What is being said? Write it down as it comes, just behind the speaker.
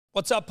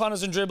What's up,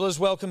 punters and dribblers?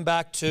 Welcome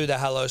back to the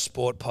Hello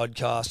Sport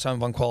podcast,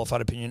 home of unqualified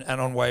opinion and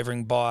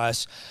unwavering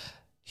bias.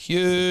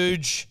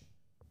 Huge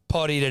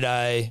potty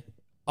today.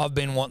 I've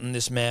been wanting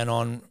this man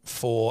on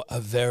for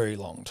a very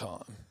long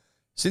time.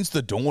 Since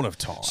the dawn of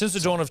time. Since the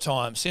dawn of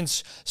time.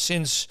 Since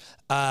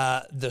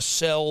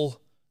the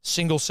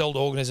single-celled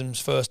organisms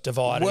first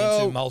divided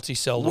into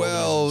multi-celled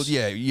organisms.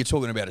 Yeah, you're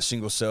talking about a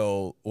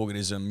single-cell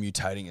organism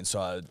mutating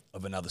inside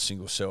of another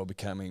single cell,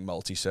 becoming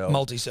multi-cell.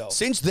 Multi-cell.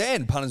 Since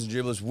then, punters and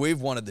dribblers,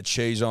 we've wanted the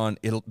cheese on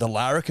the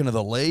larrikin of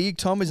the league.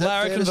 Tom, is that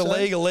Larrikin of the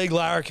league, a league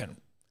larrikin.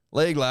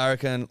 League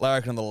larrikin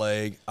of the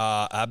league.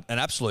 An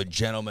absolute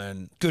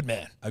gentleman. Good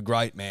man. A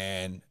great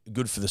man.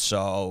 Good for the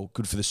soul.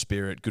 Good for the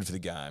spirit. Good for the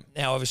game.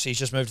 Now, obviously, he's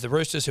just moved to the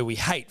Roosters, who we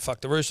hate. Fuck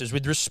the Roosters.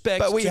 With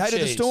respect But we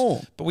hated the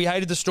Storm. But we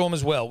hated the Storm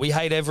as well. We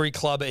hate every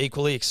club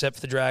equally except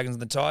for the Dragons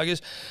and the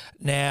Tigers.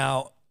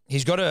 Now,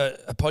 he's got a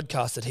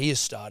podcast that he is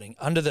starting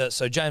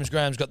so James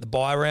Graham's got the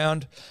Buy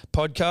Round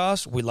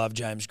podcast. We love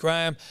James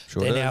Graham.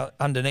 Sure They're do. now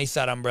underneath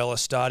that umbrella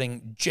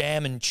starting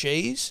Jam and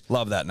Cheese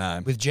Love that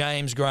name. with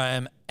James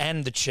Graham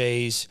and the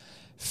Cheese.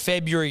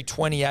 February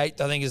 28th,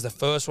 I think, is the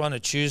first one, a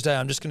Tuesday.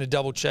 I'm just going to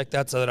double check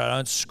that so that I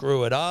don't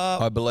screw it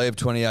up. I believe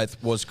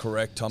 28th was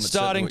correct, Tom.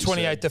 Starting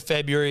 28th of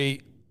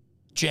February,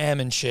 Jam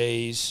and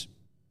Cheese.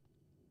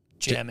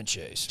 Jam and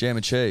Cheese. Jam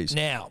and cheese.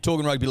 Now,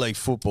 Talking rugby league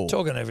football.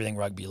 talking everything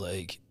rugby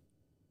league.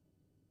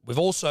 We've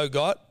also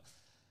got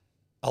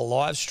a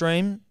live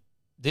stream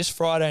this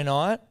Friday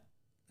night.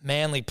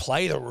 Manly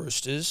play the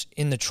Roosters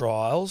in the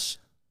trials.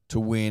 to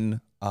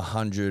win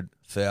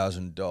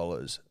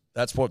 $100,000.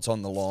 That's what's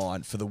on the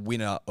line for the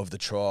winner of the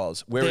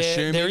trials. We're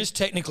assuming There is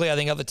technically, I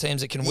think, other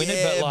teams that can win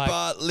it,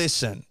 but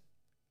listen.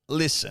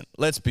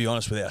 Let's be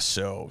honest with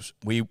ourselves.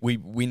 We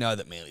know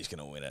that Manly's going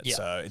to win it. Yeah.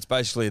 So it's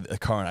basically a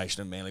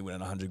coronation of Manly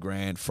winning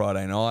 $100,000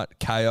 Friday night.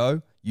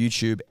 KO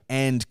YouTube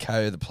and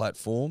KO the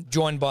platform.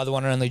 joined by the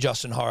one and only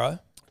Justin Horro.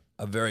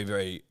 A very,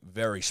 very,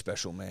 very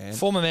special man.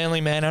 Former Manly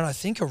man, and I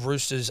think of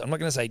Roosters, I'm not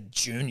going to say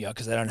junior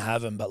because they don't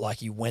have him, but like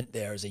he went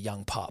there as a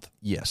young pup.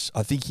 Yes,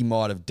 I think he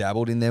might have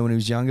dabbled in there when he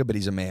was younger, but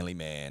he's a Manly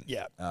man.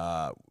 Yeah.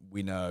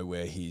 We know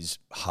where his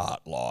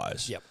heart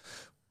lies. Yep.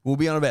 We'll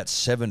be on about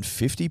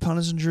 7:50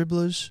 punters and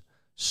dribblers.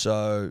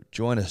 So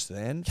join us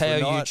then. for KO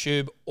a night-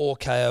 YouTube or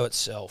KO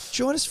itself.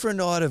 Join us for a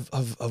night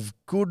of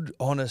good,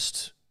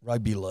 honest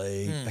rugby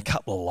league, a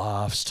couple of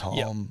laughs, Tom,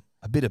 Yep.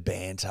 a bit of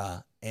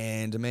banter,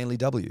 and a Manly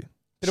W.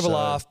 Bit of a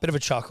laugh, bit of a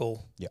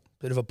chuckle, Yeah.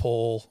 bit of a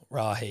Paul,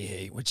 rah hee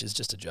hee, which is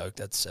just a joke.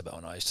 That's Sebo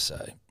and I used to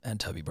say, and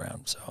Toby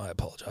Brown, so I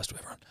apologise to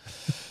everyone.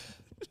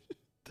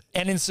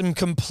 And in some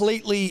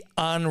completely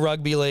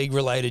un-rugby league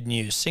related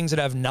news, things that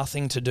have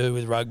nothing to do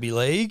with rugby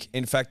league,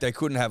 In fact, they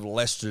couldn't have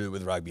less to do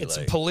with rugby it's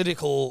league.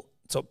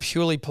 it's a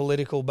purely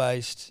political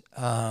based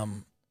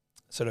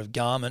sort of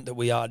garment that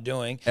we are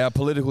doing. Our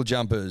political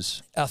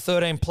jumpers. Our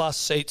 13 plus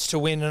seats to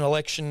win an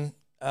election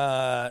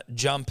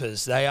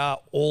jumpers, they are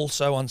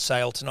also on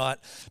sale tonight.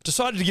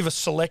 Decided to give a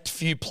select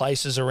few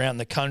places around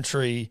the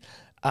country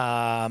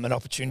an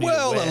opportunity to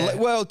wear.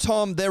 Well,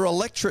 Tom, they're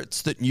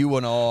electorates that you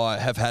and I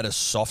have had a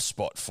soft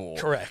spot for.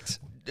 Correct.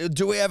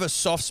 Do we have a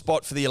soft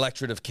spot for the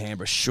electorate of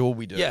Canberra? Sure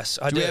we do. Yes,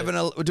 I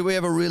do. Do we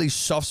have a really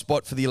soft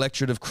spot for the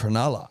electorate of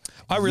Cronulla?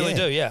 I really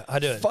do, yeah, I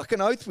do.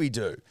 Fucking oath we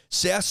do.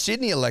 South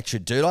Sydney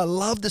electorate, dude. I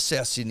love the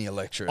South Sydney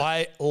electorate.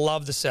 I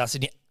love the South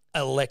Sydney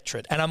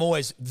electorate, and I'm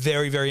always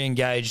very, very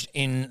engaged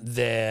in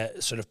their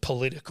sort of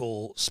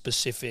political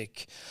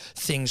specific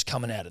things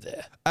coming out of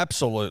there.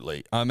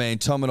 Absolutely. I mean,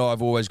 Tom and I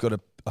have always got a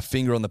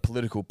finger on the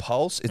political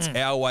pulse. It's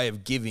our way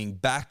of giving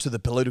back to the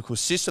political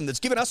system that's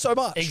given us so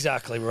much.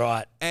 Exactly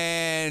right.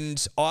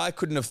 And I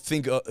couldn't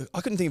think of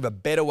a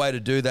better way to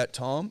do that,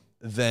 Tom,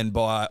 than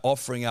by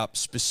offering up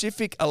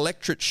specific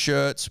electorate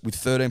shirts with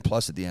 13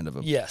 plus at the end of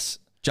them. Yes.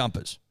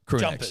 Jumpers. Crew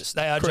necks. Jumpers.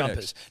 They are Crew jumpers.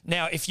 necks.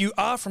 Now, if you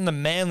are from the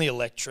Manly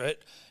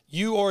electorate,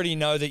 you already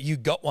know that you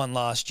got one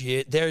last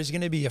year. There is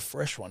going to be a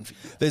fresh one for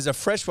you. There's a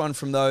fresh one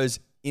from those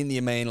in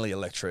the Manly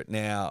electorate.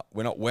 Now,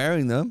 we're not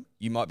wearing them.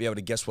 You might be able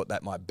to guess what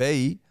that might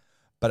be,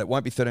 but it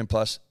won't be 13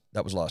 plus.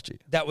 That was last year.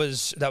 That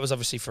was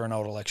obviously for an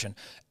old election.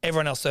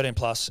 Everyone else 13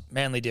 plus,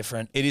 Manly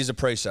different. It is a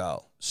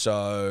pre-sale,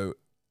 so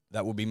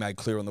that will be made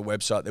clear on the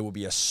website. There will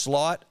be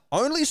a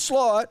only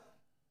slight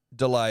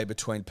delay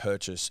between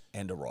purchase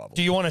and arrival.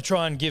 Do you want to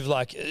try and give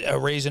like a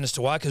reason as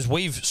to why? Because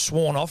we've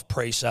sworn off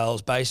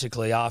pre-sales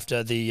basically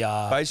after the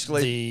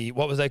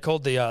what was they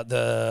called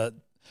the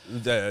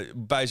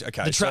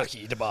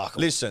trackie debacle.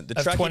 Listen, the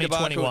of trackie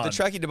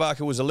 2021.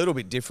 debacle was a little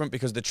bit different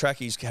because the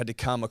trackies had to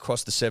come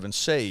across the 7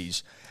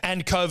 Seas.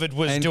 And COVID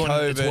was And doing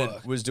its COVID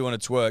work. was doing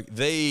its work.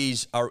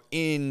 These are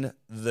in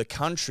the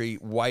country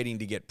waiting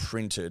to get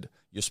printed,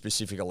 your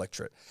specific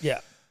electorate.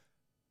 Yeah.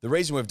 The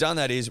reason we've done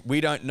that is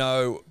we don't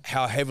know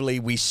how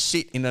heavily we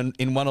sit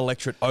in one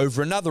electorate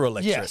over another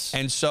electorate. Yes.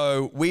 And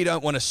so we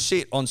don't want to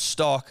sit on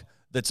stock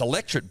that's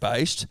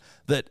electorate-based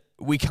that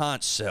we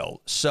can't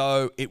sell.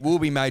 So it will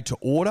be made to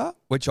order,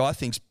 which I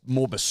think's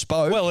more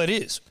bespoke. Well, it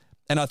is.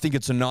 And I think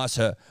it's a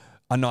nicer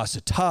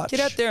touch. Get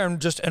out there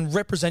and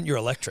represent your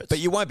electorates. But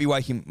you won't be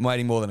waiting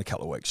more than a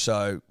couple of weeks,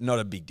 so not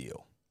a big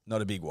deal.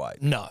 Not a big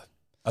weight. No.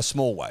 A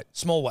small weight.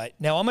 Small weight.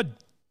 Now,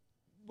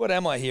 what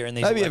am I here in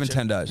these Maybe even elections?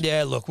 10 days.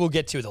 Yeah, look, we'll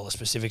get to with all the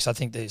specifics. I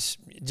think there's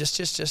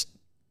just,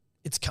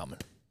 it's coming.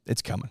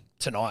 It's coming.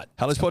 Tonight.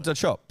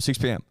 HelloSport.shop, 6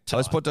 p.m.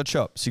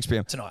 HelloSport.shop, 6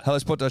 p.m. Tonight.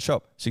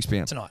 HelloSport.shop, 6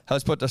 p.m. Tonight.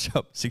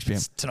 HelloSport.shop, 6 p.m.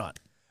 Tonight.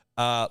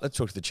 Let's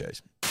talk to the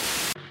cheese.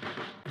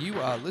 You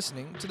are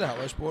listening to the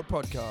Hello Sport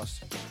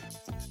podcast.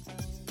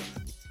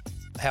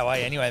 How are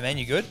you anyway, man?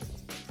 You good?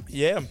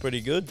 Yeah, I'm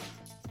pretty good.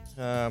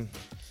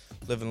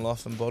 Living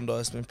life in Bondi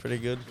has been pretty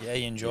good. Yeah,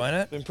 you enjoying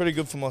it? Been pretty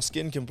good for my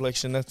skin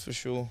complexion, that's for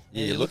sure.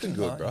 Yeah, you're looking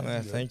good, bro.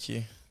 Yeah, thank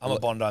you. I'm a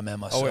Bondi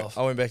man myself.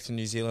 I went back to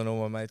New Zealand,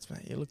 all my mates,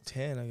 mate, you look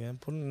tan again.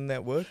 Putting in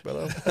that work,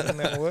 brother. Putting in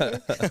that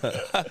work.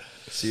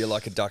 So you're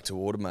like a duck to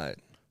water, mate.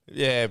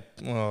 Yeah,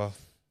 well,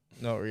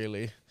 not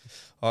really.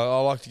 I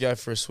like to go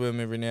for a swim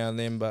every now and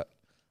then, but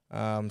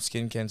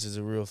skin cancer is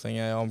a real thing.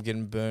 I'm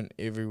getting burnt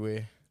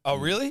everywhere. Oh,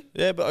 really?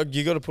 Yeah, but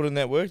you got to put in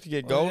that work to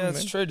get Oh, golden, yeah,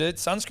 that's man. true, dude.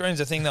 Sunscreen's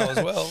a thing, though, as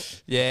well.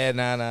 Yeah,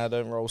 nah,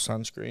 don't roll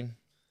sunscreen.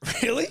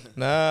 Really?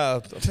 Nah,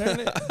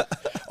 apparently.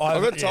 I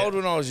got told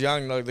when I was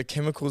young, like the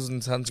chemicals in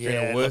sunscreen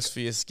Yeah, are worse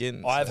for your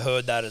skin. I've so.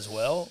 heard that as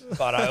well,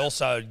 but I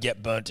also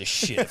get burnt to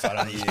shit if I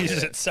don't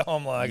use it. So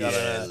I'm like, I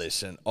don't know.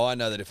 Listen, I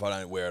know that if I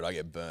don't wear it, I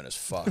get burnt as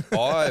fuck.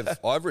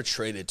 I've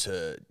retreated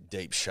to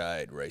deep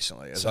shade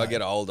recently. As I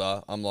get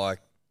older, I'm like,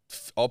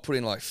 I'll put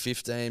in like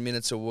 15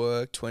 minutes of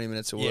work, 20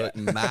 minutes of work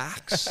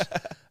max,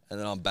 and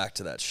then I'm back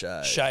to that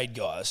shade. Shade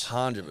guys.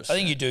 100%. I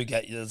think you do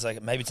get, it's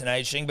like maybe it's an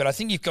age thing, but I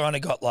think you've kind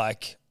of got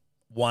like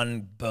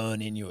one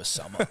burn in you a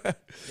summer.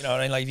 You know what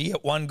I mean? Like if you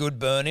get one good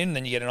burn in,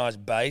 then you get a nice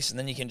base, and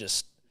then you can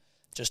just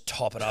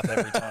top it up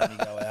every time you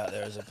go out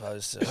there, as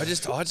opposed to. I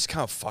just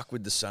can't fuck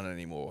with the sun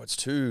anymore. It's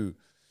too.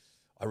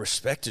 I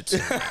respect it too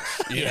much.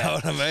 You know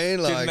what I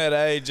mean? Getting that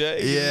age, eh?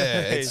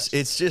 Yeah,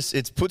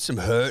 it's put some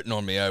hurting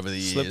on me over the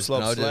years. Slip,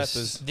 slop, and I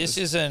slappers. This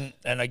isn't,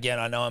 and again,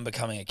 I know I'm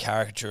becoming a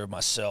caricature of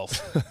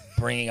myself,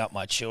 bringing up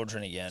my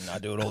children again. I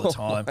do it all the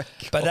time,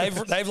 but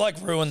they've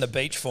like ruined the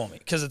beach for me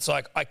because it's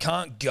like I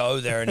can't go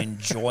there and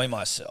enjoy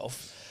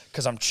myself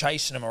because I'm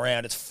chasing them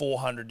around. It's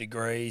 400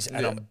 degrees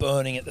and I'm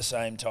burning at the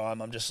same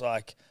time. I'm just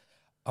like,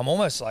 I'm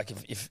almost like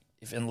if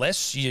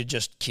unless you're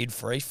just kid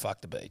free,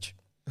 fuck the beach.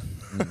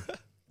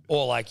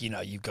 Or like, you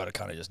know, you've got to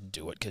kind of just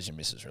do it because your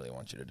missus really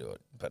wants you to do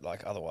it. But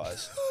like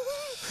otherwise.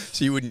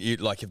 So you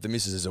wouldn't, like if the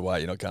missus is away,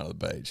 you're not going to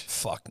the beach?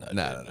 Fuck no.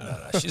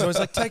 No. She's always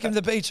like, take him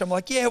to the beach. I'm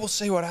like, yeah, we'll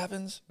see what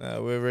happens.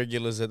 We're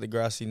regulars at the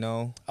grassy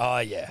knoll. Oh,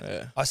 yeah.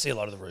 Yeah. I see a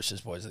lot of the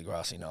Roosters boys at the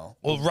grassy knoll.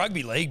 Well,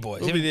 rugby league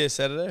boys. We'll be there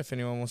Saturday if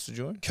anyone wants to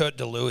join. Kurt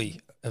DeLuey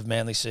of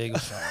Manly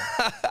Seagulls.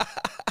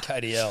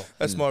 KDL.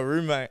 That's my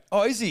roommate.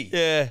 Oh, is he?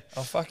 Yeah.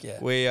 Oh, fuck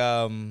yeah.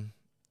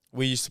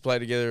 We used to play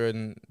together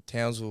in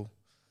Townsville.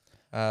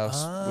 We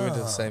went to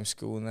the same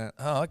school and that.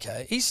 Oh,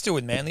 okay. He's still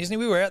with Manly, isn't he?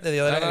 We were out there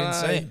the other day. I didn't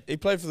see him. He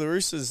played for the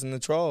Roosters in the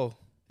trial.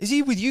 Is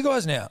he with you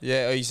guys now?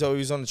 Yeah, he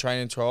was on the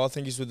training trial. I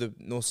think he's with the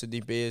North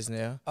Sydney Bears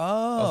now.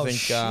 Oh, I think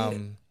shit.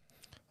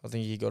 I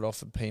think he got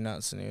offered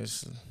peanuts and he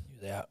was.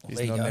 He was out. Well, He's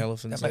there you not an go.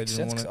 elephant, That so he makes didn't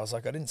sense. want 'Cause it. I was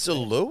like, I didn't see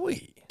him.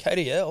 Louis.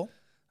 KDL.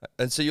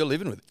 And so you're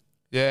living with it?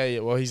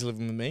 Yeah. Well, he's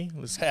living with me.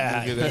 Let's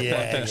Ah, get that yeah,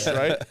 one thing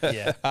straight.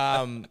 Yeah.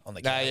 On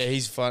the couch.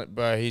 He's fun,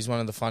 bro. He's one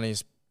of the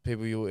funniest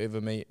people you'll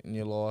ever meet in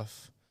your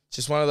life.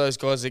 Just one of those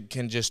guys that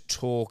can just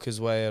talk his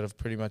way out of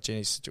pretty much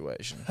any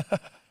situation.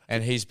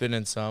 And he's been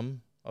in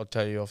some. I'll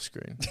tell you off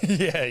screen.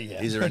 Yeah.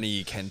 Is there any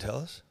you can tell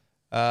us?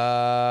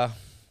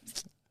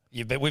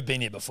 We've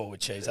been here before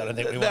with Cheese. I don't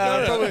think we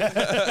want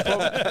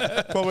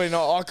to. Probably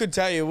not. I could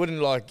tell you it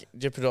wouldn't like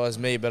jeopardize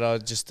me, but I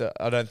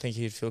don't think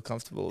he'd feel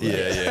comfortable. With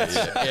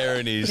that. Yeah.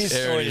 Aaron is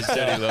story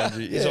dirty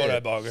laundry. His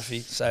autobiography.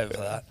 Save it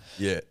for that.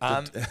 Yeah.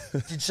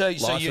 So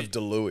Life you, of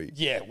DeLuey.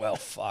 yeah, well,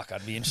 fuck.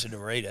 I'd be interested to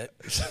read it.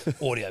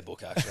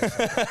 Audiobook,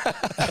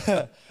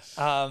 actually.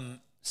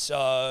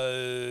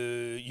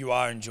 So you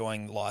are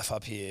enjoying life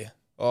up here.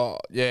 Oh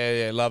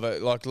yeah, love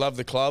it. Like love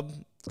the club.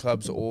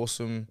 Club's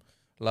awesome.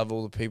 Love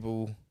all the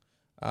people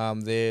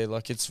there.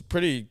 Like it's a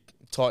pretty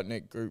tight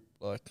knit group.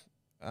 Like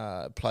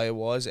player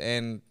wise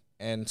and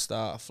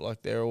staff.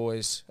 Like they're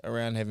always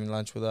around having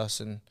lunch with us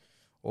and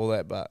all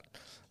that. But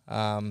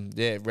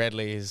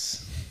Radley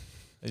is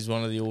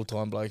one of the all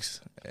time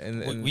blokes.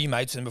 And Were you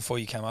mates with him before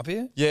you came up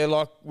here? yeah,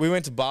 like we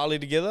went to Bali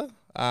together.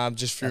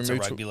 Just through That's a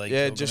mutual, rugby league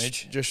yeah,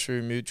 pilgrimage. just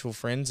through mutual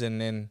friends, and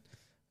then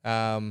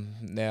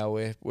now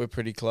we're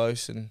pretty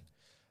close. And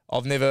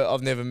I've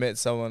never met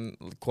someone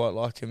quite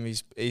like him.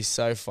 He's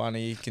so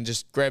funny. He can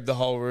just grab the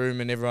whole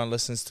room, and everyone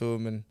listens to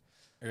him. And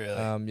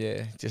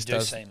Really? just You do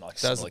does. seem like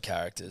does- similar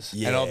characters.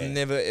 Yeah. And I've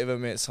never ever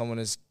met someone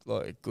as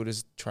like good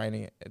as a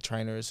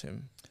trainer as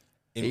him.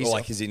 He's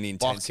Like a is in the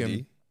Fucking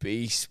intensity.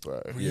 beast,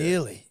 bro.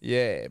 Really?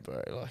 Yeah,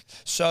 bro. Like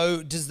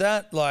So does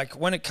that, like,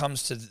 when it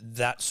comes to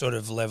that sort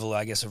of level,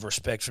 I guess, of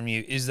respect from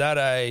you, is that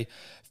a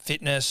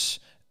fitness,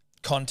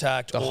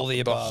 contact, all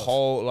the above?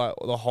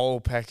 the whole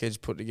package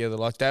put together.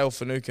 Like Dale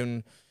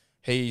Finucane,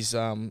 he's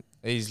not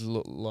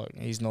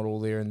all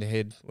there in the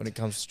head when it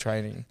comes to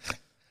training.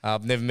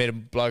 I've never met a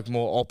bloke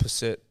more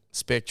opposite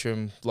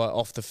spectrum, like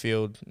off the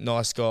field,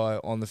 nice guy,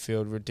 on the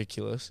field,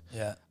 ridiculous.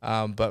 Yeah.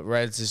 But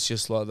Rads is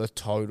just like the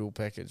total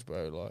package,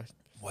 bro. Like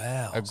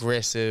Wow.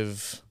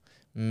 aggressive,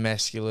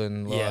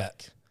 masculine, Yeah.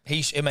 like.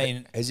 Has he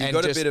Has he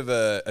got a bit of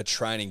a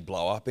training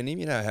blow up in him?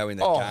 You know how in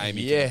the game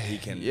he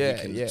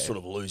can sort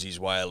of lose his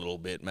way a little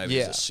bit. Maybe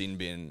there's a sin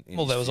bin.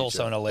 Well, there was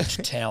also an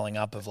alleged toweling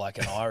up of like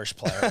an Irish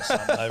player or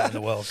something over in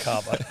the World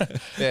Cup.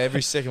 Yeah,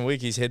 every second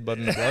week he's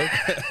headbutting the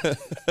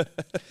bloke.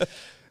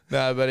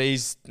 No, but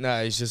he's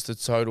just a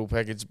total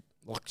package.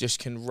 Like, just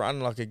can run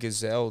like a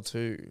gazelle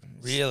too.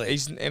 Really?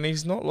 He's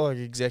not like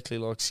exactly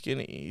like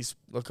skinny. He's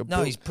like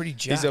a he's pretty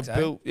jacked.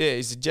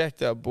 He's a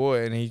jacked up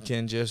boy, and he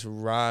can just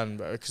run,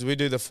 bro. Because we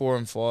do the 4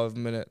 and 5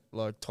 minute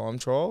like time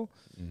trial,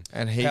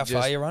 and How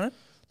far are you running?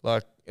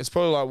 Like it's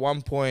probably like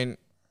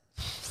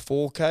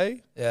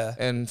 1.4K. Yeah.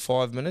 And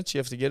 5 minutes you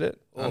have to get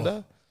it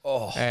under.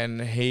 Oh.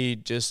 And he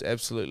just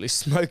absolutely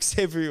smokes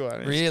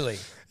everyone. Really?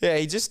 Yeah,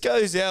 he just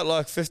goes out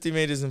like 50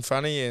 metres in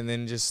front of you and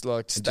then just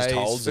like stays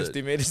holds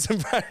 50 metres in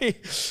front of you.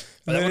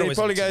 But And then he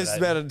probably goes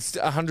intimidating.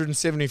 about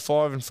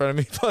 175 in front of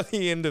me by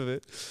the end of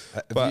it.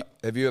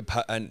 Have you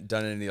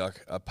done any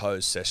like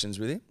opposed sessions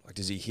with him? Like,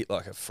 does he hit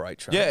like a freight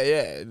train?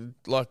 Yeah.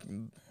 Like,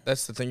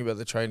 that's the thing about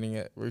the training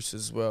at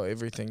Roosters as well.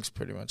 Everything's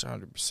pretty much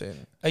 100%.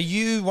 Are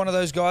you one of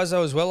those guys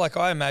though as well? Like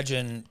I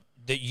imagine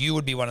that you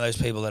would be one of those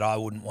people that I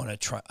wouldn't want to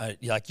try.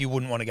 Like you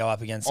wouldn't want to go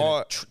up against in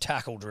a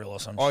tackle drill or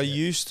something. I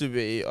used to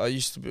be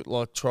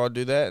like try to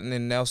do that, and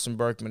then Nelson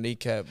broke my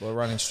kneecap by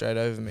running straight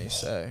over me.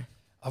 So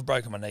I've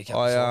broken my kneecap.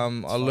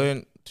 I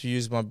learned to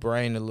use my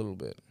brain a little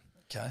bit.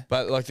 Okay.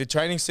 But like the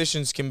training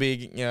sessions can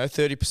be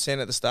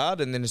 30% at the start,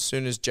 and then as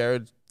soon as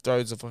Jared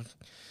throws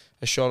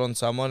a shot on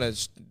someone,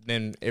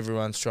 then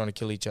everyone's trying to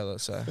kill each other.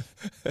 So,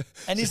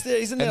 and isn't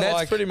there and that's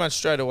like pretty much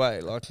straight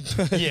away? Like,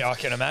 yeah, I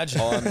can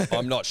imagine.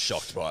 I'm not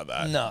shocked by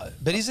that. No,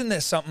 but isn't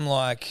there something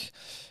like?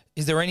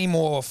 Is there any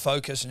more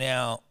focus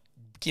now,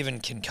 given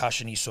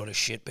concussion-y sort of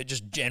shit, but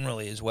just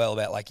generally as well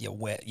about like your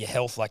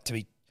health, like to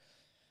be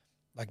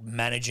like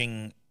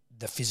managing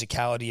the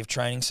physicality of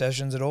training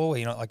sessions at all? Where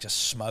you're not like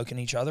just smoking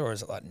each other, or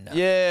is it like no?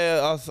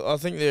 Yeah, I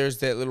think there is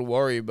that little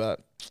worry,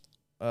 but.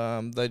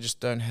 They just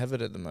don't have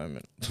it at the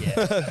moment.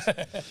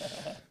 Yeah.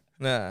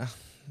 Nah.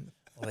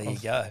 Well, there you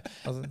go.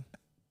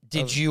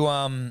 Did you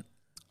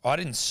I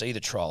didn't see the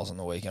trials on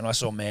the weekend. I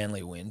saw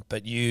Manly win,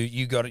 but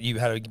you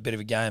had a bit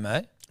of a game,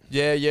 eh?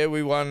 Yeah,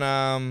 we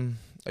won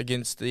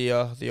against the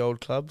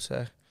old club,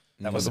 so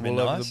That must have all been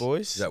over nice. the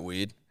boys. Is that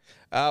weird?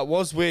 It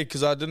was weird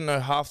because I didn't know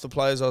half the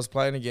players I was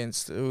playing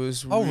against. It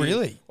was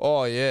Really?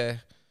 Oh yeah,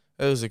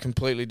 it was a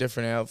completely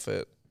different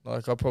outfit.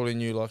 Like I probably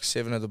knew like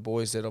 7 of the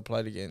boys that I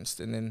played against,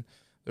 and then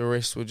the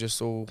rest were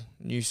just all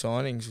new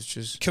signings, which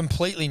is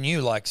Completely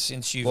new, like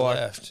since you've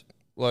left.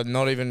 like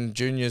not even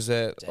juniors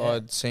that Damn.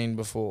 I'd seen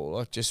before.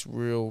 Like just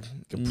real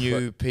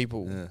new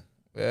people.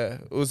 Yeah.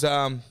 It was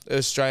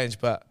strange,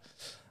 but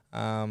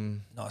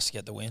Nice to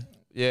get the win.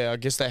 yeah, I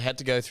guess they had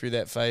to go through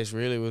that phase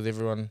really with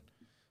everyone.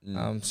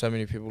 So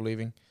many people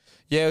leaving.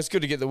 Yeah, it was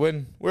good to get the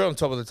win. We're on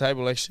top of the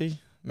table actually.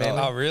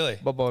 Manly. Oh, really?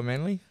 Bye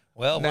Manly.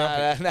 Well,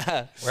 Nah.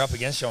 we're up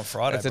against you on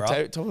Friday, It's a bro.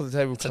 top of the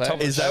table. It's a top of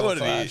the Is that table what it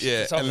clash. is?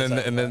 Yeah. It's top of the table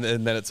clash. And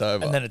then it's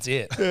over. And then it's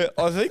it. Yeah,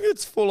 I think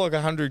it's for like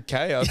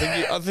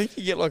 100K. I think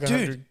you get like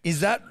 100. Dude,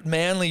 is that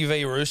Manly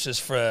v Roosters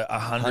for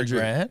 100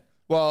 grand?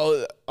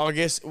 Well, I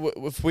guess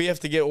if we have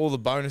to get all the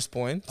bonus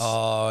points.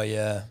 Oh,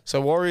 yeah.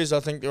 So Warriors, I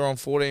think they're on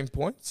 14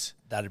 points.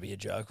 That'd be a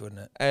joke,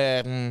 wouldn't it?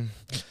 And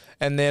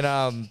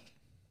then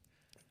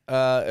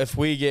if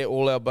we get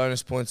all our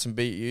bonus points and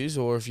beat yous,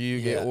 or if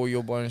you get all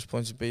your bonus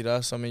points and beat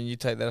us, I mean, you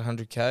take that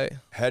 100K.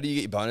 How do you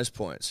get your bonus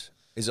points?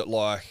 Is it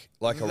like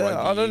a rugby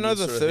I don't know union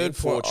the sort of third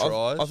thing? 4 point.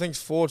 tries? I think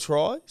it's 4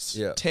 tries.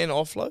 Yeah. 10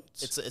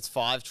 offloads. It's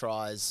 5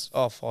 tries.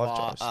 Oh,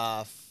 5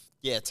 tries.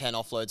 10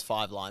 offloads,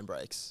 5 line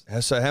breaks.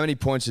 So how many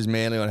points is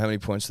Manly on? How many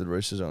points are the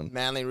Roosters on?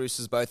 Manly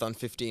Roosters both on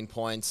 15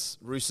 points.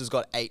 Roosters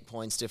got 8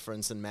 points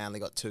difference and Manly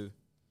got 2.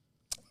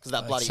 Because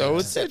that bloody So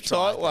it's a intercept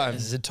try tight one.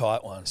 This is a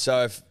tight one.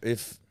 So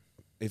if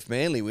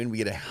Manly win, we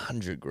get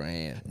 100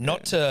 grand.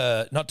 Not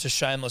to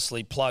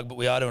shamelessly plug, but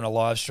we are doing a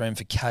live stream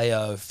for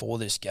KO for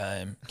this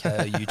game, KO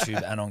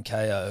YouTube and on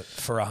KO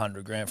for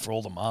 100 grand for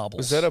all the marbles.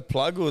 Was that a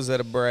plug or was that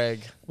a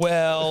brag?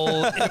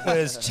 Well, it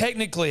was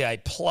technically a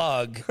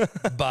plug,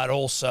 but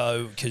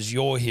also because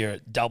you're here,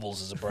 it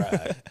doubles as a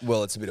brag.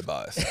 Well, it's a bit of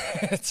both.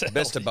 It's a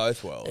Best of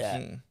both worlds.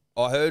 Yeah.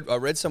 I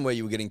read somewhere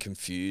you were getting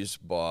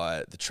confused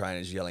by the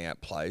trainers yelling out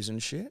plays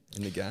and shit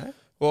in the game.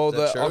 Well, Is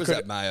that true? Or was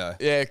that Mayo?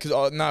 Yeah, because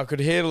I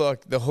could hear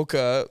like the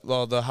hooker,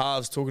 like the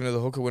halves talking to the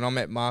hooker when I'm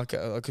at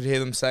marker. I could hear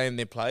them saying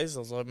their plays. I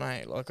was like,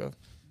 mate, like I know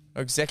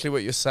exactly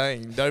what you're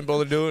saying. Don't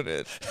bother doing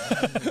it.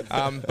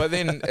 But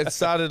then it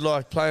started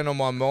like playing on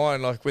my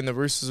mind. Like when the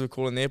Roosters were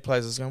calling their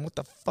plays, I was going, what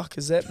the fuck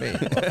does that mean?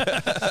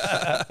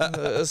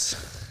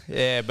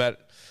 Yeah,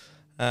 but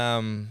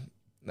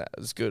it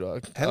was good.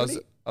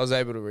 I was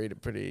able to read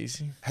it pretty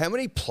easy. How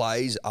many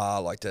plays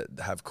are like to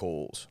have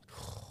calls?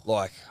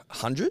 Like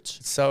hundreds?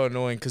 It's so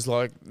annoying because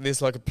like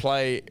there's like a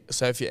play.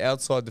 So if you're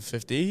outside the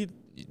 50,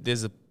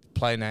 there's a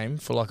play name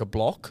for like a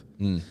block,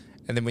 and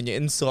and then when you're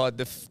inside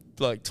the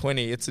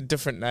 20, it's a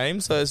different name.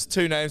 So there's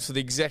 2 names for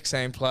the exact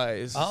same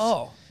players.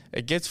 Oh.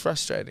 It gets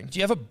frustrating. Do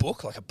you have a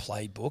book, like a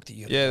play book that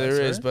you? Yeah, there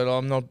is, but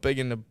I'm not big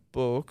into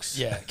books.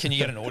 Yeah, can you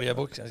get an audio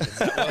book?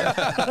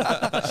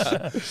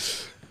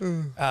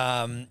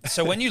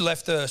 So when you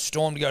left the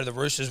Storm to go to the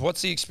Roosters,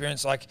 what's the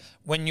experience like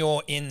when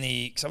you're in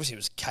the? Because obviously it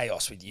was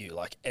chaos with you.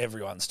 Like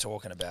everyone's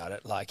talking about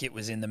it. Like it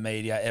was in the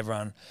media.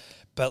 Everyone.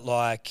 But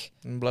like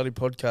bloody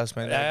podcast,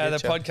 man. The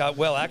podcast.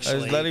 Well,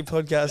 actually, those bloody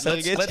podcasts.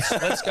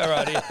 Let's go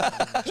right here.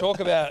 Talk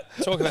about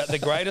the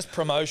greatest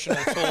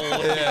promotional tool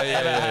we've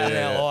ever had in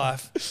our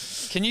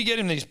life. Can you get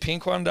him these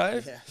pink one,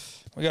 Dave? Yeah.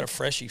 We got a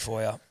freshie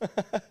for you.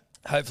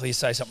 Hopefully, you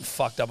say something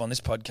fucked up on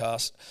this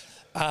podcast.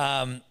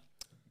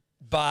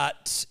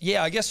 But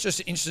yeah, I guess just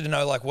interested to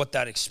know like what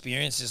that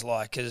experience is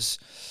like, because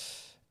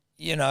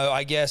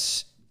I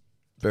guess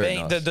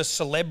being the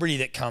celebrity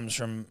that comes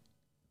from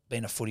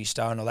being a footy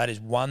star and all that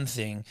is one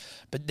thing,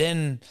 but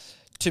then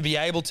to be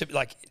able to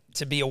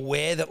to be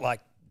aware that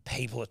like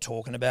people are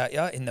talking about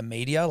you in the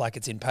media, like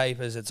it's in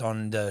papers, it's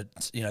on the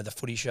the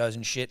footy shows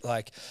and shit.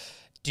 Like,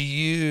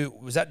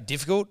 was that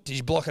difficult? Did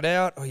you block it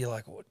out, or you're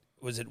like, what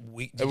was it?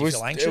 Did you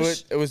feel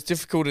anxious? It was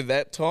difficult at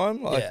that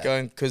time,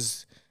 going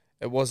because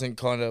it wasn't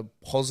kind of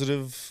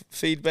positive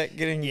feedback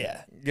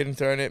getting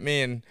thrown at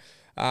me, and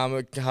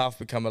it half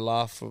become a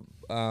laugh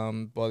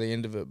by the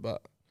end of it,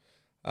 but.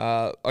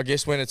 I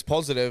guess when it's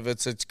positive,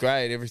 it's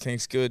great.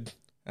 Everything's good.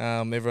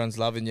 Everyone's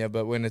loving you.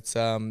 But when it's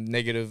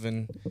negative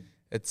and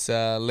it's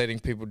letting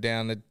people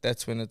down,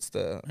 that's when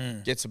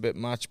gets a bit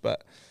much.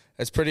 But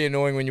it's pretty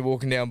annoying when you're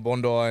walking down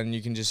Bondi and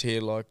you can just hear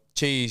like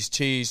cheese,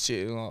 cheese,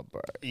 cheese. Like,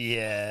 bro.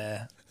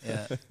 Yeah.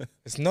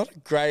 It's not a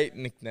great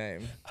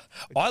nickname.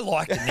 I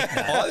like the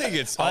nickname. I think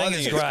it's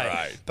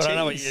great. But I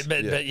know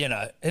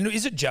and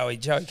is it Joey?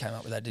 Joey came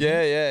up with that,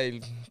 didn't he? Yeah.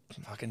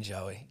 Fucking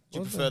Joey. Do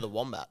you prefer the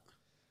Wombat?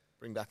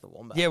 Bring back the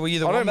Wombat. Yeah, were you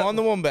the I Wombat? don't mind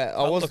the Wombat.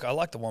 I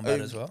like the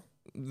Wombat as well.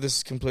 This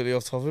is completely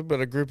off topic, but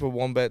a group of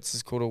Wombats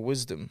is called a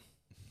Wisdom.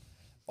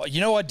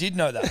 Oh, I did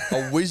know that.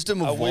 A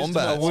wisdom of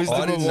Wombats.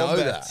 I didn't know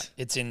that.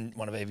 It's in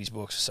one of Evie's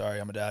books. Sorry,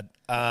 I'm a dad.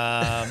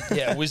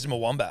 Wisdom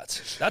of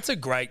Wombats. That's a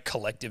great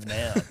collective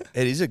noun.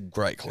 It is a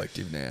great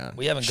collective noun.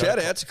 We haven't Shout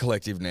out to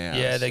collective nouns.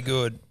 Yeah, they're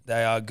good.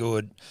 They are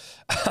good.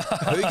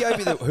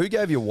 Who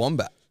gave you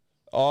Wombat?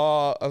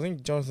 Oh, I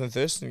think Jonathan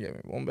Thurston gave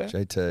me Wombat.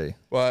 JT.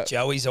 Well,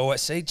 Joey's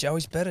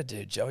Joey's better,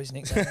 dude. Joey's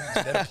nickname.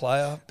 He's a better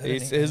player.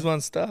 His one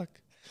stuck.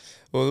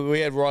 Well, we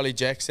had Riley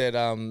Jacks at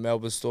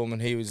Melbourne Storm,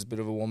 and he was a bit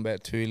of a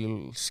Wombat too,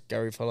 little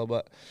scary fella.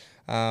 But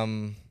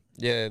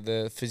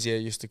the physio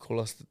used to call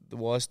us the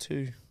Wise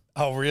Two.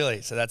 Oh,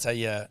 really? So that's how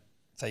you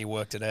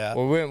worked it out.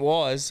 Well, we weren't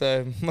wise,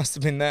 so must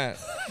have been that.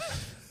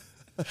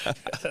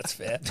 That's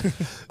fair.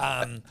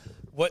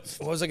 What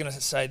was I going to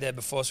say there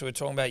before? So we were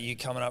talking about you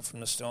coming up from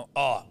the Storm.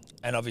 Oh,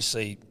 and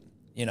obviously,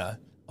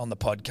 on the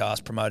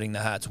podcast promoting the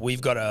hats, we've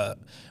got a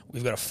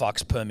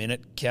fucks per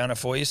minute counter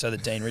for you, so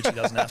that Dean Ritchie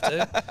doesn't have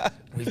to.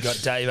 We've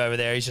got Dave over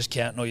there. He's just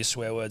counting all your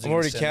swear words. I'm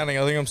already counting.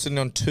 I think I'm sitting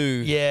on 2.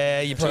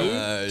 Yeah, you probably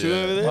two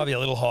over there. Might be a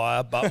little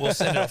higher, but we'll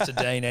send it off to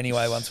Dean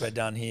anyway once we're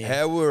done here.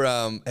 How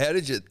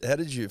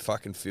did you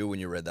fucking feel when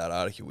you read that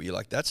article? Were you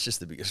like, that's just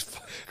the biggest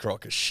fucking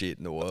crock of shit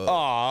in the world?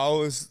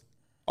 Oh,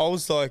 I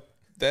was like,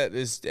 that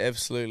is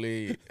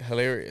absolutely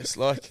hilarious.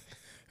 Like,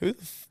 who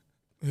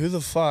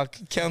the fuck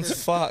counts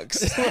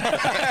fucks?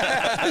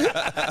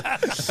 I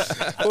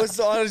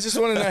just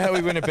want to know how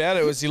he went about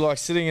it. Was he like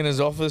sitting in his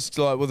office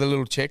like with a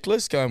little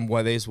checklist going,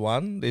 well, there's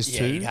 1, there's 2.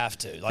 Yeah, you'd have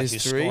to. Like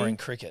there's you're 3. scoring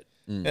cricket.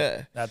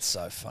 Yeah. That's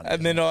so funny.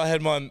 And then I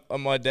had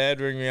my dad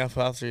ring me up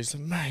after. He's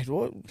like, mate,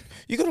 what?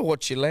 You got to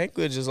watch your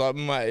language. It's like,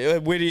 mate,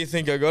 where do you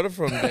think I got it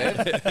from,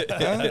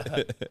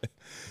 Dad?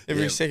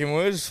 Every second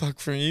word is fuck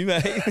from you,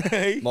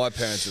 mate. My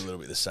parents are a little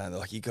bit the same.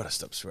 They're like, you got to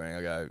stop swearing.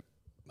 I go,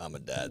 Mum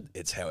and Dad,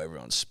 it's how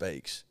everyone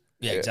speaks.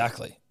 Yeah,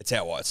 exactly. It's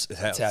how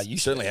you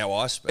certainly how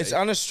I speak. It's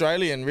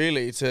un-Australian,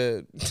 really,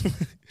 to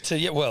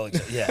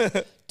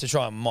to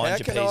try and mind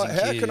your P's and Q's.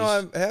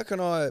 How can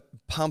I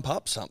pump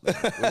up something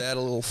without a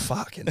little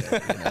fuck in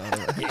there?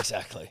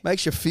 Exactly.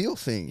 Makes you feel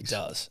things. It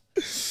does,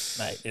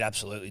 mate. It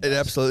absolutely does. It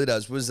absolutely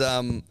does. Was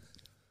there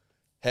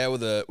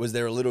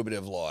a little bit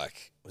of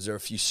was there a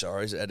few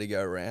sorries that had to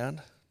go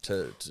around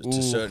to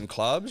certain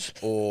clubs,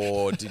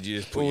 or did you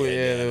just put your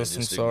head down there was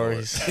some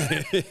sorries.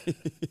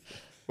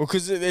 Well,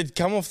 because it'd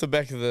come off the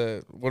back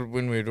of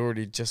when we'd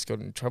already just got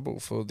in trouble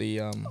for the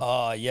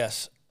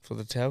yes, for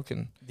the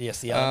Tauken.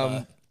 Yes, the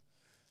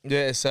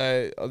yeah.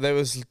 So there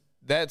was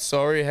that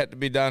sorry had to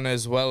be done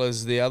as well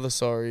as the other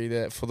sorry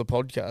that for the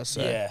podcast.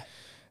 So yeah,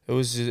 it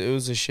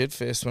was a shit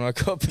fest when I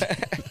got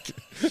back.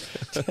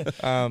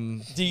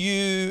 Do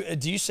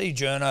you see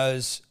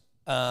journos?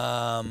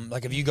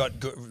 Have you got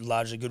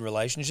largely good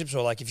relationships,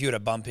 or like if you were to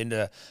bump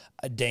into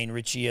a Dean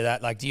Ritchie or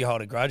that, like, do you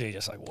hold a grudge? Or you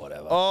just like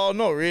whatever? Oh,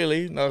 not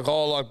really. Like,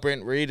 I like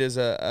Brent Reed as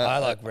I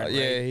like Brent Reed.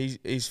 Yeah,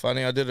 he's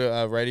funny. I did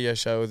a radio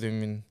show with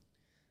him,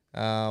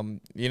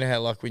 and you know how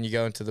like when you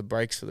go into the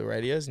breaks for the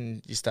radios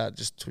and you start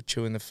just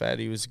chewing the fat.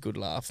 He was a good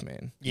laugh,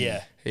 man.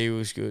 Yeah, he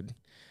was good.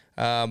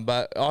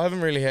 But I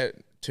haven't really had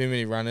too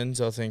many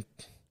run-ins. I think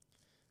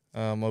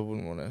I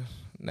wouldn't want to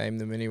name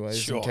them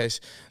anyways in case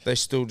they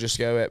still just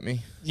go at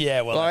me.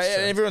 Yeah, well, like, that's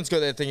true. everyone's got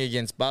their thing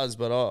against Buzz,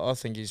 but I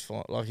think he's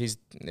fine. Like, he's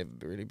never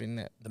really been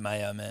that. The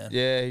Mayo man.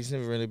 Yeah, he's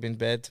never really been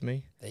bad to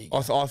me. There you go.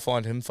 I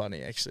find him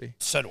funny, actually.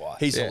 So do I.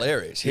 He's Yeah.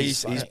 hilarious.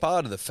 He's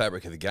part of the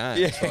fabric of the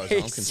game, as far as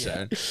I'm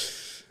concerned.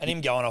 And him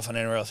going off on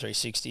NRL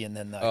 360 and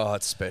then Oh,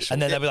 it's special.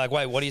 and then they'll be like,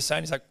 wait, what are you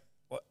saying? He's like,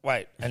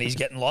 wait. And he's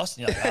getting lost.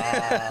 And you're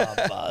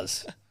like,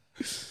 Buzz.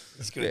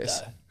 It's good,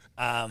 Yes.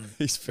 though.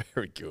 He's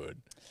very good.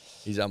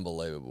 He's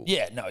unbelievable.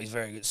 Yeah, no, he's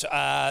very good.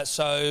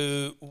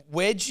 So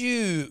where'd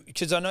you,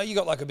 because I know you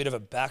got like a bit of a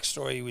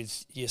backstory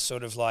with you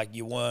sort of like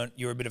you were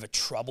a bit of a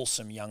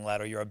troublesome young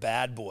lad or you're a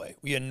bad boy.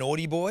 Were you a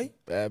naughty boy?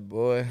 Bad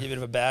boy. You're a bit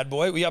of a bad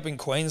boy? Were you up in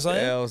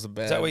Queensland? Yeah, I was a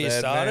bad. Is that where you bad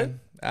started?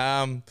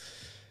 Man.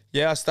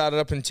 Yeah, I started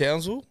up in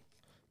Townsville.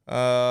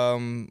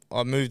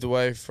 I moved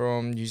away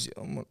from New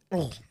Zealand.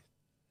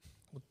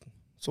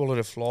 Swallowed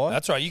a fly.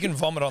 That's right. You can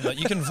vomit on the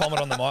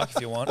mic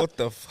if you want. What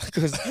the fuck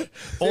was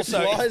Also,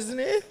 there flies in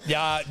here?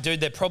 Yeah,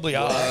 dude, there probably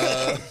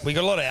are. We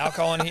got a lot of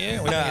alcohol in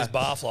here. We think it's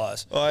bar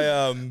flies.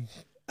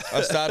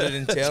 I started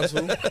in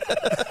Townsville.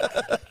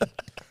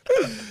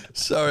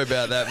 Sorry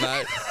about that,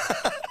 mate.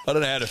 I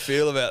don't know how to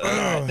feel about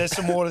that. There's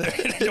some water there.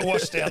 You need to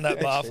wash down that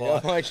bar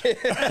fly.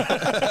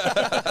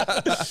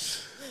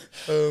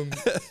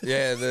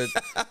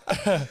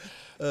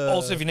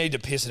 Also, if you need to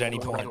piss at any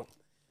point,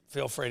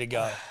 feel free to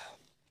go.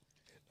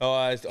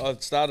 I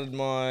started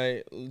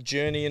my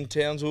journey in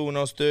Townsville when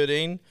I was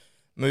 13.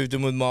 Moved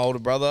in with my older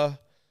brother.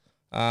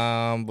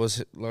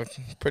 Was like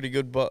pretty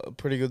good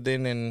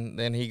then, and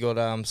then he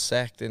got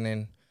sacked, and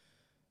then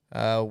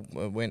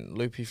went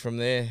loopy from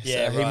there.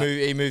 Yeah, so right.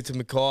 he moved to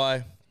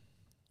Mackay.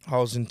 I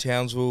was in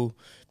Townsville.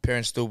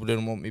 Parents still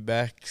didn't want me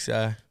back,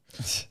 so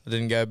I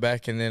didn't go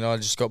back. And then I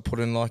just got put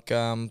in like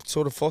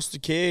sort of foster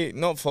care,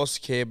 not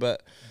foster care,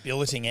 but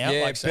Billeting out,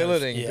 yeah, like sort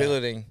of-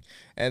 billeting.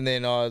 And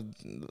then I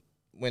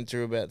went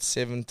through about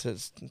 7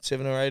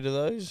 or 8 of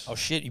those. Oh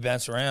shit, you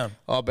bounced around.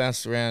 I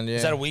bounced around, yeah.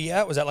 Is that a wee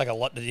out? Was that like a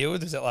lot to deal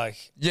with? Is it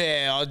like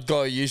Yeah, I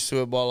got used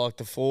to it by like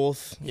the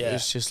 4th. Yeah.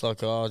 It's just like,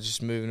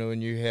 just moving to a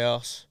new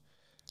house.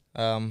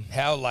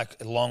 how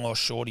like long or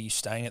short are you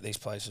staying at these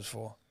places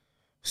for?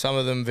 Some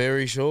of them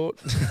very short.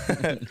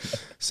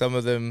 Some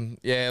of them,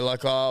 yeah,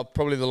 like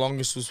probably the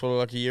longest was probably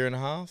like a year and a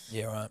half.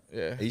 Yeah, right.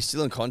 Yeah. Are you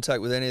still in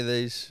contact with any of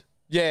these?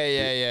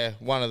 Yeah.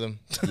 One of them.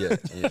 Yeah.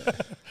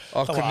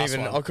 I last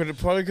one.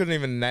 probably couldn't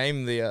even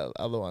name the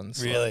other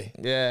ones. Really?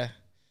 Like, yeah.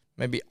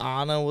 Maybe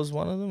Anna was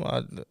one of them.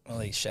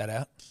 Well, shout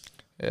out.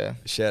 Yeah.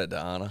 Shout out to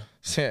Anna.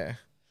 Yeah.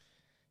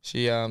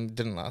 She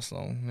didn't last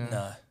long.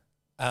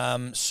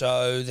 No.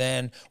 So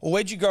then, well,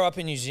 where'd you grow up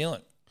in New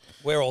Zealand?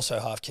 We're also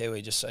half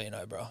Kiwi, just so you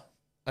know, bro.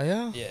 Oh,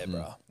 yeah? Yeah,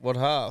 bro. What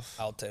half?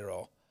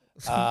 Aotearoa.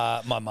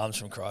 My mum's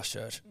from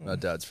Christchurch. My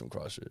dad's from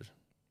Christchurch.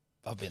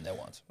 I've been there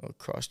once. Oh,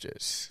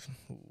 Christchurch.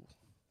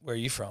 Where are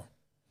you from?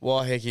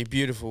 Waiheke,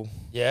 beautiful.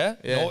 Yeah?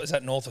 Yeah. Is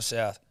that north or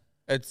south?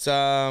 It's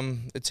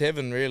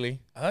heaven, really.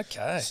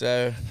 Okay.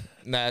 So,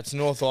 it's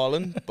North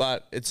Island,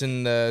 but it's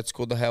it's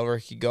called the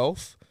Hauraki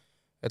Gulf.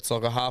 It's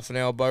like a half an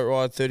hour boat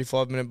ride,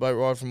 35-minute boat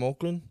ride from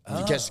Auckland. If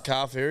you catch the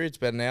car ferry, it's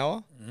about an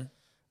hour.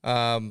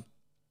 Mm-hmm.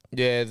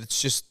 Yeah,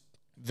 it's just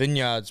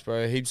vineyards,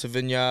 bro. Heaps of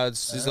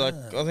vineyards. There's I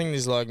think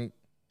there's like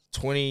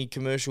 20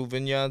 commercial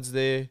vineyards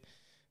there.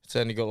 It's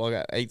only got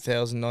like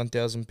 8,000,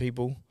 9,000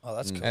 people. Oh,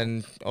 that's cool.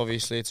 And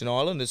obviously it's an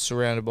island. It's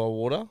surrounded by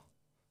water.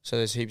 So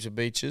there's heaps of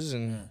beaches.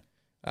 And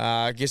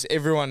I guess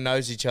everyone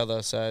knows each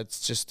other. So it's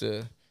just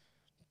a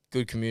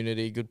good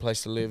community, good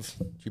place to live.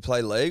 Did you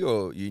play league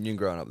or union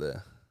growing up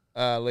there?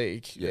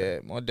 League, yeah.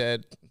 My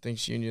dad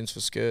thinks unions for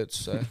skirts.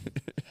 So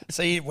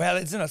See, wow,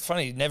 isn't it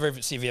funny?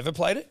 Have you ever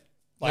played it?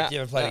 Like,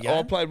 you ever played a game?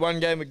 I played one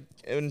game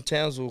in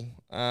Townsville,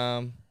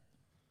 and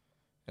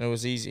it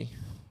was easy.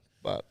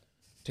 But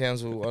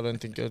Townsville, I don't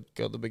think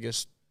got the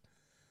biggest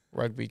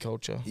rugby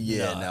culture.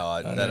 Yeah,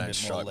 No, they a don't bit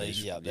strike more me.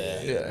 leaguey up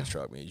there. They don't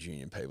strike me as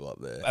union people up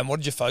there. And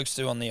what did your folks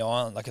do on the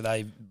island? Like, are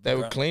they... They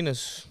were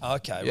cleaners.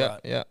 Okay, Yeah,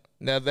 right. yeah.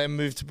 Now they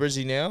moved to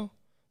Brizzy now.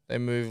 They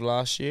moved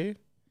last year.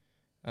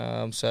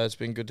 So it's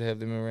been good to have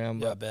them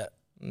around. Yeah, I But,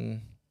 bet.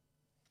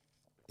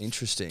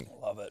 Interesting.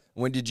 Love it.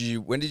 When did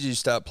you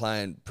start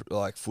playing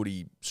like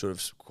footy sort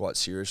of quite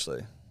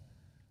seriously?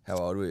 How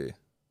old were you?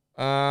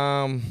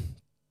 I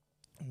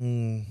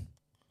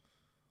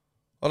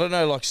don't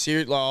know, like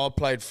serious. Like I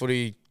played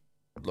footy.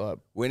 Like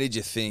When did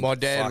you think my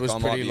dad "Fuck, was I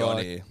might pretty be on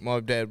like here"? my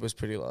dad was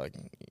pretty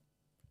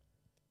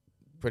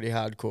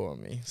hardcore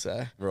on me.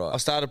 So Right. I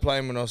started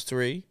playing when I was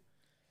 3,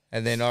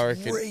 and then I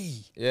reckon,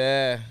 3?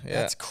 yeah.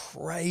 That's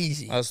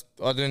crazy. I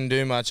didn't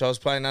do much. I was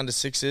playing under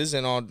 6s,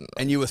 and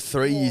And you were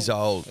 3 years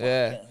old.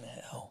 yeah.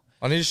 Hell.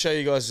 I need to show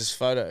you guys this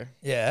photo.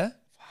 Yeah?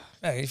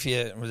 Hey, if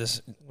you...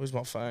 Just, Where's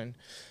my phone?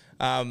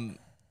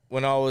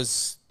 When I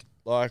was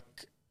like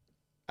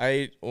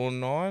 8 or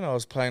 9, I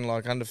was playing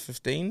like under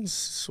 15s,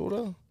 sort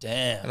of.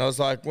 damn. And I was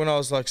like, when I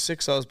was like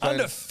 6, I was playing.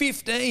 Under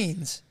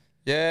 15s?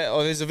 Yeah.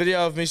 Oh, there's a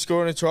video of me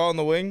scoring a try on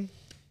the wing.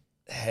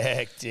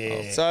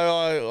 Hectic.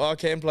 So I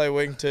can play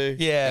wing too.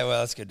 Yeah, well,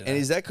 that's good to know. And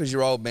is that because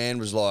your old man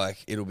was like,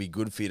 it'll be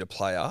good for you to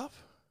play up?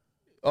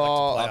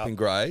 Oh, Up in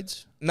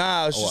grades?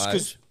 nah, it's Or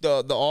just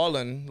because the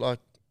island, like,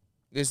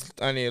 there's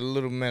only a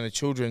little amount of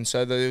children,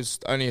 so there's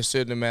only a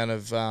certain amount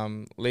of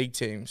league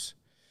teams.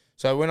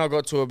 So when I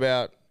got to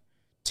about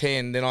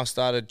 10, then I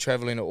started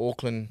travelling to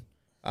Auckland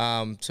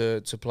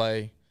to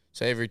play.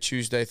 So every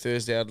Tuesday,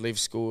 Thursday, I'd leave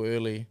school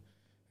early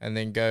and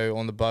then go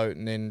on the boat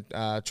and then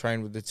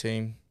train with the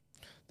team.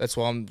 That's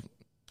why I'm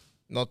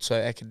not so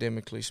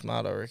academically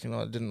smart, I reckon.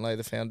 I didn't lay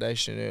the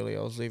foundation early.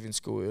 I was leaving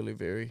school early,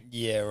 very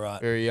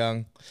very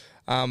young.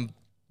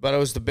 But it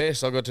was the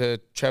best. I got to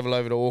travel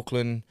over to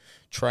Auckland,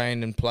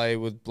 train and play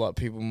with like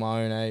people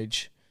my own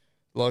age.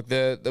 Like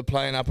the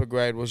playing upper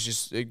grade was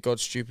just, it got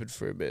stupid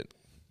for a bit.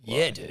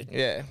 Yeah, dude.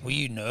 Yeah. Were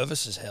you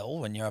nervous as hell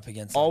when you're up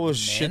against? I Like, was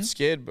men? shit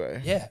scared, bro.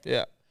 Yeah.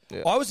 Yeah.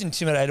 I was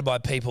intimidated by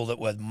people that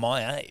were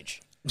my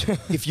age.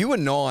 If you were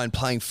 9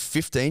 playing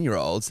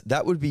 15-year-olds,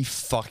 that would be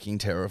fucking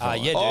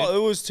terrifying. Yeah, dude.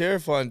 Oh, it was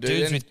terrifying, dude.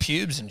 Dudes And- with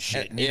pubes and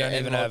shit. And you don't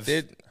even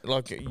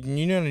like, have.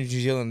 you know, in New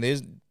Zealand,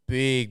 there's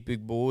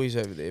big boys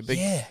over there. Big,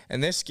 Yeah.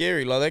 and they're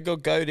scary. Like, they got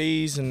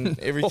goatees and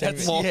everything.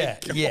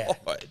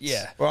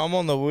 Yeah. Bro, I'm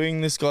on the wing.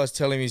 This guy's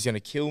telling me he's going to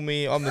kill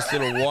me. I'm this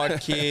little white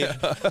kid,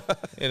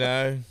 you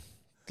know,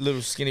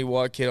 little skinny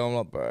white kid. I'm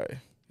like, bro,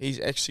 he's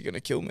actually going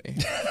to kill me.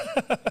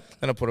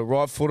 Then I put a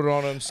right footed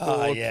on him,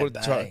 scored, put it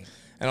bang.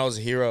 and I was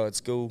a hero at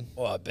school.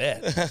 Well, I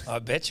bet. I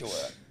bet you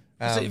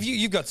were. So if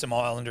you've got some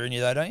Islander in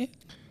you, though, don't you?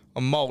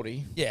 I'm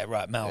Māori. Yeah,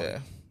 right,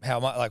 Melbourne. Yeah. How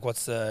much? Like,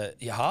 what's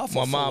your half?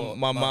 My or full? mum,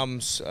 my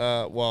mum's,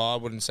 well, I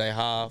wouldn't say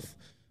half.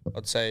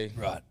 I'd say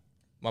Right.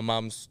 my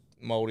mum's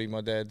Māori,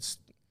 my dad's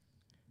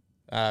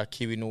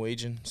Kiwi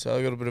Norwegian. So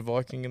I got a bit of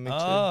Viking in me too.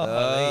 Oh,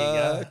 there you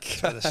go.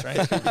 That's where the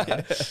strange people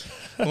get.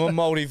 I'm a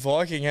Māori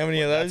Viking. How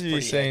many of those That's have you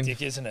pretty seen?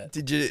 hectic, isn't it?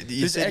 Did you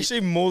There's said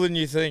actually more than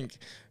you think.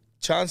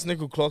 Chance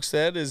Nickel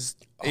Klokstad is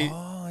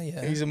Oh,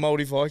 yeah. he's a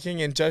Māori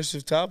Viking, and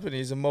Joseph Tarpon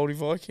is a Māori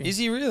Viking. Is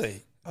he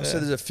really? so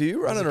there's a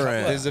few running couple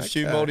around. There's a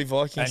few Okay. Māori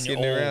Vikings And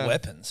getting all around.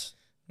 weapons.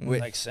 Wait.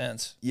 Makes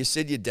sense. You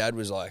said your dad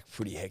was like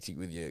pretty hectic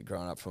with you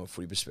growing up from a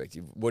footy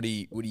perspective. Would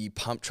he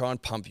try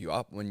and pump you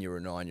up when you were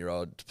a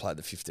 9-year-old to play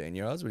the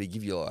 15-year-olds? Would he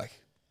give you like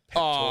pep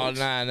Oh, talks?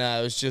 no.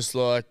 It was just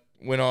like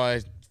when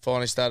I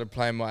finally started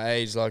playing my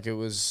age, like it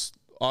was,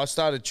 I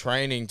started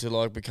training to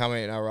like become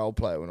an NRL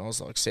player when I was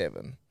like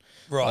 7.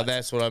 Right. Like,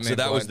 that's what I meant. So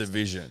that by- was the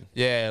vision.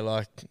 Yeah,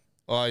 like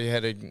I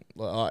had a,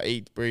 like, I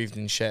eat, breathed,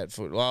 and shat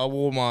foot. Like, I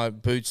wore my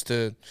boots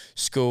to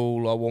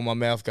school. I wore my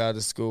mouth guard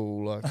to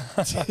school. Like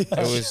it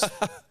was,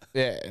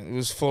 yeah, it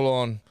was full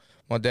on.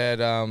 My dad,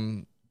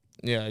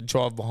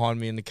 drive behind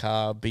me in the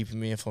car, beeping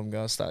me if I'm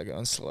going to start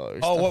going slow. Oh,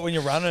 stuff. what, when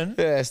you're running?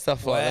 Yeah,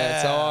 stuff like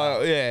that. So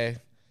Wow.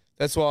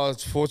 that's why I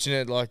was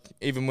fortunate. Like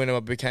even when I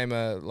became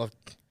a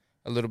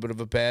little bit of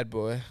a bad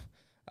boy,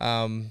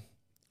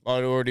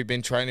 I'd already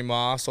been training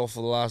my ass off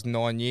for the last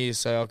 9 years,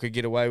 so I could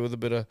get away with a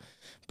bit of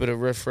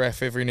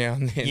riff-raff every now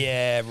and then.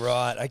 Yeah,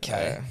 right.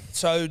 Okay. Yeah.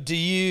 So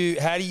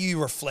how do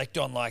you reflect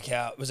on like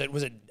how, was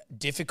it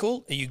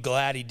difficult? Are you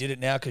glad he did it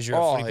now because you're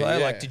a footy player?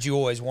 yeah. Like, did you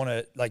always want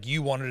it, like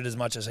you wanted it as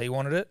much as he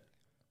wanted it?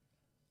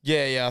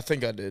 Yeah, I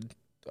think I did.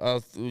 I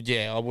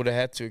would have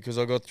had to because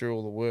I got through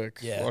all the work.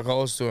 Yeah. Like I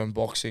was doing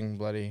boxing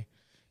bloody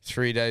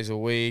 3 days a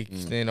week.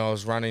 Then I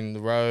was running the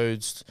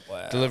roads,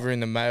 Wow. delivering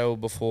the mail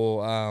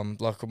before.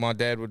 Like my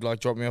dad would like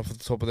drop me off at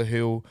the top of the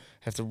hill,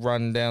 have to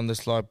run down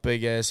this like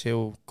big ass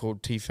hill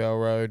called T-Fowl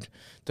Road,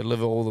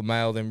 deliver all the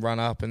mail, then run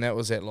up, and that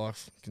was at like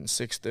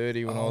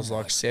 6:30 when I was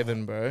like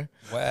 7, bro.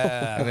 Wow.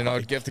 And then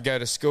I'd have to go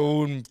to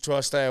school and try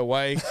to stay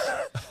awake.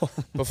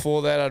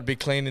 Before that, I'd be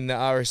cleaning the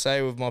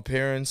RSA with my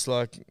parents,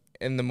 like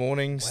in the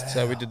mornings.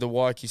 So we did the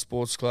Waikiki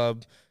Sports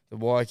Club, the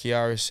Waikiki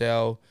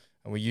RSL,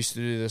 and we used to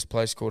do this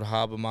place called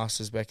Harbour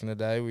Masters back in the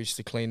day. We used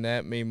to clean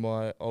that. Me,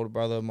 my older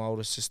brother, my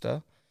older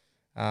sister.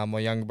 My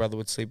younger brother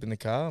would sleep in the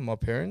car, my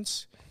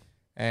parents.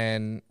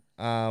 And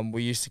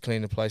we used to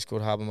clean a place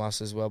called Harbour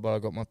Masters as well, but I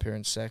got my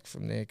parents sacked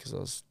from there because I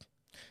was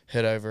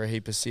hit over a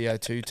heap of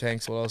CO2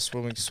 tanks while I was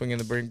swinging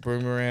the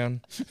broom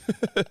around.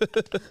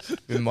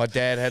 And my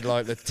dad had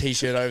like the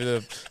t-shirt over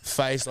the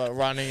face, like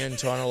running and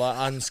trying to like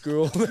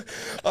unscrew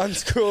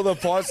the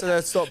pipes so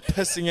they'd stop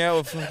pissing out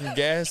with fucking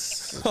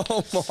gas.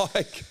 Oh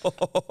my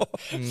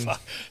god!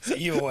 So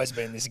you've always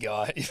been this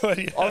guy.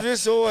 I've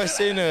just always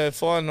seen to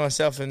find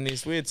myself in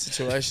these weird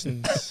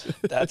situations.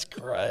 That's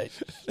great.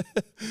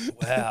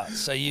 Wow.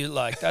 So you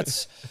like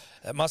that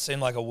must seem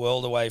like a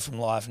world away from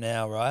life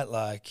now, right?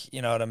 Like,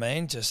 you know what I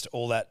mean? Just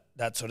all that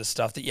sort of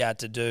stuff that you had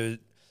to do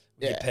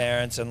with your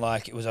parents, and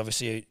like it was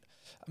obviously,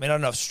 I mean, I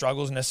don't know if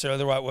struggle is necessarily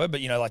the right word, but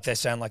you know, like they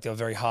sound like they were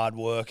very hard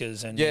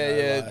workers, and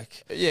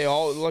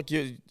Like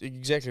you're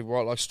exactly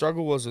right. Like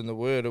struggle wasn't the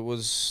word; it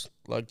was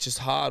like just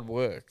hard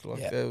work.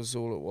 Like that was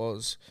all it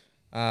was.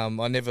 I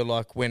never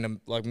like went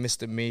and like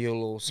missed a meal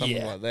or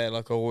something like that.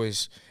 Like I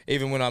always,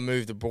 even when I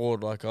moved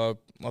abroad, like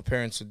my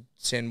parents would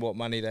send what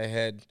money they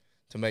had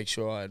to make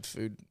sure I had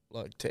food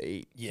like to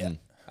eat. Yeah.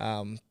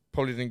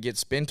 Probably didn't get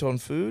spent on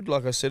food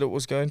like I said it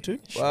was going to,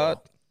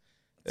 but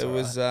It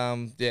was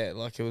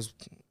like it was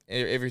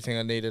everything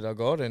I needed. I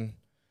got, and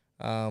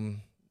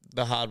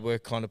the hard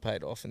work kind of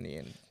paid off in the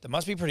end. It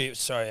must be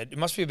it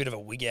must be a bit of a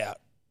wig out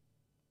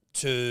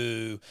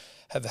to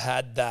have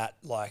had that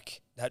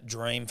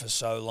dream for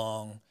so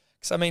long.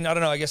 Because, I mean, I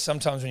don't know, I guess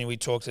sometimes when we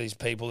talk to these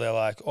people, they're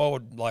like, I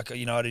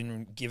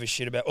didn't give a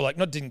shit about, or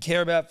not didn't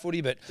care about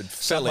footy, but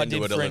fell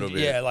into it a little bit.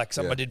 Yeah,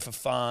 something I did for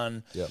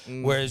fun. Yep.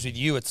 Whereas with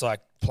you, it's like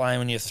playing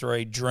when you're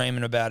 3,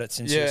 dreaming about it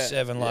since you're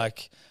 7. Yeah.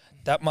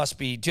 That must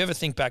be, do you ever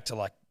think back to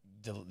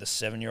the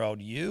 7-year-old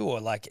you,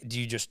 or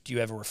do you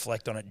ever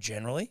reflect on it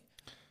generally?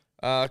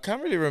 I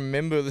can't really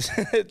remember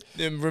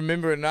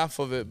remember enough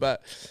of it,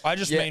 but I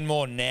just mean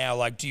more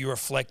now. Do you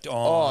reflect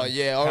on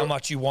how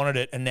much you wanted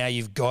it and now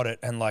you've got it,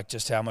 and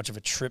just how much of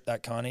a trip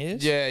that kind of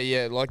is?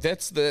 Yeah.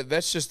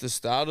 That's just the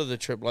start of the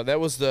trip.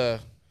 That was I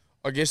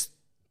guess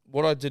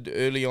what I did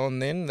early on.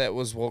 Then that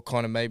was what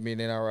kind of made me an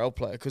NRL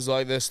player, because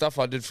the stuff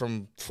I did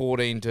from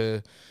 14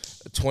 to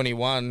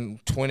 21,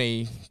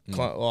 20,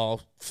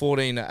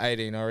 14 to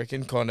 18, I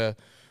reckon, kind of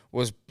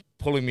was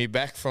pulling me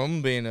back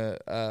from being an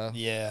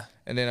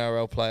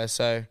NRL player.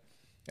 So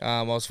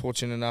I was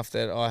fortunate enough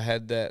that I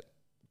had that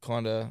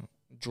kind of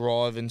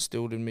drive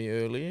instilled in me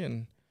early,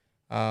 and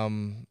I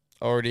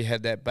already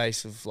had that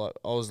base of I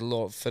was a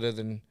lot fitter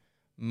than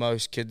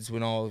most kids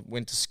when I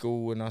went to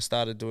school, and I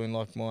started doing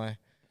my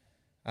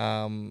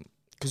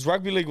because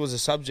rugby league was a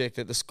subject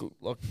at the school,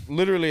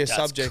 literally a That's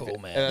subject. cool,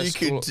 man.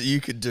 At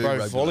You could do bro,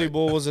 rugby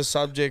volleyball league. was a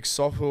subject,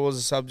 soccer was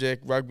a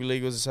subject, rugby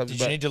league was a subject.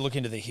 Did you need to look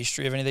into the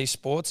history of any of these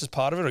sports as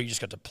part of it, or you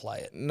just got to play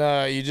it?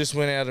 No, you just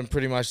went out and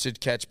pretty much did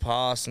catch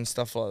pass and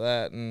stuff like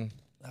that. And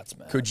That's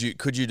mad. Could you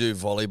do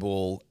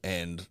volleyball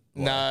and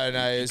no,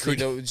 it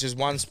was just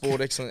one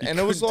sport, excellent. And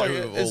it was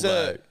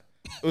it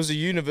was a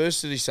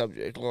university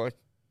subject.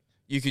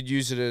 You could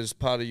use it as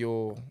part of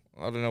your,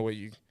 I don't know what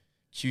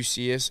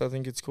QCS, I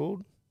think it's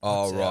called.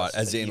 Oh, That's right. ours,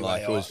 As the in,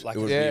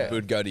 UAI, it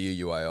would go to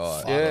your UAI.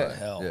 Fucking Yeah.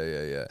 hell.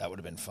 Yeah. That would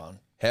have been fun.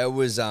 How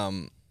was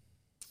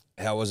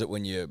it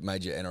when you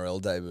made your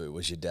NRL debut?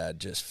 Was your dad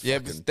just Yeah,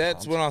 fucking but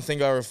that's pumped? when I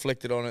think I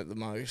reflected on it the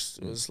most.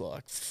 It was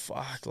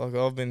fuck,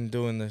 I've been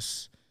doing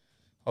this.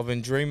 I've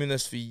been dreaming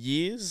this for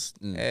years,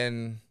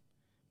 and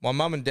my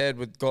mum and dad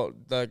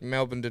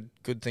Melbourne did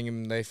good thing,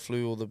 and they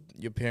flew all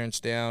your parents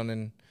down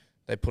and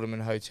they put them in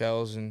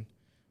hotels, and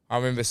I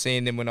remember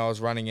seeing them when I was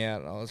running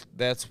out.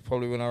 That's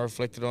probably when I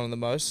reflected on it the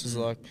most. Is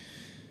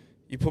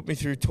you put me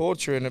through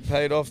torture and it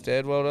paid off,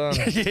 Dad. Well done.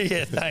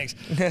 yeah, thanks.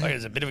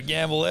 It's a bit of a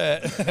gamble there.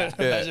 Imagine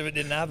if it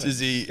didn't happen. Does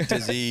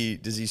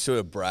he sort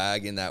of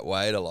brag in that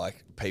way to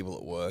people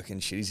at work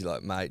and shit? Is he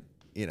like, mate,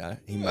 he made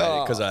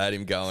it because I had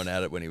him going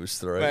at it when he was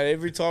 3. Mate,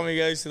 every time he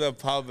goes to the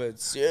pub,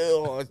 it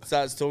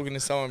starts talking to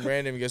someone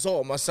random. He goes,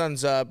 "Oh, my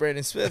son's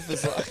Brandon Smith."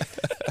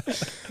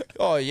 It's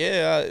oh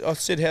yeah, I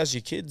said, "How's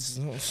your kids?"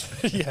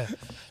 Yeah.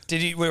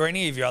 Were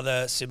any of your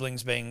other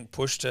siblings being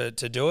pushed to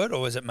do it,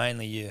 or was it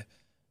mainly you?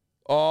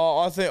 Oh,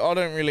 I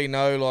don't really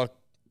know.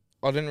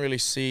 I didn't really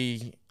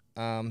see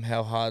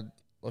how hard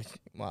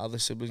my other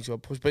siblings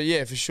got pushed. But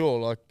yeah, for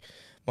sure.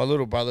 My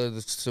little brother,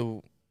 that's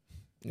still,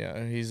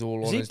 he's all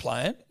on. Is he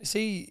playing? Is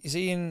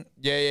he in?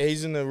 Yeah,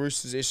 he's in the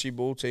Roosters SG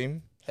ball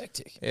team.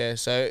 Hectic. Yeah,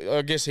 so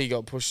I guess he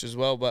got pushed as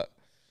well, but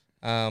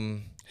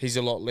he's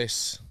a lot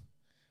less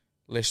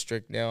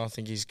strict now. I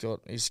think he's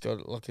got his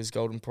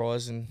golden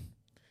prize, and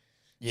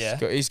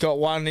he's got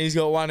one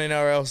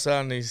NRL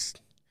son.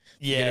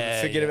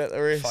 Forget about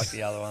the rest. Fuck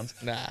the other ones.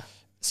 Nah.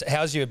 So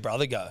how's your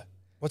brother go?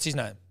 What's his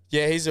name?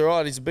 Yeah, he's all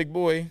right. He's a big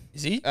boy.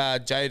 Is he?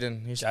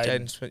 Jaden. He's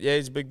Jaden Smith. Yeah,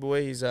 he's a big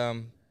boy. He's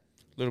a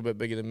little bit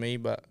bigger than me,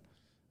 but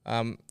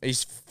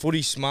he's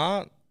footy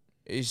smart.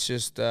 He's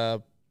just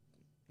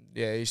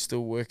he's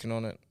still working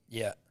on it.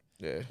 Yeah.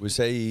 Yeah.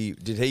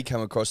 Did he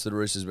come across the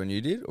Roosters when you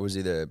did, or was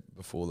he there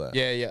before that?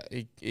 Yeah.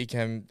 He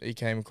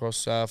came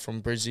across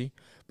from Brizzy,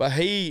 but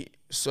I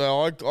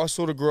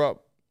sort of grew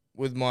up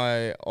with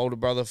my older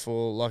brother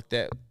for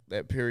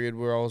that period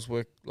where I was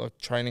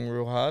training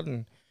real hard,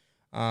 and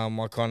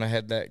I kind of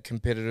had that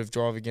competitive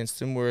drive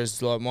against him.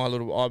 Whereas I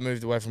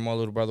moved away from my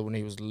little brother when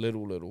he was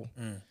little.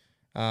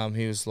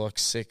 He was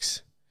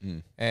 6,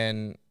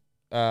 and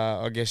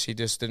I guess he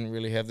just didn't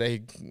really have that.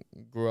 He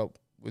grew up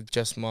with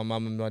just my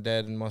mum and my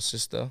dad and my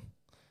sister.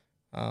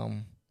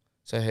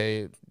 So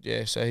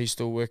he's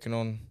still working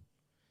on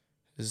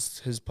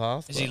his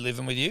path. Is he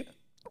living with you?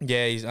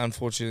 Yeah, he's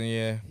unfortunately,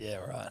 Yeah,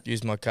 right.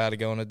 used my car to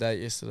go on a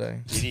date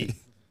yesterday. Did he?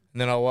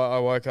 And then I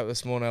woke up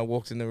this morning, I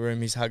walked in the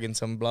room, he's hugging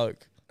some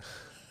bloke.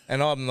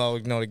 And I'm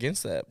not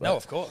against that. But No,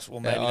 of course.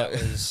 Well, maybe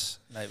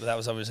that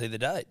was obviously the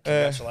date.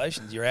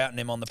 Congratulations. You're outing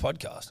him on the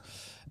podcast.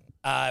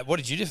 What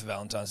did you do for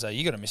Valentine's Day?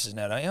 You got a missus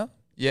now, don't you?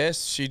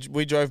 Yes,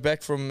 we drove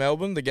back from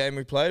Melbourne, the game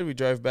we played, we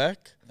drove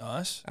back.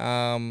 Nice.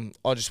 I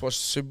just watched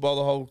the Super Bowl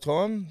the whole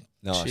time.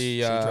 Nice. She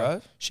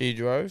drove? She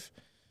drove.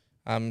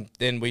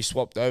 Then we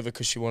swapped over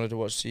because she wanted to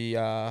watch the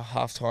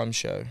halftime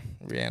show,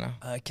 Rihanna.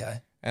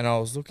 Okay. And I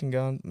was looking,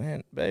 going,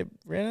 man, babe,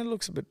 Rihanna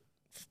looks a bit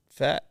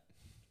fat.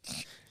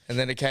 And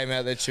then it came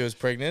out that she was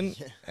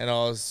pregnant, and I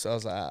was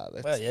like,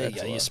 that's Well, yeah, you that's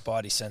go. all Your right.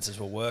 spidey senses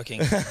were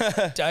working.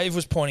 Dave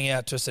was pointing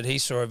out to us that he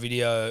saw a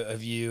video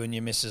of you and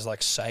your missus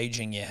like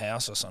saging your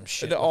house or some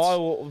shit. I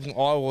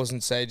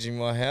wasn't saging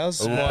my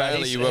house. Well,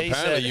 apparently you were He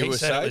said it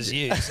was saging.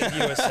 you. He said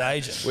you were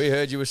saging. We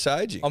heard you were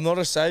saging. I'm not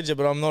a sager,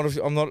 but I'm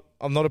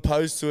not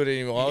opposed to it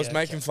anymore. I was Yeah,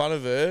 making fun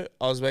of her.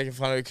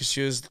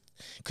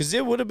 Because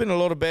there would have been a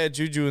lot of bad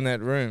juju in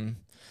that room.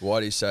 Why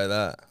do you say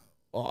that?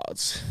 Oh,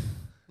 it's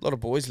a lot of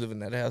boys live in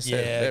that house.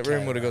 Yeah, that room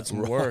okay, would have right. got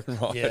some work.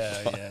 Right.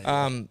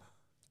 Yeah.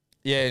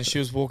 Yeah, and she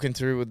was walking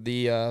through with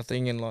the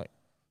thing and like,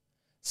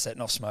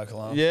 Setting off smoke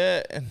alarm.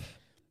 yeah,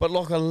 but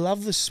like I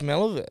love the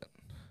smell of it.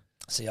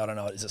 See, I don't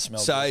know. Does it smell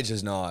Sage good?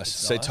 is nice.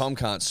 It's See, nice. Tom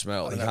can't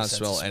smell. I He don't have can't a sense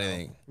smell of smell.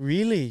 anything.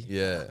 Really?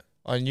 Yeah.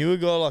 I knew a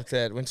guy like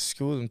that. Went to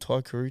school with him,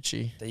 Ty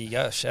Carucci. There you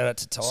go. Shout out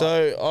to Ty.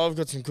 So I've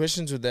got some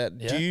questions with that.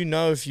 Yeah? Do you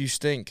know if you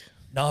stink?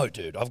 no,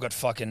 dude. I've got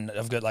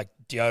like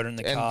deodorant in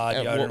the car,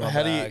 and deodorant in my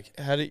how bag.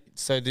 do you?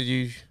 So did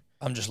you?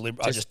 I'm just I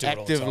just just do it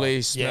all the time.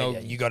 actively smell- Yeah.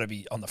 You got to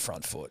be on the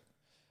front foot.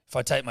 If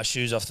I take my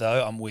shoes off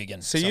though, I'm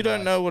wigging. So you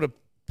don't know what a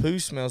poo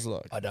smells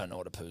like? I don't know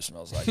what a poo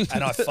smells like,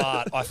 and I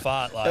fart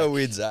like How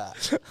weird's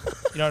that? you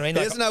know what I mean. He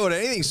Like, doesn't know what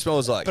anything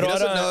smells like. But He I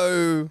doesn't don't-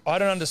 know. I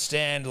don't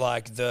understand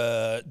like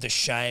the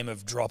shame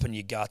of dropping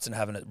your guts and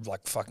having it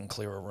like fucking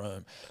clear a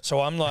room. So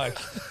I'm like,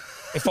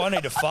 if I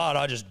need to fart,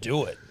 I just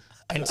do it.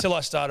 Until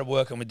I started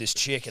working with this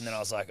chick, and then I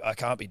was like, I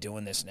can't be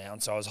doing this now.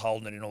 And so I was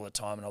holding it in all the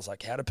time, and I was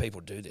like, how do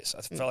people do this?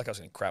 I felt like I was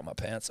going to crap my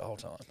pants the whole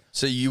time.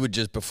 So you would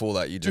just before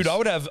that you just. Dude, I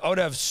would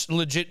have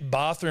legit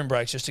bathroom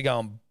breaks just to go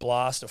and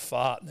blast a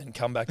fart and then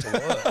come back to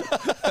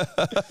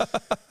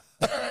work.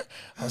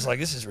 I was like,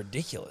 this is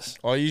ridiculous.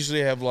 I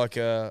usually have like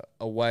a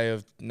way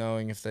of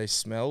knowing if they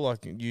smell.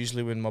 Like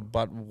usually when my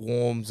butt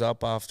warms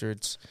up after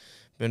it's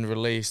been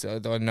released, I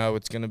know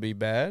it's going to be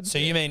bad. So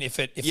you mean if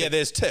Yeah,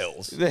 there's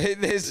tells.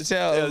 There's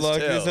tell, There's like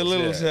there's a tells,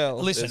 little yeah.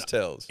 tell. Listen, There's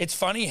tells. it's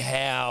funny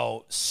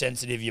how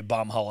sensitive your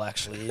bum hole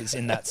actually is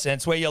in that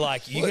sense, where you're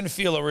like, you can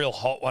feel a real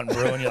hot one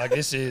brew, and you're like,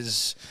 this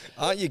is.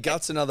 Aren't your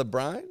guts another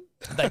brain?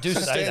 They do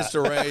say Stands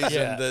that. to reason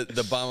Yeah.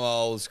 the bum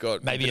hole's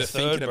got Maybe a a bit of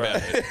third thinking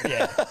about brain. it.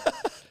 Yeah.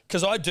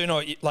 Because I do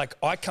know, like,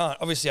 I can't,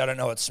 obviously I don't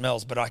know what it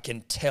smells, but I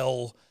can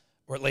tell,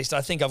 or at least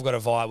I think I've got a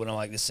vibe when I'm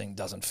like, this thing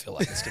doesn't feel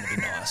like it's going to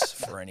be nice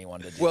for anyone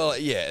to do. Well,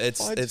 yeah,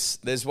 it's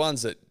there's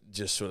ones that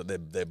just sort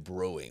of they're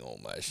brewing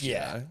almost.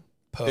 Yeah. You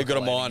know? They've got a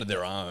Percolating. mind of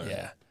their own.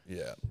 Yeah.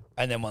 Yeah.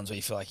 And then ones where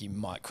you feel like you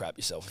might crap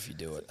yourself if you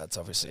do it. That's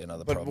obviously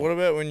another But problem. what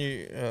about when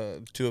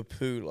you do a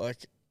poo?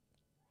 Like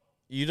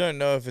you don't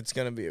know if it's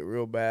going to be a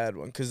real bad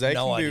one because they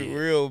No can be idea.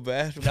 real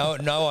bad.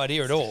 No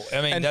idea at all. I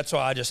mean, And- that's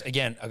why I've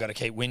got to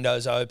keep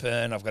windows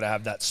open. I've got to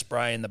have that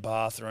spray in the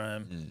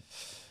bathroom.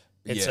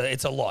 It's Yeah.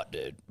 it's a lot,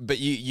 dude. But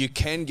you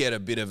can get a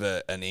bit of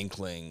an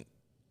inkling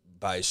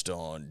based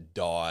on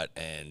diet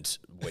and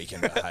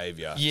weekend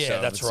behaviour. Yeah,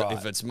 So that's right.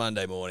 If it's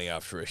Monday morning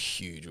after a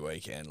huge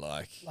weekend,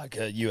 like A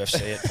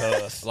UFC at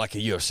Perth. a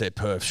UFC at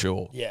Perth,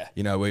 sure. Yeah.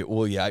 You know,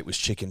 all you ate was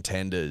chicken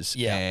tenders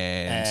Yeah.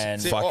 and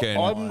See, fucking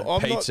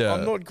I'm pizza.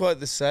 I'm not quite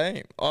the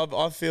same.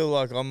 I feel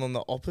like I'm on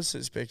the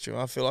opposite spectrum.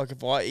 I feel like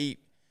if I eat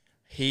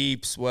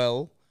heaps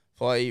well,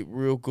 if I eat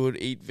real good,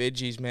 eat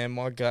veggies, man,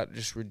 my gut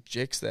just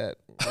rejects that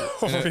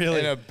Really?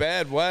 in a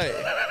bad way.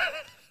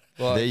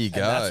 Like, there you go.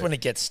 And that's when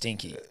it gets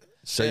stinky.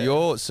 So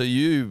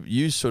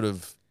you sort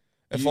of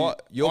If you, I-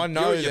 you're, I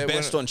know you're at your that when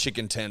best it- on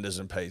chicken tenders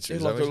and pizza. Yeah,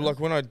 is that what you're like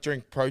saying? when I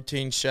drink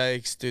protein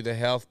shakes, do the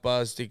health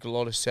bars, drink a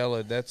lot of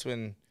salad. That's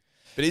when.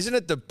 But isn't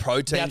it the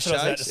protein That's what I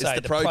was about shakes? to say, It's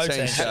the the protein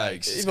protein shakes.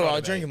 shakes. It's Even I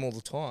gotta drink be. them all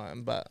the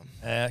time, but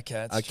Okay,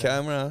 that's A true.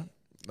 camera.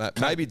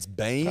 Maybe it's can't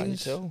you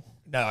beans, tell?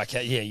 No, I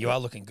can't. Yeah, you are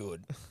looking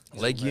good.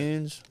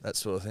 legumes, that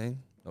sort of thing.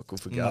 Not good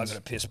for I'm guts.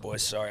 gonna piss,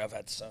 boys. Sorry, I've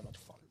had so much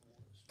fun.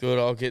 Good,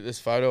 I'll get this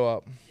photo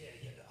up.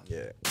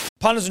 Yeah.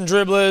 Punters and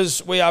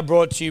dribblers, we are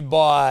brought to you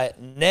by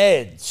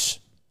Neds,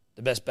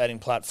 the best betting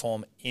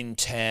platform in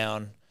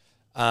town.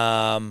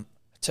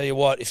 Tell you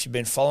what, if you've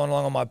been following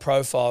along on my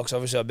profile, because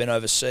obviously I've been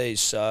overseas,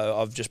 so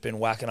I've just been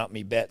whacking up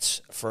me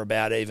bets for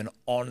about even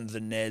on the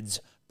Neds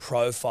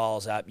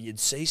profiles app. You'd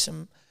see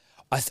some.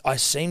 I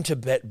seem to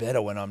bet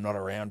better when I'm not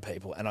around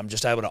people, and I'm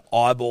just able to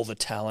eyeball the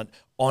talent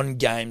on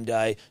game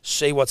day,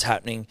 see what's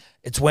happening.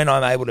 It's when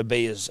I'm able to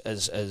be as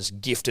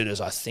gifted as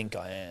I think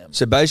I am.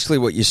 So basically,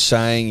 what you're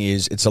saying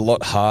is it's a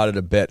lot harder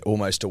to bet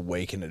almost a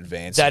week in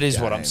advance. That of is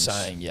what I'm games.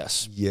 saying.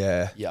 Yes.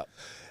 Yeah. Yep.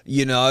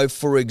 You know,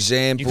 for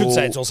example, You could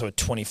say it's also at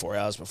 24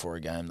 hours before a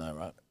game, though,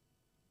 right?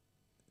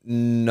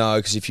 no,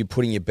 because if you're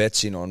putting your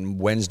bets in on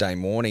Wednesday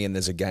morning and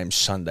there's a game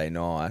Sunday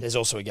night, There's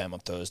also a game on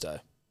Thursday.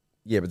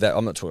 yeah, but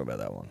I'm not talking about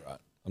that one. Right.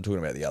 I'm talking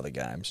about the other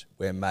games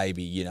where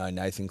maybe, you know,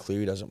 Nathan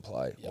Cleary doesn't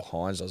play or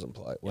Hines doesn't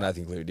play. Well,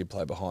 Nathan Cleary did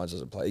play, but Hines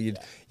doesn't play.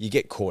 You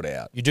get caught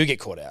out, You do get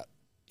caught out.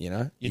 you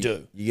know? You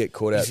do. You get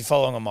caught out. If you're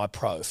following on my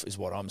prof, is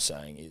what I'm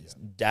saying is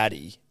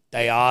Daddy.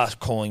 They are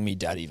calling me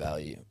Daddy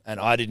value, and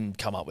I didn't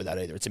come up with that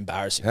either. It's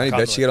embarrassing. How many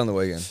bets you get on the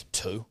weekend?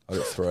 2. I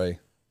got 3.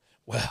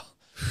 Well,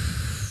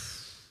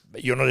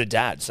 but you're not a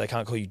dad, so they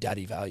can't call you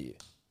Daddy value.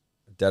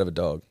 Dad of a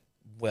dog.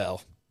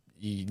 Well,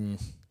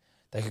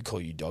 they could call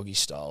you Doggy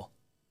style.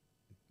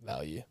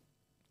 value,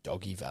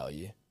 doggy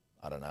value.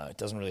 I don't know. It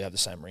doesn't really have the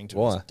same ring to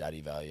Why? it as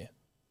daddy value.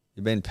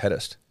 You've been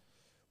pedest.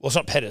 Well, it's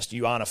not pedest.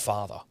 You aren't a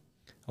father.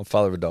 I'm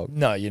father of a dog.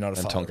 No, you're not a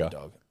And father Tonka. of a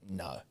dog.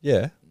 No.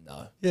 Yeah.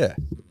 No. Yeah.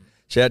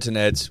 Shout out to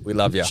Neds. We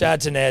love you. Shout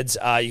out to Neds.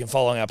 You can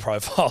follow our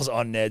profiles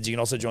on Neds. You can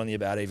also join the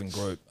About Even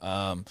group,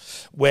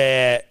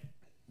 where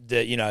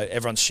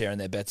everyone's sharing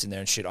their bets in there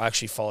and shit. I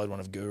actually followed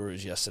one of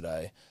Guru's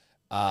yesterday,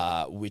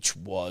 which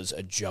was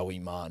a Joey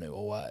Manu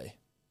away.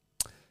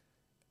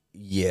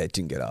 Yeah, it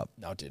didn't get up.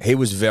 No, it didn't. He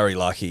was very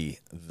lucky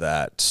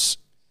that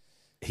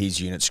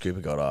his unit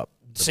scooper got up.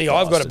 The See,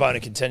 I've got a bastard. bone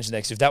of contention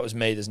next. If that was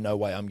me, there's no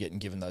way I'm getting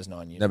given those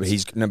 9 units.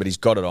 No, but he's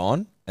got it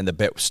on, and the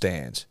bet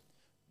stands.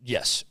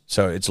 Yes.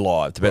 So it's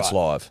live. The bet's Right.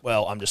 live.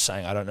 Well, I'm just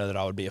saying I don't know that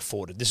I would be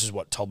afforded. This is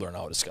what Tobler and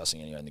I were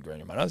discussing anyway in the green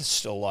room. I know this is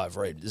still a live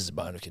read. This is a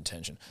bone of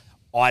contention.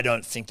 I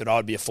don't think that I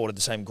would be afforded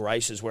the same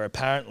graces where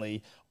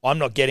apparently I'm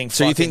not getting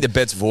So you think the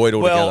bet's void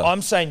altogether? Well,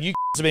 I'm saying you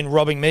have been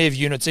robbing me of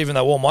units even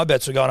though all my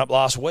bets were going up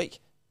last week.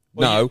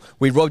 Well, no,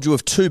 we robbed you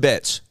of 2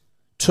 bets.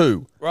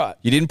 2. Right.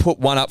 You didn't put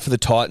one up for the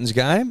Titans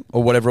game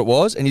or whatever it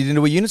was, and you didn't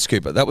do a unit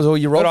scooper. That was all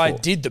you robbed But I for.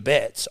 did the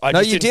bets.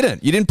 No, you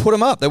didn't. You didn't put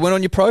them up. They weren't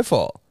on your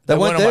profile. They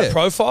weren't on there. my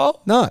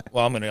profile? No.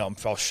 Well,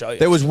 I'll show you.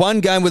 There was one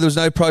game where there was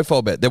no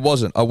profile bet. There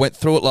wasn't. I went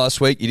through it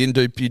last week. You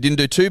didn't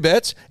do 2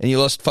 bets, and you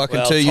lost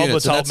fucking 2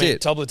 units. And that's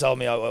it. Tobler told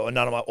me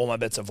all my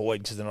bets are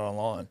void because they're not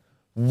online.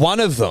 One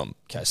of them.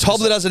 Okay, so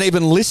Tobler doesn't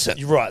even listen.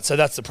 You're right. So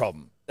that's the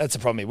problem. That's the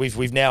problem.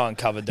 We've now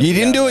uncovered that You we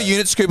didn't have do a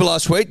unit scooper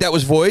last week. That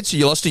was void, so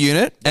you lost a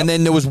unit. And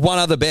then there was one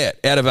other bet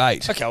out of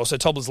 8. Okay, well, so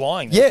Tobler's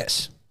lying then.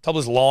 Yes.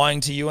 Tobler's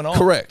lying to you and I.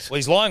 Correct. Well,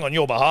 he's lying on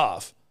your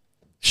behalf.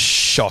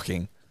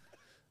 Shocking.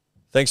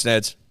 Thanks,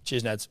 Neds.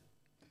 Cheers, Neds.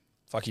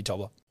 Fuck you,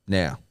 Tobler.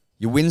 Now,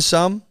 you win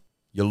some,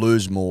 you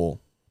lose more.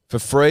 For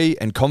free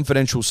and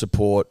confidential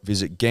support,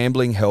 visit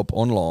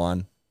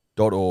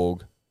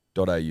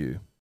gamblinghelponline.org.au.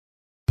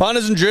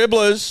 Punters and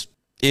dribblers,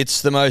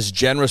 it's the most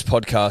generous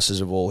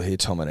podcasters of all here,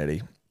 Tom and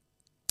Eddie.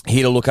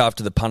 Here to look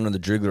after the punter and the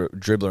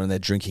dribbler and their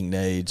drinking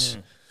needs.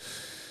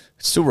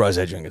 It's still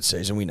rosé drinking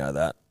season, we know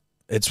that.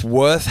 It's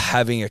worth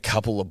having a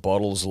couple of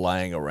bottles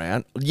laying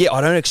around. Yeah, I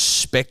don't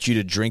expect you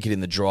to drink it in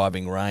the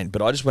driving rain,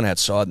 but I just went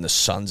outside and the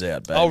sun's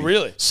out, baby. Oh,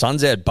 really?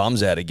 Sun's out,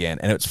 bum's out again,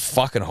 and it's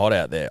fucking hot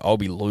out there. I'll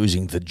be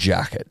losing the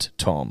jacket,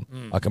 Tom.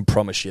 I can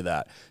promise you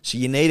that. So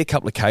you need a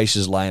couple of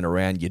cases laying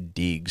around your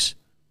digs.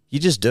 You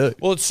just do.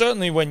 Well, it's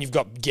certainly when you've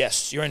got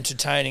guests, you're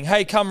entertaining.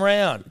 Hey, come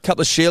round. A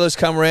couple of Sheilas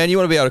come around. You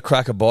want to be able to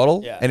crack a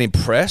bottle Yeah. and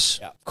impress?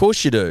 Yeah. Of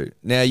course you do.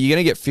 Now, you're going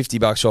to get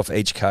 $50 off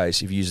each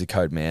case if you use the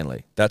code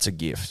MANLY. That's a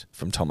gift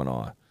from Tom and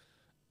I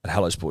at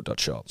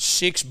hellosport.shop.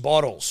 6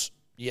 bottles.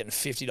 You're getting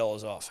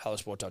 $50 off.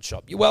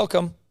 Hellosport.shop. You're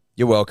welcome.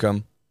 You're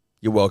welcome.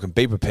 You're welcome.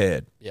 Be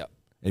prepared. Yeah.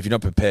 And if you're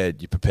not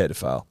prepared, you're prepared to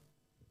fail.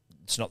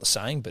 It's not the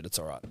saying, but it's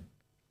all right.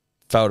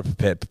 Fail to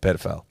prepare to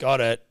fail.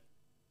 Got it.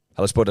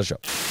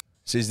 hellosport.shop.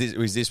 So is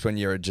this when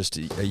you're just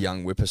a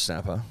young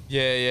whippersnapper?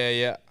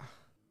 Yeah.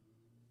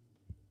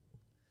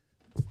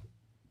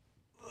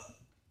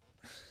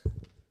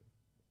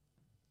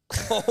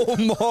 Oh,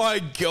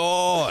 my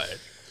God.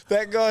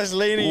 That guy's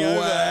leaning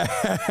over.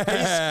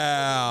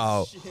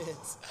 Wow.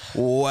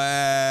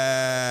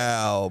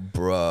 Wow,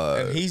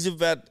 bro. And he's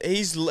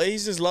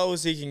as low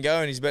as he can go,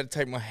 and he's about to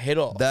take my head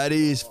off. That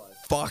is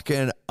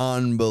fucking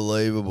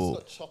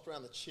unbelievable. Chopped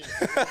around the chin.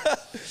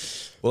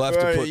 We'll have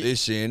to Bro, put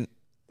this in.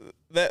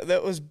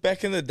 That was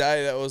back in the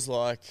day. That was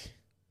like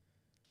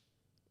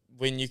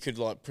when you could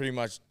like pretty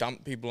much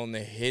dump people on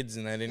their heads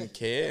and they didn't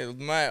care.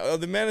 Mate,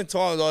 the amount of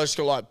times I just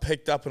got like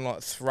picked up and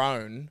like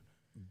thrown.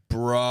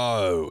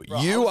 Bro,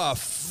 you are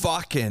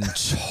fucking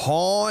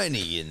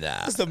tiny in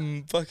that. Just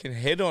a fucking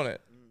head on it.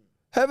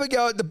 Have a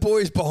go at the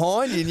boys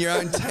behind you in your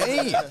own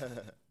team.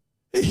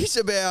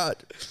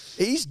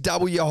 He's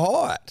double your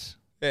height.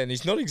 Yeah, and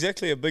he's not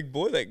exactly a big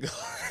boy, that guy.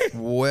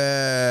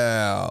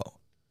 Wow.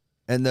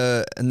 And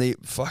the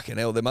fucking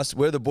hell,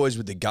 where are the boys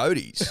with the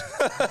goatees?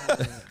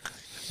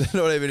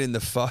 They're not even in the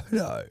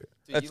photo.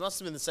 Dude, you must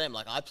have been the same.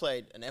 Like, I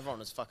played, and everyone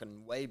was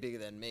fucking way bigger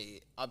than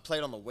me. I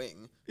played on the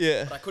wing.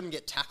 Yeah. But I couldn't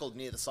get tackled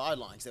near the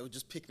sidelines. They would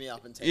just pick me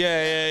up and take me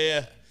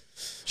Yeah.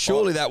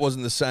 Surely that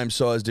wasn't the same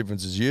size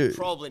difference as you.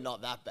 Probably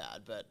not that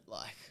bad, but,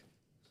 like,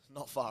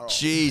 not far off.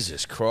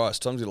 Jesus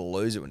Christ, Tom's going to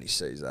lose it when he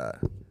sees that.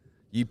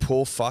 You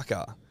poor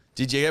fucker.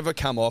 Did you ever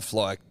come off,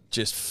 like,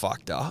 just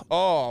fucked up?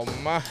 Oh,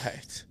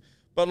 mate.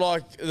 But,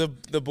 like,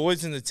 the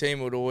boys in the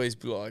team would always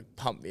be, like,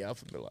 pump me up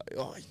and be like,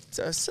 oh,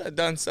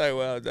 done so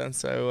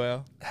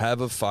well. Have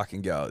a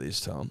fucking go at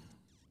this, Tom.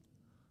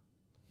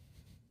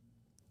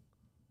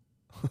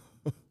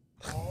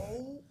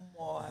 Oh,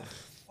 my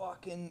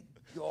fucking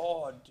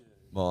God, dude.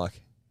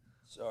 Mike.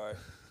 Sorry.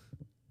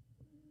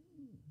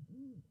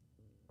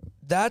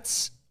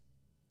 That's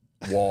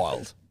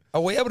Wild. Are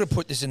we able to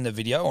put this in the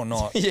video or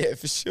not? Yeah,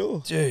 for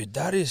sure. Dude,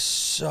 that is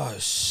so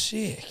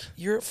sick.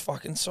 You're a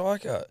fucking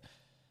psycho.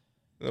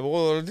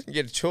 Well, I didn't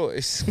get a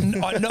choice.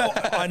 I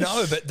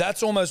know, but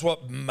that's almost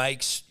what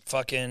makes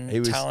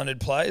fucking talented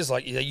players.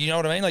 Like, you know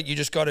what I mean? Like, you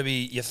just got to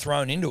be, you're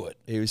thrown into it.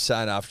 He was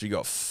saying after he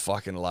got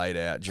fucking laid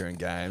out during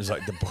games,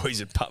 like the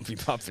boys are pumping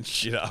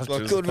shit after.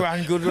 Like, good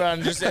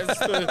run. Just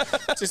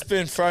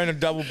been thrown a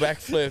double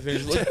backflip. And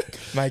he's like,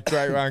 mate,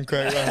 great run.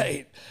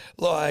 Mate,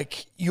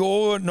 like,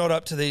 you're not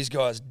up to these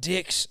guys'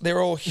 dicks. They're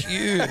all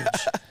huge.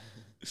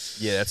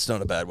 Yeah, that's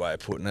not a bad way of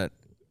putting it.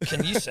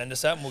 Can you send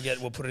us that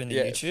and we'll put it in the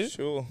YouTube?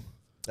 Sure.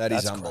 That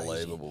is That's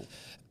unbelievable.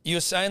 You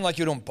were saying like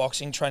you're doing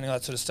boxing training,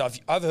 that sort of stuff.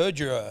 I've heard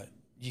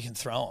you can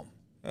throw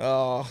them.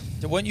 Oh,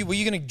 Were you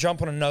going to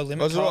jump on a no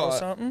limit card or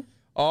something?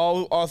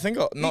 Oh, I think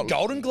Not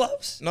golden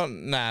gloves. Not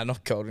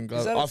golden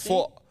glove. that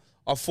a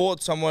I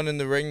fought someone in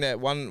the ring that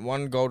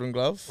won golden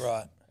glove.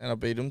 Right. And I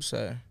beat him.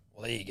 So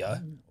Well, there you go.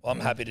 Well, I'm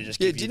happy to just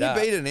Yeah, give you didn't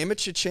that. you beat an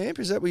amateur champ?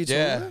 Is that what you're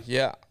talking about?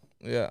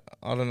 yeah.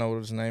 I don't know what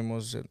his name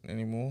was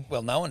anymore.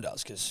 Well, no one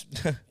does because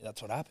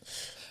that's what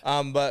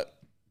happened. But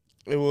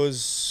it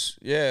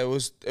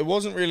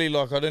wasn't really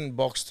like I didn't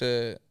box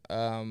to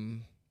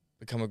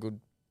become a good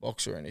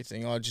boxer or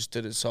anything. I just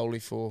did it solely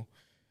for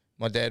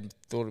my dad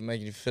thought it'd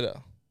make me fitter,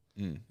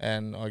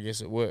 and I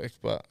guess it worked.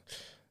 But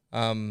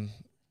and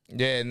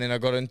then I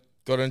got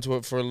into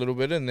it for a little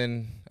bit, and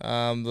then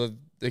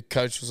the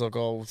coach was like,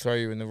 "Oh, we'll throw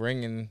you in the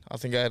ring," and I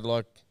think I had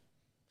like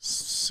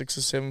 6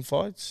 or 7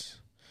 fights.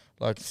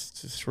 Like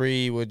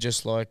 3 were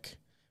just like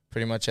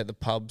pretty much at the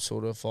pub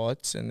sort of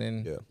fights, and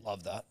then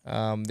Love that.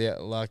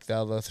 like the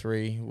other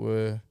 3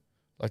 were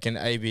like in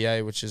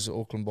ABA, which is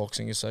Auckland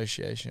Boxing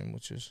Association,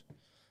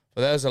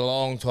 but that was a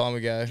long time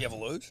ago. Did you ever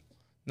lose?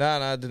 No,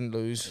 I didn't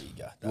lose. There you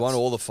go. You won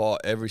all the fight,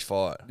 every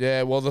fight.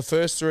 Yeah, well, the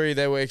first 3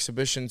 they were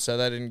exhibitions, so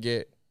they didn't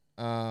get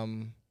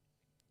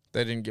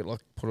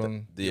like put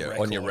on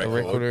On your a record,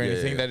 record or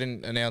anything. Yeah. They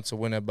didn't announce a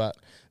winner, but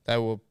they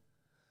were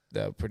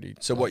pretty.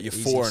 So what, you're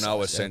easy 4-0 fights. They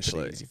were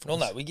essentially? pretty easy Well,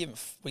 fights. no, we give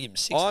him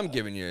 6. I'm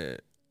giving you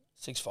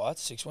 6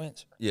 fights, 6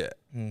 wins.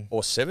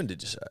 or 7.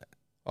 Did you say?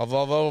 I've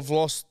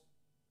lost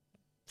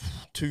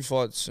 2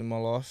 fights in my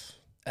life.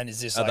 And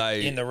is this Are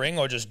like they- in the ring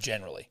or just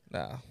generally?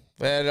 Nah,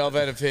 I've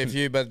had a fair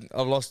few, but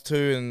I've lost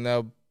 2, and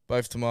they're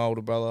both to my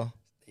older brother.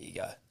 There you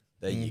go.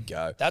 There you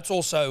go. That's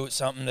also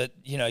something that,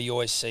 you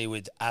always see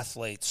with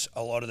athletes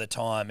a lot of the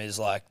time is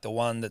like the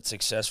one that's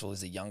successful is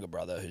the younger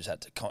brother who's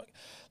had to,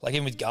 like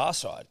even with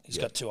Garside, he's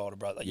got 2 older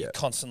brothers. Like you're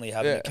constantly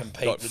having to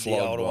compete Got with the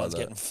flogged older by ones, that.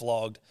 getting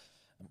flogged,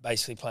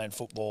 basically playing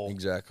football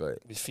Exactly.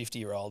 with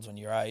 50-year-olds when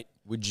you're 8.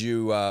 Would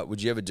you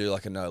ever do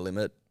like a no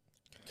limit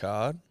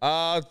card?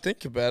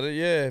 Think about it,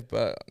 yeah,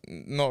 but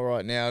not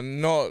right now.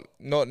 Not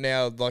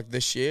now, like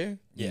this year.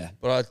 Yeah.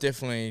 But I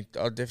definitely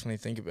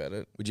think about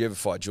it. Would you ever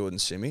fight Jordan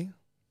Simi?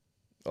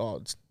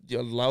 Oh, I'd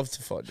love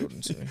to fight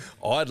Jordan Simi.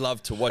 I'd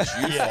love to watch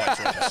you fight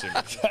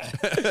Jordan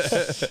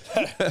Simi.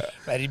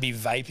 Mate, he'd be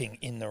vaping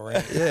in the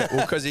ring. Yeah,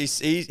 well, because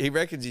he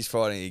reckons he's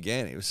fighting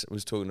again. He was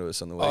talking to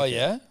us on the weekend. Oh,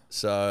 yeah?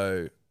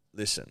 So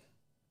listen,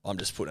 I'm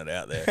just putting it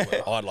out there.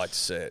 I'd like to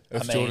see it.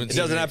 If mean, Jordan It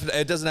doesn't have to.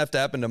 It doesn't have to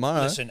happen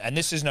tomorrow. Listen, and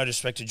this is no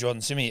disrespect to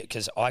Jordan Simi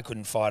because I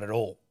couldn't fight at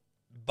all.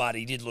 But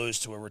he did lose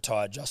to a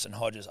retired Justin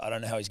Hodges. I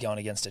don't know how he's going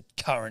against a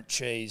current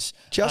cheese.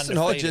 Justin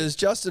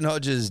undefeated.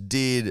 Hodges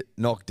did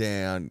knock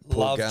down Paul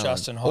Love Gallen.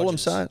 Justin Hodges. All I'm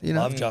saying,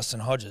 Love Justin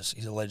Hodges.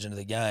 He's a legend of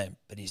the game,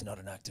 but he's not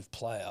an active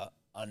player,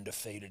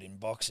 undefeated in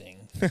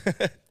boxing.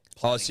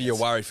 Oh, so you're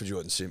worried for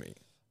Jordan Simi?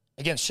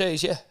 Against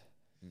Cheese, yeah.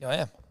 Yeah, I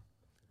am.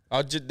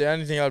 The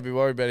only thing I'd be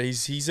worried about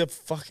he's a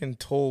fucking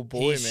tall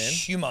boy, He's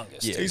man.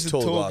 humongous. Yeah, dude. He's a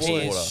tall tall glass He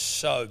of boy. water. is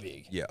so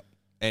big. Yeah,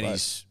 and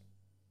Right.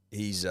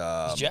 he's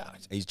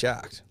jacked. He's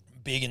jacked,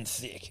 Big and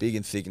thick. big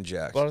and thick and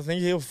jacked. But I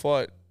think he'll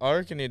fight. I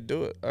reckon he'd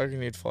do it. I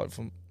reckon he'd fight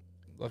for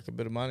like a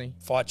bit of money.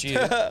 Fight you.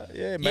 Yeah,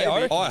 maybe. Yeah,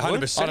 I reckon Oh, he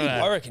would. 100% I don't know. he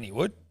would. I reckon he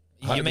would.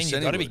 You mean 100%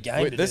 you've got to be he would.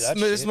 game to do this that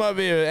this shit. might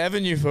be an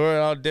avenue for it.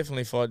 I'll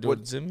definitely fight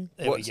Jordan Simi.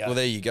 There we go. Well,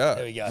 there you go.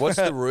 There we go. What's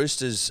the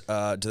Roosters?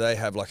 Do they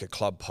have like a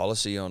club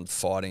policy on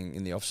fighting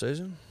in the off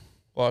season?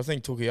 Well, I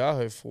think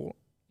Tukiaho fought.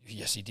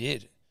 Yes, he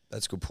did.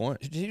 That's a good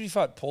point. Did he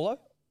fight Paulo?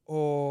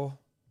 Or...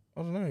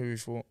 I don't know who he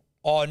fought.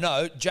 Oh,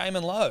 no,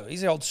 Jamin Lowe.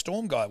 He's the old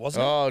Storm guy,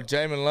 wasn't Oh,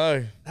 Jamin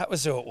Lowe, he? That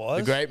was who it was.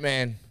 the great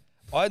man.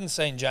 I hadn't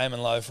seen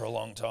Jamin Lowe for a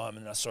long time,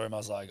 and I saw him. I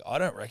was like, I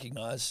don't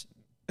recognise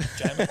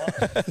Jamin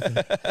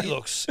Lowe. he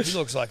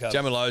looks like a...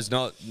 Jamin Lowe's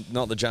not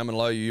the Jamin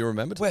Lowe you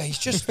remembered. Well, he's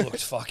just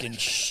looked fucking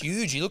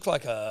huge. He looked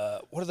like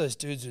a... What are those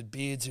dudes with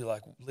beards who,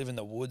 like, live in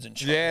the woods and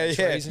chop Yeah, down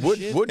yeah. trees and Wood-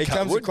 shit? wood- He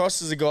comes wood-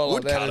 across as a guy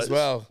like that woodcutters. as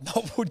well.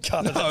 Not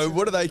woodcutters. No,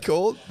 what are they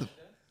called?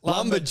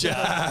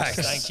 Lumberjacks.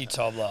 Thank you,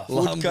 Tobler.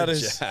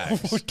 Woodcutters.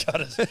 Lumberjacks.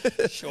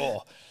 Woodcutters.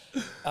 Sure.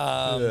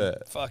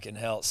 Fucking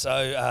hell.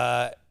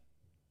 So,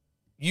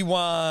 you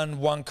won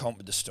one comp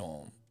with the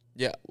Storm.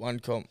 Yeah, one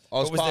comp.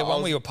 Was there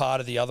one where you were part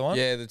of the other one?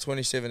 Yeah, the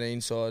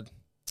 2017 side.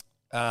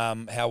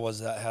 How was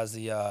that? How's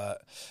the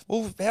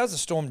how's the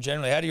Storm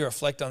generally? How do you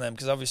reflect on them?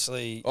 Because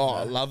obviously, Oh,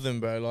 I love them,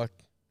 bro. Like,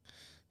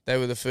 they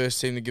were the first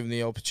team to give them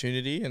the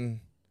opportunity, and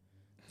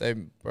they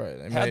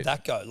how'd made.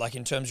 that go? Like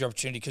in terms of your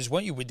opportunity? Because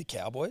weren't you with the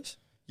Cowboys?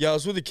 Yeah, I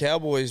was with the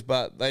Cowboys,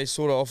 but they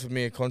sort of offered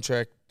me a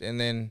contract, and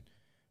then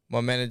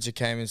my manager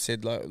came and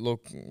said, like,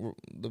 look,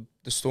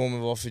 the Storm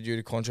have offered you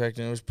the contract,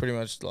 and it was pretty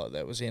much like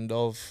that was the end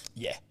of.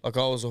 Yeah. Like,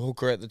 I was a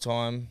hooker at the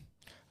time,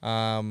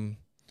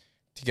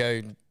 to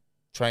go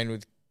train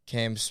with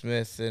Cam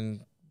Smith,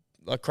 and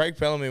like Craig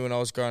Bellamy when I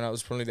was growing up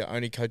was probably the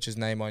only coach's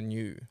name I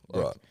knew.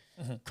 Like, Right.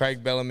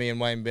 Craig Bellamy and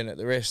Wayne Bennett.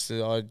 The rest,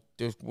 I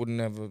just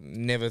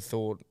never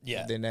thought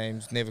Yeah. their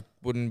names.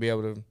 Wouldn't be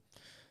able to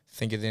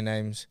think of their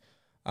names.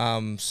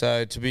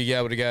 So to be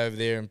able to go over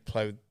there and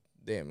play with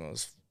them, it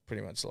was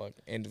pretty much like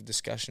end of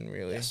discussion,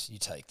 really. Yes, you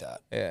take that.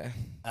 Yeah.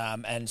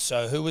 And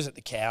so who was at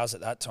the Cows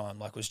at that time?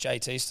 Like, was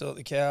JT still at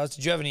the Cows?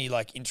 Did you have any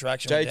like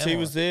interaction with them? JT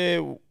was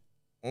there,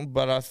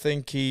 but I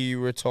think he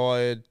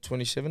retired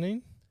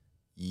 2017.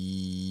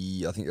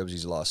 I think that was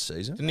his last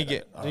season. Did he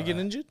get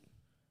injured?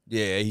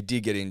 Yeah, he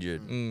did get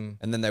injured. Mm.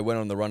 And then they went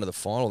on the run to the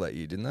final that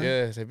year, didn't they?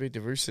 Yeah, they beat the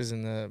Roosters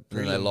in the And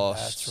then they prelim.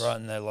 lost. That's right,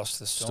 and they lost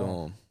the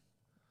Storm.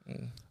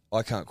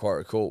 I can't quite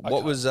recall. I What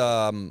can't. was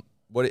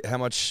how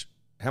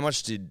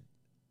much did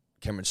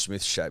Cameron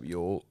Smith shape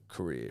your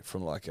career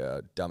from like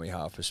a dummy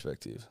half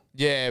perspective?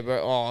 Yeah,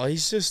 but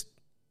he's just.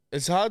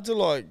 It's hard to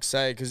like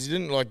say because he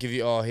didn't like give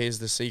you here's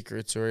the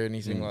secrets or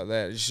anything like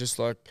that. It's just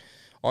like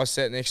I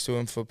sat next to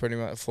him for pretty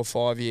much for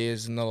 5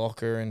 years in the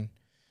locker and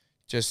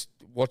just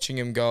watching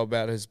him go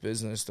about his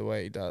business the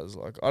way he does.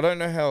 Like I don't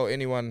know how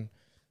anyone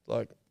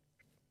like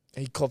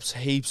he cops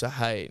heaps of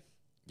hate.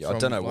 Yeah, I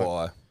don't know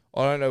why.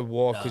 I don't know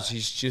why because No,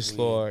 he's just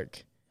weird.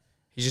 like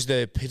he's just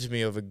the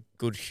epitome of a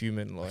good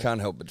human. Like I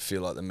can't help but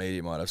feel like the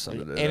media might have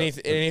something to do.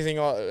 anything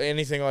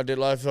I did,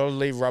 like if I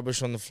leave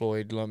rubbish on the floor,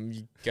 he'd,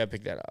 you go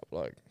pick that up.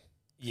 Like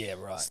Yeah,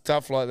 right.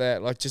 stuff like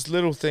that, like just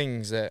little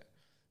things that,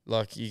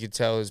 like you could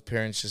tell his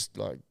parents just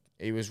like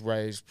he was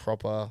raised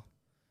proper,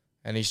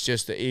 and he's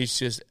just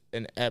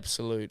an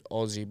absolute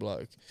Aussie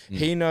bloke.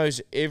 He knows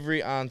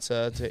every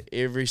answer to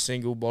every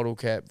single bottle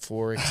cap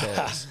 4X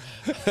has,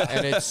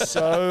 and it's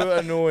so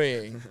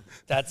annoying.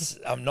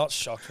 I'm not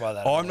shocked by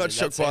that. Oh, at I'm all. not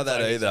shocked by sounds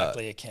that like either.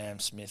 Exactly a Cam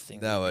Smith thing.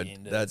 No, to be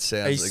into. that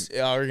sounds like.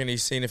 I reckon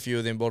he's seen a few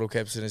of them bottle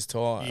caps in his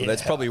time. Yeah.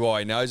 That's probably why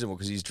he knows them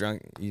because he's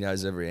drunk. He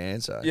knows every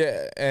answer.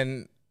 Yeah,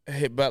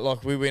 but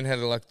like we went and had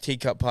a like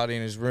teacup party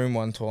in his room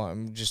one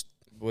time just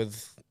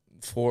with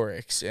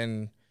 4X,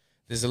 and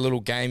there's a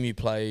little game you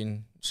play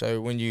in. So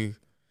when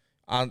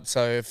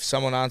if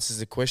someone answers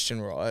the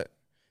question right,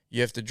 you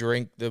have to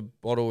drink the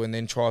bottle and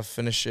then try to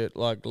finish it,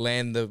 like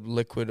land the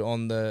liquid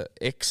on the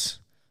X,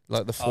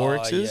 like the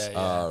 4Xs.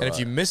 yeah. And if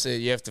you miss it,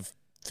 you have to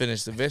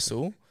finish the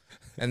vessel.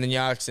 And then you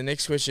ask the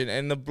next question,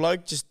 and the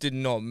bloke just did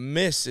not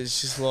miss. It's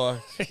just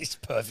like He's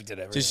perfect at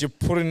everything.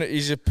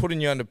 he's just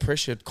putting you under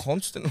pressure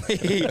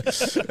constantly.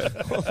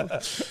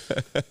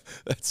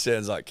 That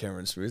sounds like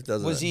Cameron Smith,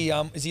 doesn't Was it? he?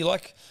 Is he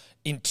like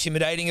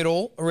intimidating at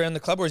all around the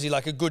club, or is he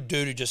like a good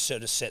dude who just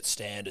sort of set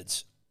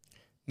standards?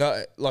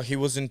 No, like he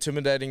was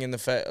intimidating in the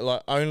fact,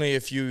 like only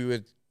if you were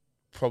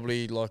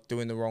probably like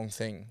doing the wrong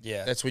thing.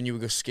 Yeah. That's when you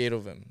were scared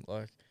of him.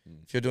 Like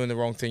if you're doing the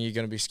wrong thing, you're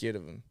going to be scared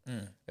of him.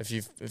 If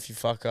you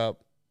fuck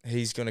up,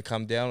 he's going to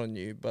come down on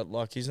you. But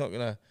like he's not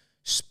going to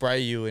spray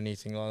you or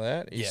anything like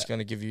that. He's Yeah. going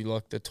to give you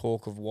like the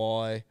talk of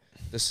why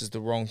this is the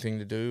wrong thing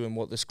to do and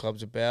what this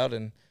club's about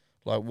and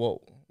like what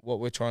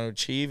we're trying to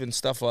achieve and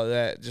stuff like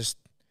that. Just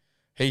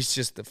he's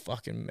just the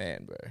fucking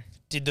man, bro.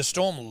 Did the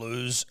Storm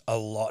lose a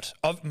lot?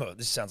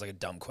 This sounds like a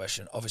dumb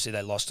question. Obviously,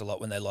 they lost a lot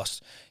when they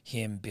lost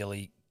him,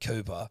 Billy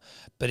Cooper.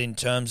 But in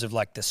terms of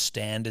like the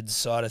standards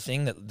side of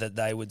thing that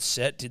they would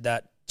set, did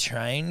that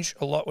change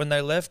a lot when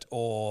they left,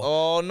 or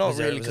Oh, not was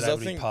it really, because I able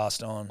to be think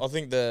passed on? I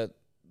think the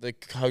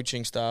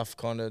coaching staff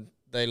kind of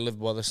they live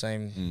by the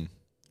same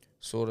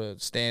sort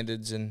of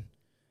standards, and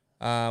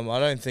I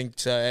don't think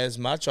so as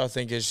much. I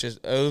think it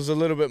was a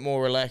little bit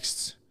more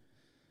relaxed,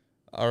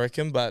 I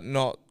reckon, but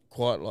not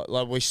quite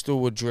like we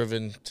still were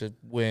driven to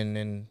win,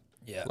 and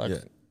Yeah.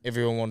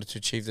 everyone wanted to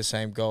achieve the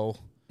same goal.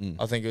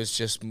 I think it was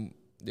just would-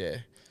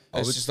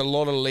 just a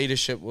lot of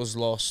leadership was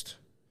lost.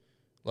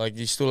 Like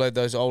you still had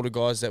those older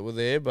guys that were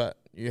there, but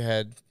you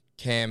had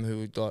Cam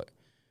who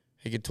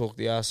he could talk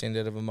the arse end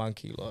out of a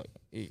monkey. Like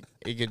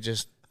he could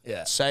just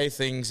Yeah. say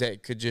things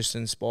that could just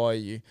inspire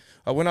you.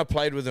 When I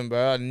played with him,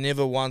 bro, I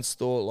never once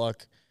thought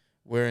like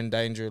we're in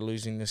danger of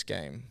losing this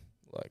game,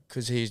 like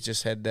because he's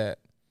just had that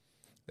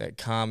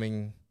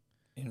calming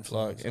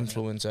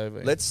influence over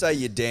him. Let's say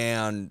you're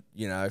down,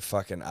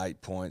 fucking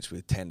 8 points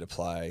with 10 to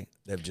play.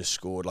 They've just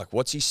scored. Like,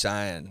 what's he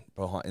saying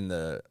behind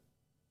the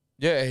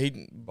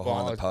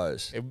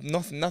post?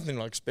 Nothing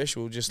like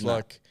special. Just No.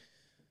 like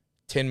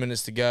 10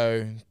 minutes to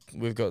go.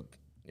 We've got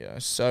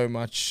so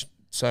much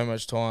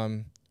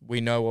time.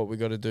 We know what we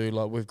got to do.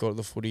 Like we've got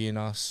the footy in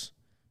us.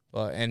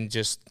 Like and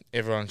just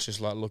everyone's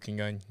just like looking,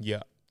 going,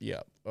 yeah,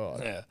 all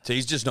right. Yeah. So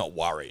he's just not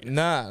worried.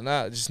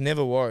 Nah, just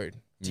never worried.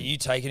 Do you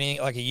take any,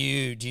 like, do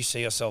you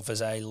see yourself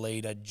as a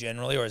leader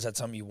generally, or is that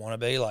something you want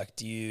to be? Like,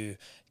 do you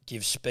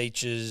give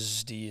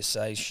speeches? Do you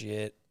say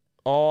shit?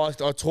 Oh, I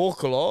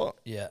talk a lot.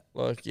 Yeah.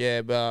 But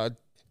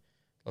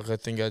I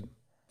think I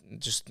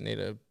just need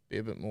to be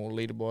a bit more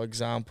leader by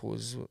example,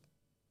 is what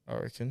I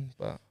reckon.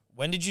 But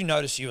When did you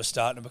notice you were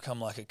starting to become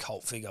like a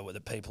cult figure where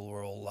the people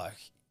were all like,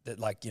 that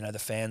like, you know, the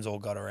fans all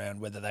got around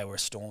whether they were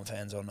Storm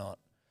fans or not?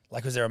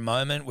 Like, was there a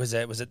moment? Was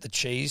it the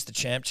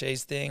champ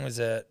cheese thing? Was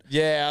it?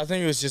 Yeah, I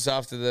think it was just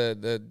after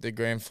the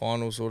grand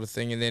final sort of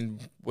thing, and then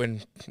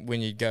when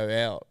you'd go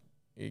out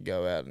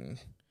and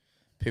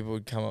people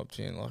would come up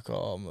to you and like,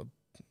 oh,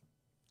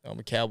 I'm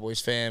a Cowboys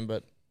fan,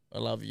 but I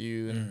love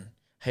you, and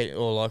hate,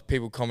 or like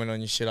people comment on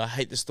your shit. I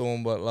hate the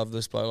Storm, but love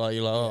this bloke. Like,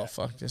 you're like, oh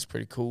fuck, that's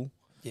pretty cool.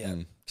 Yeah,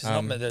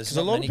 Because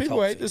a lot of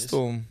people hate the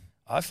Storm.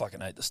 I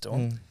fucking hate the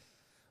Storm.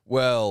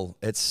 Well,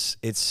 it's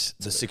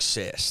the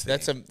success thing.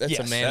 That's a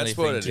manly that's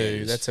what thing it too.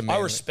 is. That's a I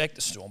manly. respect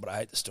the Storm, but I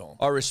hate the Storm.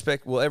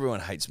 Well,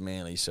 everyone hates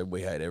Manly, so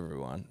we hate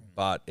everyone.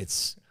 But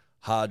it's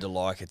hard to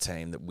like a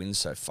team that wins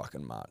so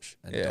fucking much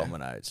and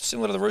dominates.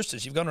 Similar to the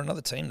Roosters, you've got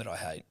another team that I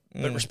hate,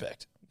 but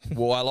respect.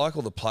 Well, I like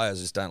all the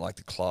players, just don't like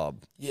the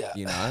club. Yeah.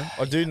 You know?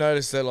 I do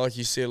notice that like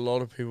you see a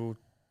lot of people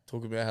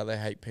talking about how they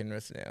hate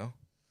Penrith now.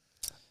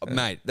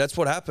 Mate, that's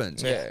what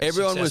happens. Yeah.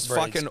 Everyone Success was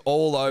breeds. fucking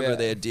all over Yeah.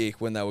 their dick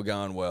when they were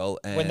going well.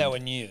 And When they were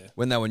new.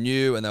 When they were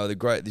new and they were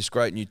this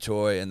great new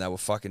toy and they were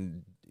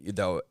fucking, they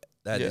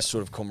had this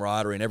sort of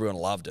camaraderie and everyone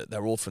loved it. They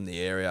were all from the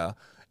area.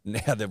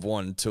 Now they've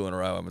won 2 in a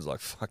row and was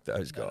like, fuck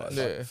those guys.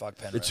 Yeah. Fuck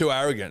Penrith. They're too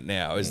arrogant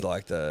now is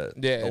like the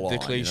line, The you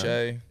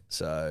cliche. know?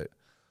 So,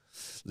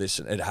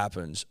 listen, it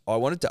happens. I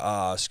wanted to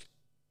ask,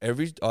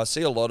 I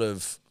see a lot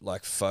of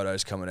like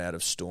photos coming out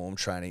of Storm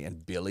training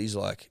and Billy's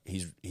like,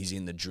 he's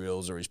in the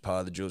drills or he's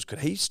part of the drills. Could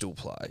he still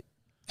play?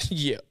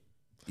 Yeah.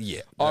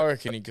 Yeah. I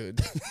reckon he could.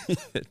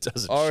 It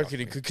doesn't I shock reckon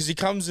he me. could because he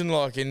comes in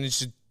like and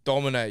just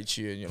dominates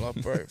you, and you're like,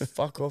 bro,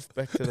 fuck off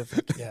back to the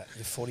fucking. Yeah,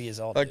 you're 40 years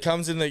old. Like dude.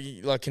 comes in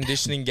the like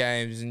conditioning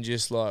games and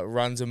just like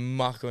runs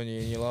amok on you,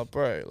 and you're like,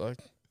 bro, like,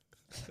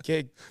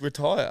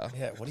 retire.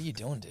 Yeah, what are you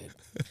doing, dude?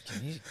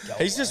 Can you go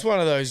He's away? just one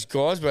of those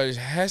guys, but he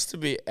has to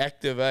be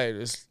active.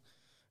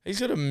 He's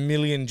got a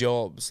million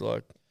jobs.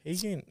 Like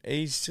he's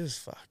just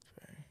fucked,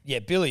 bro. Yeah,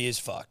 Billy is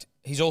fucked.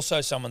 He's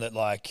also someone that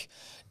like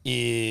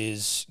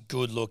is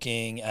good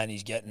looking and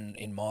he's getting,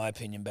 in my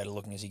opinion, better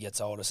looking as he gets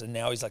older. So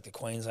now he's like the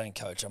Queensland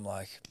coach. I'm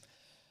like,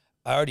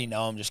 I already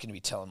know I'm just going to be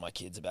telling my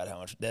kids about how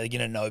much they're going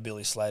to know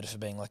Billy Slater for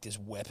being like this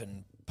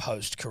weapon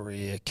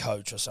post-career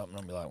coach or something.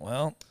 I'll be like,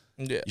 well,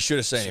 Yeah. You should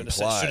have seen him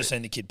play. should have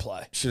seen the kid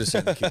play. Should have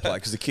seen the kid play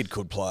because the kid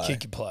could play.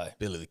 Kid could play.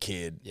 Billy the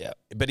Kid. Yeah.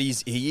 But he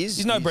is.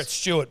 He's no Brett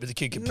Stewart, but the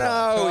kid can play.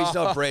 No, he's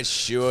not Brett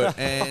Stewart,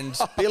 and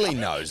Billy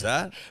knows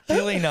that.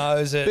 Billy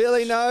knows it.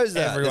 Billy knows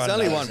that. Everyone There's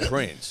only knows one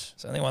Prince.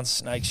 There's only one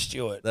Snake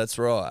Stewart. That's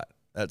right.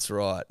 That's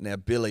right. Now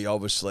Billy,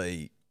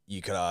 obviously,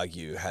 you could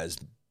argue has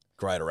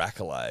greater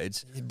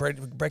accolades, Brett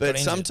got but injured.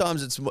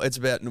 sometimes it's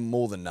about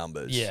more than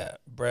numbers. Yeah,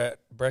 Brett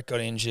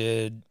got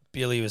injured.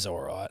 Billy was all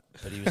right,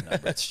 but he was no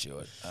Brett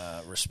Stewart.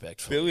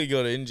 Respectful. Billy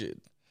got injured.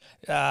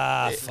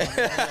 Fuck. He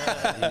didn't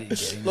get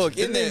injured. Look,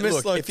 Didn't he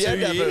miss like if you had 2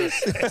 to have years?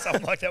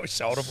 Something like that with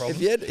shoulder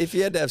problems. if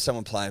you had to have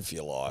someone playing for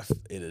your life,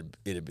 it'd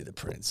be the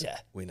Prince. Yeah.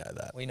 we know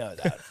that. We know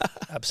that.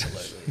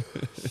 Absolutely.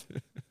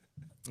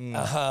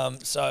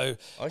 So,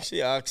 I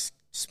actually asked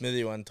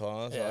Smithy one time.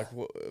 I was Yeah. like,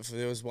 if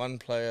there was one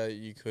player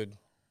you could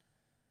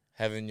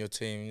have in your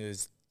team,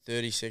 there's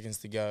 30 seconds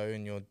to go,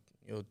 and your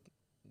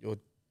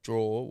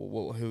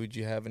draw, who would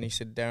you have? And he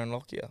said Darren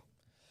Lockyer.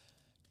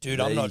 dude,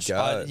 There I'm you not sure.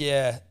 go.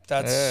 Yeah,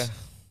 that's Yeah.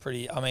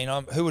 pretty. I mean,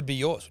 who would be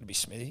yours? Would it be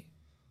Smithy?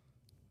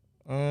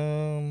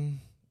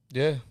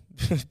 Yeah,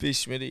 be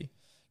Smitty.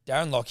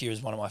 Darren Lockyer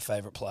is one of my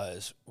favourite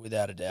players,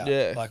 without a doubt.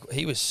 Yeah. Like,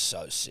 he was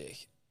so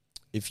sick.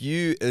 If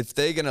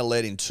they're going to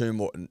let in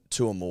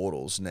two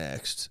immortals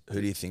next,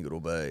 who do you think it'll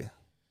be?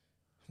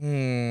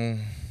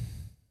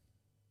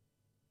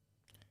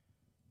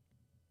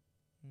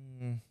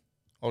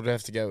 I'd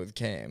have to go with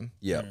Cam,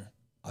 Yeah,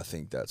 I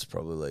think that's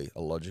probably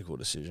a logical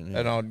decision.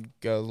 and I'd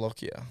go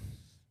Lockyer.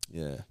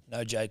 Yeah.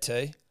 No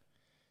JT.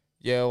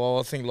 Yeah, well,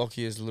 I think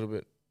Lockyer is a little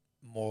bit.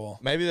 More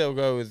Maybe they'll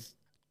go with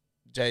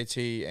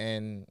JT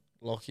and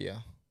Lockyer.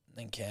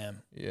 than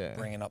Cam. Yeah,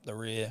 Bringing up the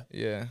rear,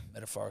 yeah.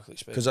 metaphorically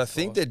speaking. Because I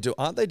think of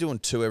aren't they doing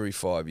 2 every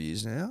 5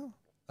 years now?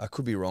 I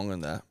could be wrong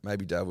on that.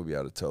 Maybe Dave will be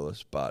able to tell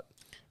us. But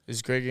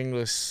Is Greg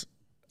Inglis?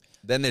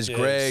 then there's Dude,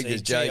 Greg, see,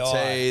 there's GI.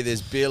 JT,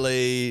 there's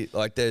Billy.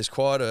 Like there's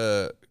quite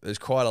a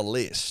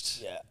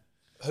list. Yeah.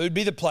 Who'd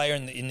be the player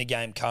in the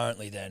game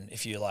currently then,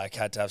 if you like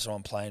had to have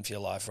someone playing for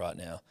your life right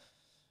now?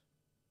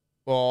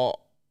 Well,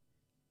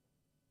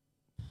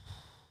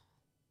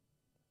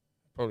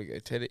 probably go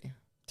Teddy.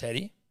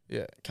 Teddy?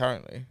 Yeah,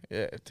 currently,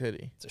 yeah,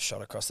 Teddy. It's a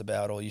shot across the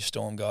bow at all you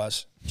Storm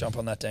guys. Jump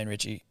on that, Dean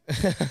Ritchie.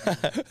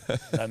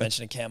 No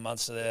mention of Cam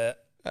Munster there.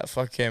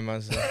 Fuck Cam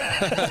Munster.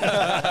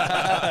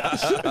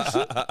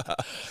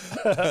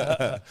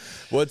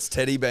 What's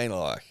Teddy been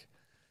like?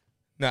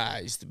 Nah,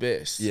 he's the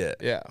best. Yeah.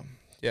 yeah.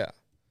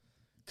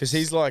 Because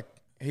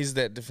he's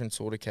that different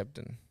sort of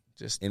captain.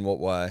 Just In what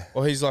way?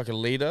 well, he's like a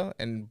leader,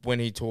 and when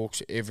he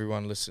talks,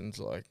 everyone listens.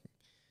 Like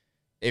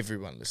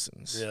everyone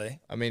listens. Really?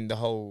 I mean,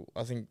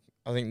 I think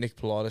Nick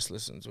Politis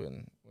listens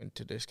when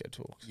Tedesco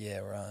talks. Yeah,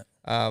 right.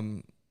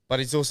 But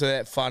he's also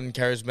that fun,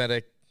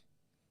 charismatic,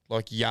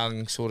 like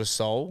young sort of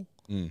soul.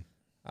 Mm.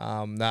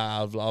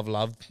 I've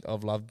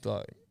loved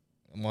like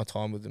my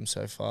time with him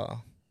so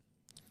far.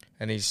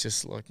 and he's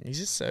just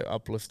so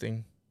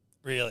uplifting.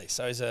 Really?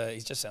 So he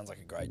just sounds like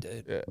a great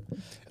dude. Yeah,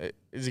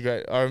 he's a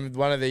great. I remember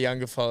one of the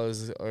younger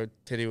fellas,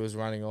 Teddy was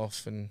running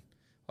off, and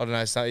I don't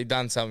know, he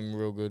done something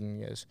real good, and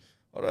he goes,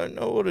 I don't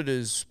know what it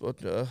is, but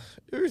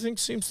everything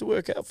seems to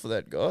work out for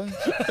that guy.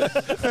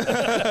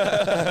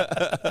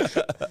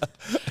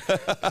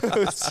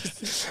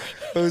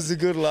 It was a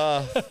good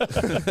laugh.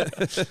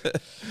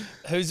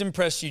 Who's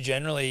impressed you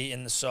generally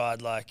in the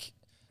side? Like,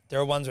 there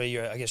are ones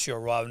where I guess you're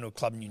arriving to a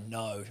club and you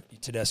know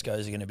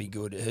Tedesco's are going to be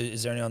good.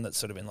 Is there anyone that's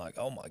sort of been like,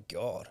 oh my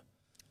God?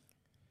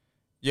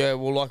 Yeah,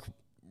 well, like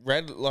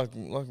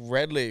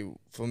Radley,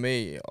 for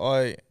me,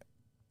 I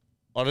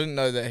didn't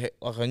know that.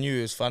 I knew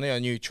he was funny. I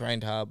knew he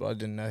trained hard, but I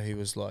didn't know he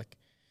was like.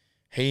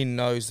 He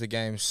knows the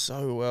game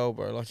so well,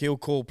 bro. Like, he'll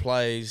call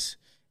plays,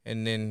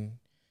 and then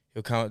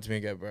he'll come up to me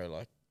and go, bro,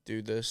 like,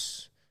 do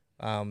this.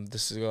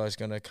 This guy's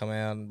gonna come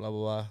out and blah blah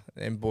blah.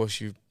 And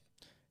Bush,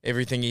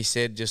 everything he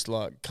said just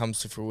like comes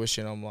to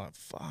fruition. I'm like,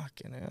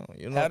 fucking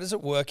hell. How does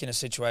it work in a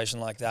situation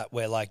like that,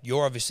 where like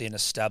you're obviously an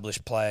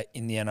established player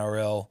in the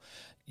NRL,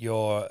 you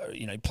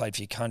played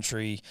for your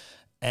country,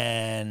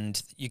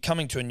 and you're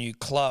coming to a new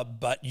club,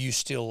 but you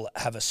still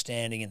have a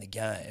standing in the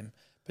game.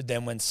 But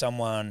then when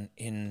someone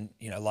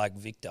like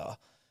Victor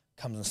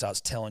comes and starts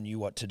telling you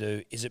what to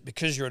do, is it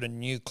because you're at a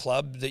new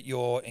club that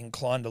you're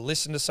inclined to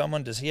listen to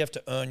someone? Does he have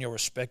to earn your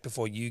respect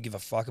before you give a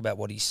fuck about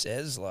what he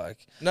says?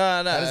 Like, no.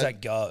 How does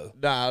that go?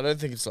 No, I don't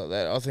think it's like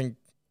that. I think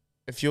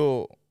if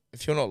you're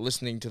not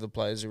listening to the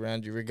players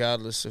around you,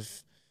 regardless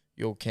if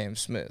you're Cam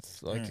Smith,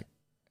 like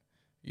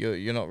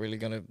you're not really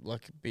gonna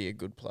like be a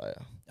good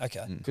player.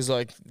 Okay. Because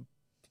like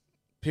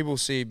people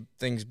see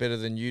things better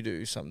than you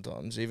do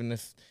sometimes, even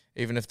if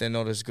they're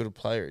not as good a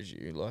player as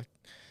you. Like,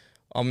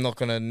 I'm not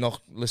going to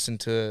listen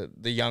to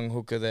the young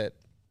hooker that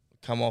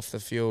come off the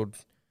field,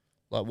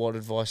 like what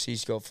advice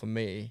he's got for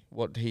me,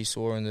 what he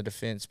saw in the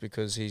defence,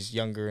 because he's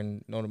younger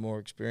and not more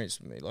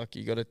experienced than me. Like,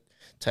 you got to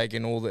take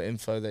in all the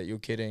info that you're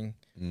getting,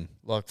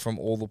 like from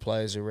all the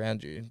players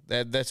around you.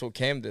 That's what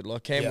Cam did.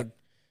 Like, Cam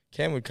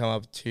would come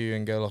up to you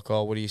and go like,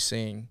 oh, what are you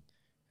seeing?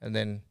 And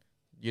then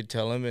you'd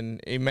tell him,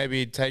 and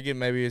he'd take it,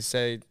 maybe he'd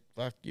say,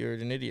 fuck, you're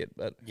an idiot.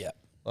 But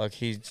like,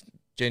 he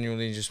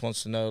genuinely just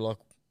wants to know like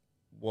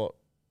what.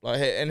 Like,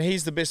 and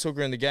he's the best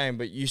hooker in the game,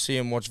 but you see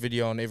him watch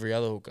video on every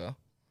other hooker,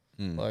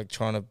 like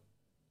trying to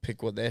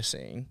pick what they're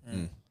seeing.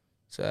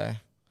 So,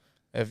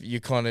 if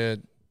you you're kind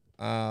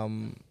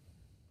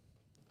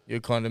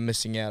of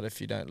missing out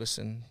if you don't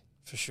listen.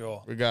 For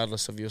sure.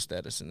 Regardless of your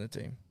status in the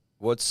team.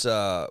 What's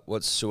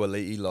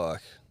Suaalii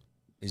like?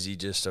 Is he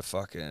just a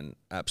fucking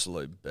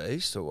absolute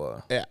beast or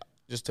what? Yeah,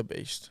 just a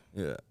beast.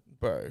 Yeah,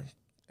 bro,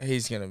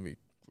 he's gonna be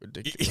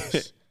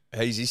ridiculous.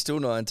 Is he still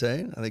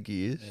 19? I think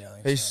he is. Yeah,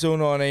 he's still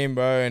 19,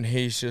 bro, and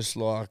he's just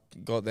like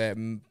got that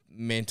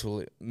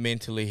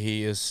mentally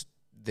he is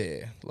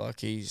there.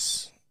 Like,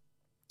 he's.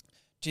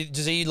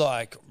 Does he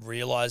like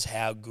realize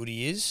how good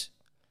he is?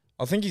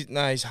 I think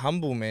he's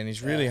humble, man.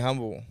 He's really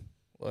humble.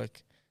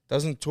 Like,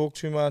 doesn't talk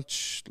too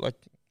much. Like,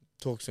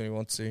 talks when he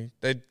wants to.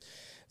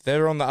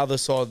 They're on the other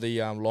side of the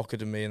locker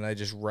to me, and they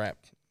just rap.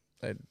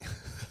 They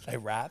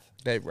rap.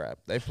 They rap.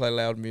 They play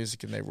loud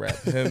music and they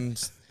rap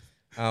hymns.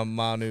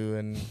 Manu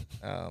and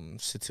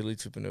Sitili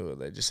Tupanua,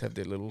 they just have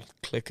their little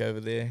clique over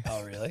there.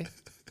 Oh, really?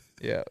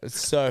 Yeah, it's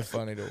so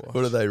funny to watch.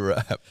 What do they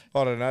rap?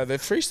 I don't know. They're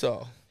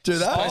freestyle. Do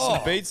they? Play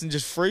some beats and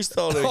just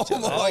freestyle to each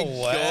other. Oh,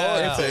 my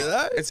God. Epic. Do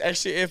that? It's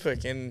actually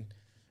epic. And,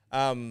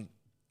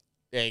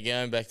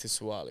 going back to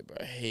Suaalii,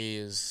 bro,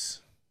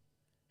 he's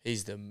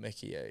the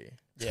Mickey, eh?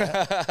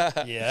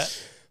 Yeah. Yeah.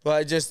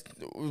 Like, just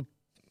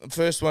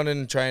first one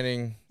in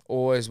training,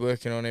 always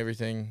working on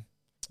everything,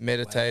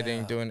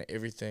 meditating, doing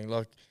everything.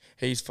 Like,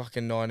 he's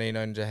fucking 19,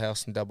 owns a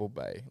house in Double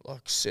Bay.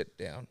 Like, sit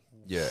down.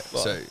 Yeah.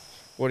 Like, So,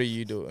 what are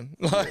you doing?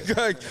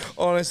 Like,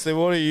 honestly,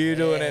 what are you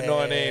doing at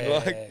 19?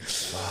 Like,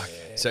 fuck.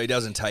 So he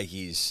doesn't take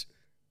his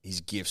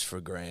gifts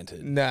for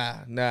granted.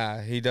 Nah,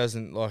 he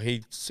doesn't. Like,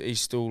 he's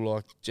still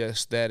like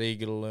just that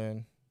eager to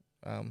learn.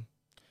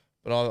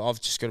 But I've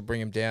just got to bring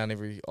him down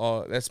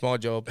that's my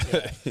job.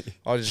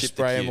 I just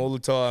spray him all the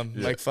time,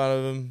 make fun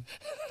of him.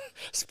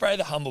 Spray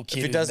the humble kid.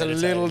 If he does a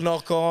little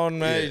knock on,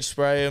 mate, you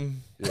spray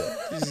him. Yeah.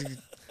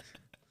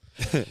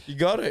 You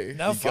got to.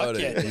 No, fuck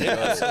yeah.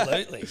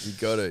 Absolutely. You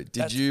got to. Did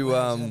That's you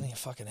only a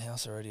fucking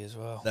house already as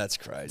well. That's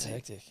crazy. It's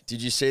hectic.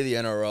 Did you see the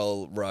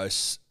NRL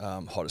roast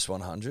hottest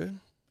 100?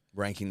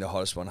 Ranking the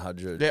hottest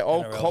 100. Yeah,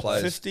 I'll NRL cop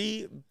players.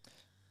 50.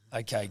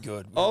 Okay,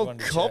 good. I'll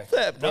Wanted to cop check.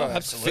 that, bro. No,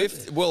 absolutely.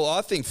 50, well,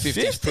 I think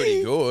 50 is 50?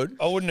 pretty good.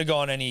 I wouldn't have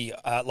gone any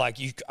I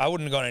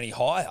wouldn't have gone any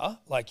higher.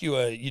 Like,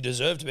 you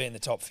deserve to be in the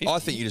top 50. I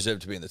think you deserve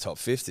to be in the top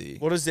 50.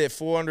 What is there?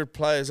 400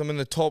 players. I'm in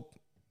the top.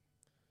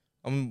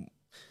 Don't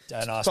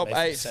ask top me for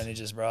 8.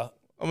 percentages, bro.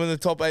 I'm in the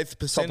top 8th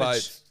percentage. Top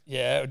 8.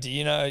 Yeah, do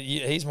you know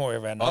he's more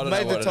around? I've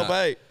made the top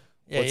 8.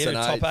 Yeah, What's you're an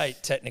the top eighth?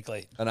 8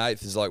 technically. An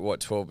eighth is like, what,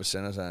 12% or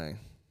something?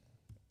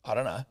 I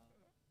don't know.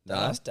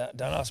 No.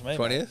 Don't ask me.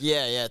 20th?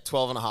 Yeah,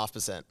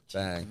 12.5%.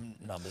 Bang.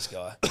 Numbers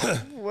guy.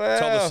 Wow.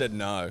 Thomas said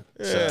no.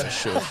 So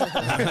sure.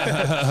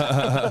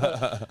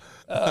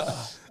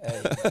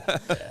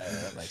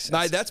 That makes sense.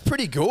 Mate, that's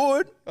pretty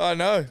good. I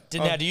know.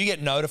 Now, do you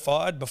get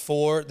notified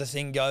before the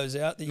thing goes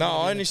out? That No, you're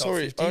I in only the top saw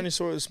it. 50? I only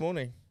saw it this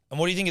morning. And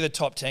what do you think of the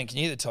top 10? Can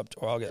you get the top?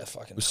 Or I'll get the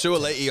fucking.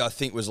 Suoliti, I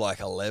think, was like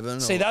 11.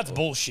 See, that's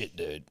bullshit,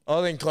 dude.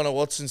 I think Connor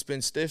Watson's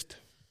been stiffed.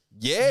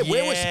 Yeah,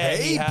 where was Yeah,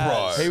 he, he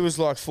has. bro? He was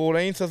like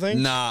 14th, I think.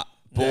 Nah,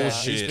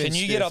 bullshit. Can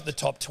you get stiff. up the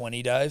top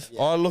 20, Dave?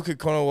 I look at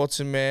Connor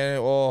Watson, man.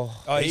 Oh,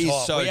 Oh, he's, He's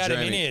hot. so We had him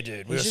in dreamy. here,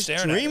 dude. We were he's just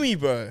staring at him. dreamy,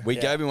 bro. We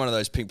gave him one of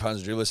those pink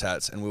puns drillers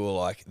hats, and we were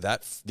like,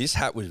 this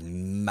hat was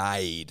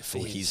made for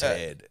his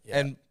head.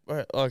 And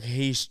bro, like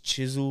he's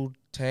chiseled,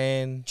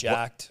 tan,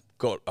 Jacked.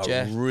 Got a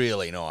Jack.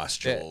 really nice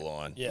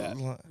jawline. Yeah,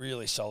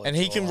 really solid. and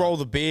he can jawline. roll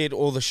the beard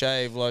or the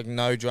shave like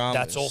no dramas.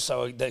 That's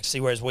also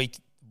whereas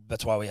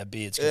that's why we have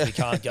beards because we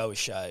can't go with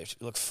shaved.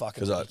 We look fucking.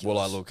 Because I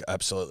ridiculous. look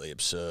absolutely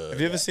absurd. Have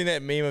you ever seen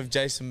that meme of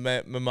Jason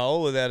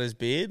Momoa without his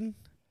beard?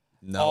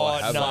 No, I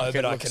haven't. no, Fuck, but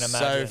it I looks can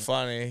imagine. So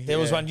funny. There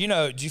was yeah. one.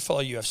 Do you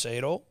follow UFC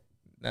at all?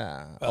 Nah.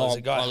 Well, there's Oh,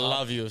 a guy, I Hum-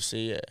 love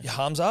UFC. Yeah.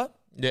 Hamza.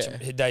 Yeah.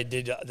 They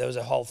did. There was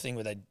a whole thing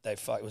where they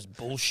fuck. It was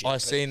bullshit. I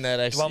but seen that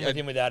the actually. one with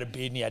him without a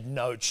beard and he had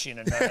no chin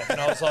and no nothing.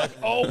 And I was like,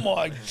 oh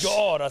my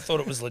god! I thought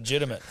it was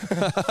legitimate.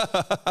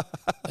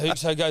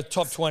 So go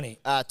top 20.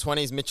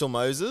 20's Mitchell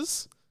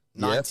Moses.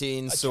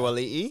 19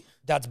 Suoliti.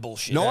 That's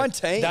bullshit.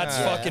 19? That's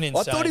fucking insane.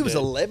 I thought he was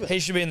dude. 11. He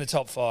should be in the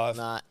top 5.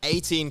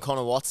 18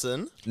 Connor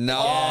Watson.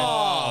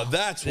 No,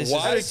 that's This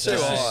way is too high.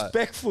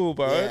 Disrespectful,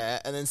 bro. Yeah,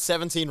 and then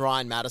 17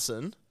 Ryan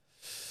Madison.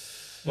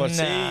 What,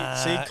 Nah.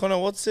 see Connor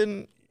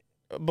Watson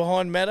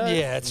behind Maddo?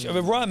 Yeah,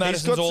 Ryan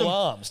Madison's got all some-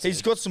 arms. Dude.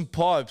 He's got some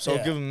pipes. Yeah.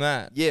 I'll give him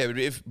that. Yeah,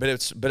 but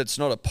it's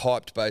not a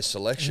piped based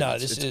selection. No,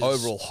 it's, this it's is-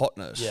 overall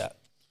hotness. Yeah.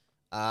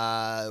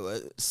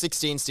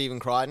 16 Stephen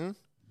Crichton.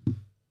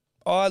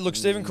 Oh, look,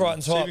 Stephen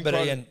Crichton's hot, Stephen but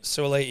Crichton. again,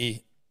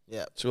 Suoliti,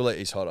 Yeah.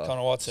 Suoliti's hotter.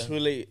 Connor Watson.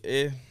 Really,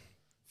 yeah.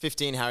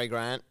 15 Harry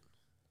Grant.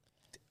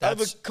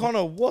 Over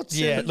Connor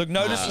Watson. Yeah, look,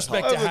 no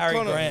disrespect to Over Harry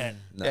Connor. Grant.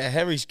 Yeah,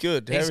 Harry's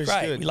good. He's Harry's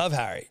great. good. We love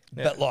Harry.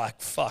 Yeah. But,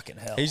 like, fucking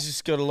hell. He's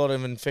just got a lot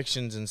of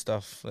infections and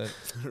stuff. Like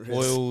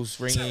oils,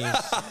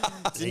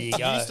 ringies. there you Did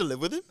you go. used to live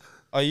with him?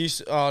 I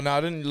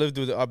didn't live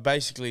with it. I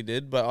basically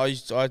did, but I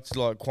had to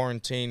like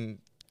quarantine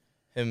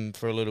him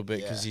for a little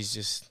bit because Yeah. he's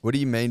just What do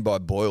you mean by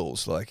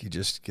boils? Like he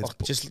just gets.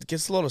 just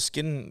gets a lot of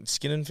skin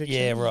infections.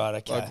 Yeah, right,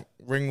 okay. Like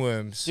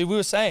ringworms. Dude, we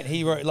were saying,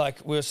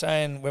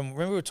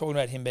 remember we were talking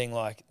about him being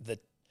like,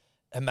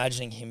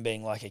 imagining him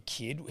being like a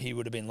kid, he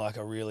would have been like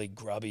a really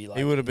grubby, like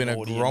He would have been a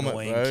naughty, grommet,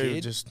 annoying bro.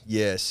 kid. Just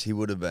Yes, he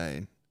would have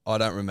been. I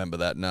don't remember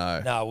that.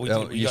 No. No, we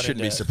You got shouldn't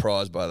be into-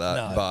 surprised by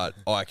that. No. But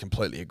I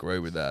completely agree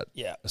with that.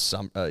 Yeah.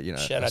 Shout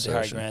Shout out to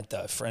Harry Grant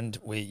though, friend.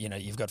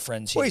 You've got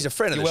friends here. Well, he's a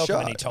friend of You're the welcome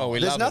show. anytime. oh, we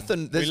There's love nothing-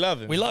 him. there's- We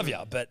love him. We love you,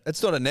 but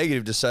It's not a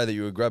negative to say that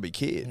you're a grubby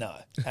kid. no.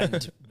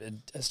 And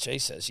as G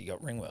says, you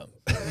got ringworm,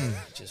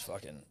 which is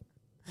fucking.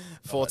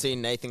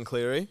 14 Nathan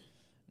Cleary.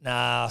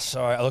 Nah,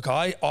 sorry. Look,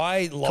 I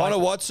like. Connor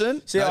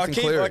Watson. See, I Nathan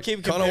keep- Cleary. I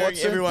keep Connor comparing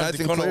Watson, everyone to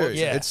Nathan Connor Cleary. Watson.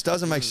 Yeah. It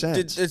doesn't make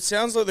sense. It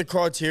sounds like the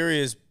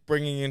criteria is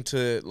bringing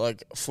into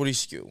like footy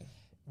skill.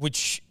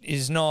 which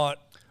is not.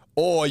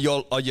 or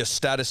your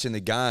status in the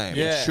game.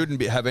 Yeah. It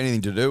shouldn't have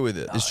anything to do with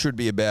it. This should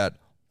be about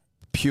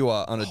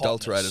pure,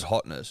 unadulterated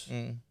hotness.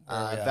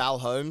 Val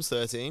Holmes,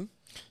 13.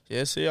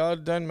 Yeah, see, I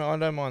don't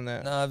mind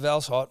that. No,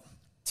 Val's hot.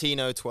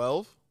 Tino,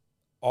 12.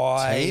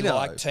 I Tino.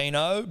 like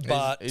Tino,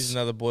 but He's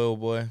another Boyle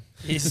boy.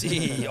 is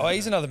he? Oh,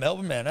 he's another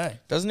Melbourne man, eh?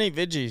 Doesn't eat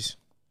veggies.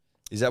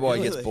 Is that why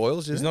he Really? gets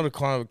boils? He's Is not a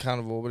kind of a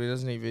carnivore, but he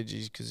doesn't eat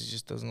veggies because he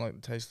just doesn't like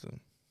the taste of them.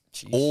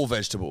 Jeez. all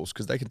vegetables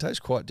because they can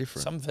taste quite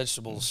different. Some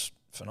vegetables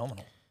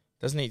phenomenal.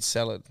 Doesn't eat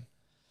salad.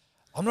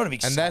 I'm not a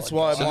big And salad that's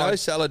why guy. So my- no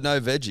salad, no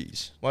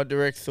veggies. My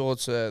direct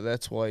thoughts are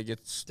that's why he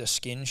gets the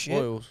skin shit.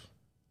 boils.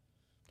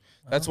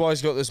 That's why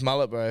he's got this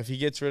mullet, bro. If he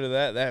gets rid of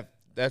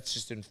that's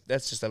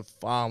just a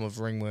farm of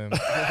ringworm.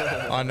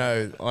 I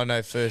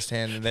know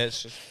firsthand, and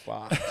that's just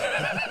fucked.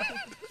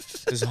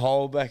 His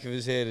whole back of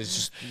his head is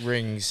just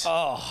rings.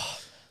 Oh,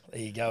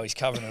 there you go. He's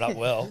covering it up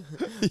well.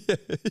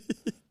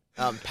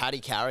 Paddy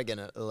Carrigan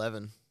at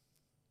 11.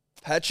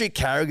 Patrick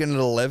Carrigan at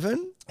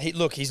 11?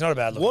 He's not a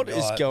bad looking What guy,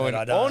 is but going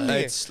I don't on know.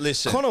 here?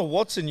 Listen. Connor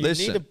Watson, you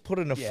Listen. need to put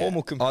in a Yeah.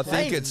 formal I complaint.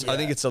 think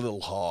it's a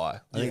little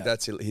high. I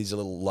think he's a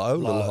little low, a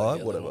little high,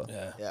 yeah, whatever.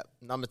 yeah. Yeah.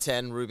 Number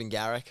 10, Ruben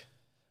Garrick.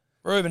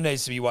 Ruben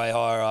needs to be way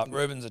higher up.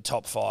 Ruben's a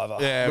top fiver.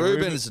 Yeah,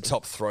 Ruben is a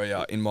top three,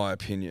 in my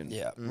opinion.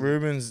 Yeah.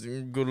 Ruben's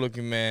a good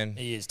looking man.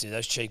 He is, dude.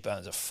 Those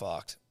cheekbones are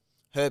fucked.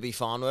 Herbie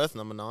Farnworth,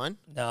 number 9.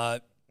 No,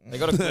 They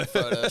got a good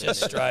photo.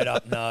 just straight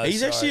up no. He's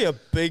sorry. actually a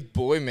big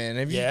boy, man.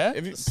 Have you? Yeah?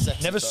 Have you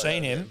Sexy Never photo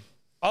seen of him.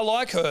 I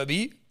like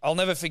Herbie. I'll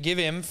never forgive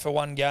him for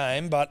one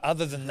game, but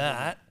other than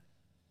that,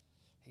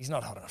 he's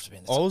not hot enough to be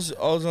in the I top.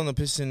 was on the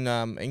piss in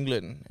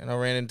England, and I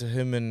ran into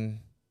him and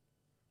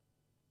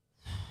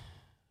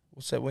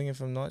what's that winger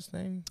from Knights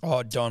name?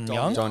 Oh, Don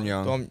Young? Don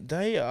Young.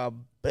 They are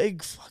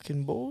big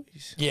fucking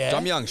boys. Yeah.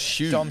 Dom Young's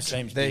huge. Dom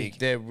seems big.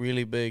 They're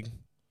really big.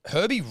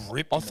 Herbie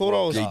ripped. I in the thought I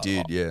World was. He Cup.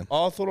 did, yeah.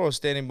 I thought I was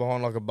standing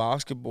behind like a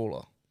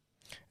basketballer,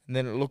 and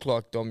then it looked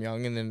like Dom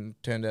Young, and then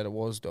it turned out it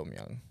was Dom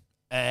Young.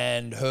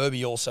 And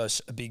Herbie also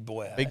a big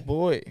boy. Eh? Big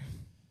boy.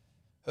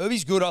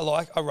 Herbie's good.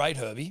 I rate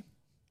Herbie.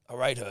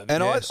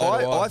 And Yeah, so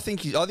do I. I think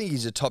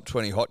he's a top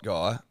 20 hot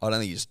guy. I don't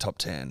think he's a top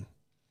 10.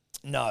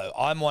 No,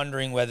 I'm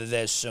wondering whether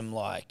there's some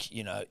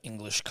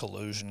English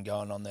collusion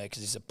going on there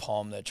because he's a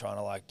POM. They're trying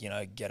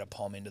to get a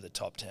POM into the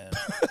top 10.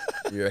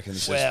 You reckon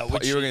this Well,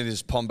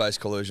 is POM-based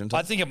collusion?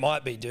 I think it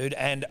might be, dude.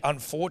 And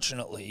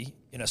unfortunately,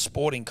 in a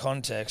sporting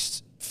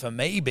context, for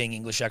me, being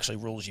English actually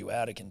rules you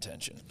out of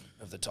contention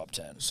of the top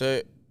 10.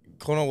 So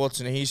Connor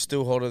Watson, he's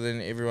still hotter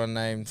than everyone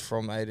named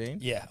from 18.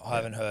 Yeah, I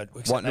haven't heard.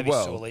 Except What, maybe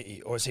well-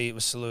 Suoliti. Or was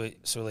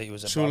Suoliti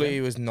was above Surely he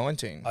him? was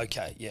 19.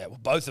 Okay, yeah. Well,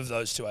 both of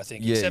those two, I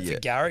think. Yeah, Except yeah. for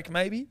Garrick,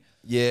 maybe?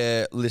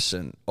 Yeah,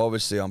 listen,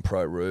 obviously I'm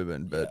pro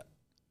Ruben, but Yeah.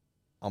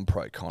 I'm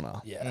pro Connor.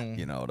 Yeah. Mm.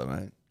 You know what I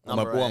mean?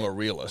 Number I'm a eight.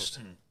 realist.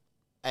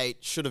 8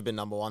 should have been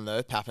number 1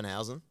 though.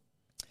 Pappenhausen.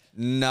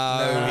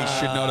 No, he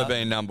should not have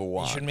been number He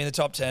one. shouldn't be in the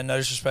top 10. No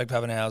disrespect,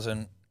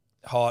 Pappenhausen.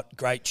 Hot,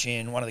 great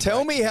chin. One of the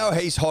Tell great me how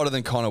kings. he's hotter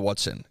than Connor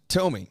Watson.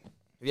 Tell me.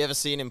 Have you ever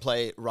seen him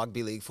play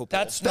rugby league football?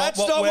 That's That's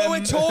not what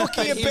we're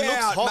talking he looks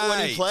about, hot when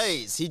mate. he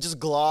plays. He just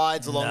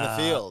glides along Nah.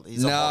 the field.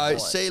 He's a hot No,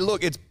 boy. see,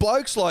 look, it's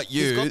blokes like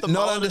He's you got the not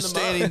mullet and the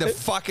understanding mo. the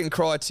fucking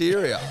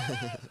criteria.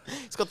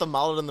 He's got the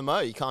mullet and the mo.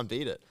 You can't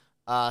beat it.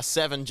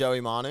 7, Joey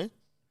Manu.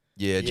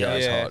 Yeah,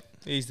 Joe's yeah, hot.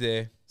 he's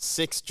there.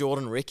 6,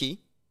 Jordan Ricky.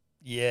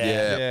 Yeah.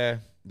 Yeah. Yeah.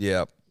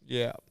 Yeah.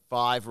 Yeah.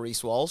 5,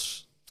 Reece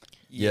Walsh.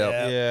 Yep.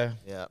 Yeah.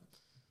 Yeah.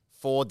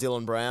 4,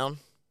 Dylan Brown.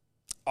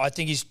 I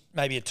think he's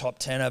maybe a top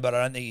 10er, but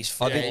I don't think he's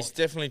four. Yeah, he's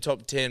definitely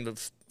top 10,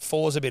 but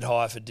Four's a bit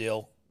high for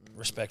Dill,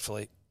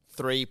 respectfully.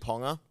 3,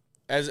 Ponga.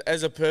 as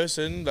a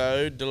person,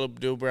 though, Dill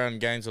Brown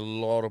gains a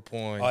lot of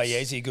points. Oh, yeah,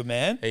 is he a good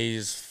man?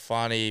 He's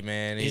funny,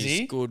 man. Is He's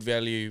he? good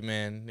value,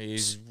 man.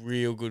 He's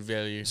real good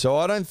value. So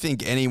I don't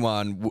think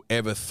anyone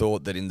ever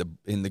thought that in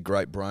the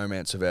great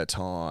bromance of our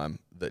time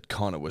that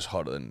Connor was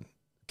hotter than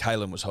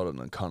Kalen was hotter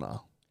than Connor.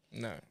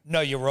 No.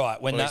 No, you're right.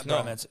 When Well, that he's not.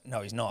 romance,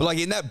 no, he's not. But like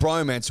in that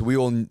bromance, we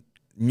all knew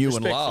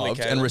and Respectfully, loved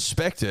and Kalen.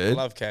 respected.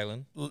 Love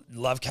Kalen.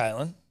 Love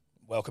Kalen.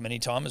 Welcome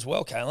anytime as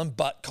well, Kalen.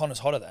 But Connor's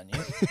hotter than you.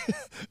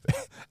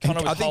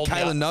 Connor was I think holding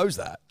Kalen up, knows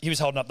that. he was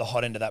holding up the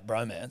hot end of that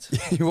bromance.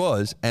 He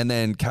was, and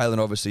then Kalen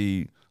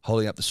obviously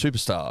holding up the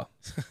superstar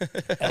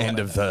end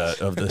of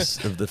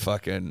the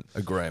fucking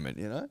agreement.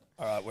 You know?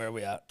 All right, where are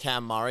we at?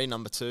 Cam Murray,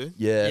 number 2.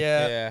 Yeah.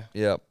 Yeah.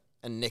 Yeah.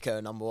 And Nico,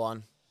 number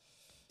 1.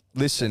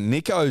 Listen,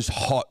 Nico's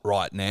hot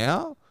right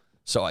now,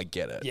 so I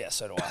get it. Yeah,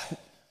 so do I.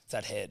 It's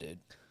that hair, dude.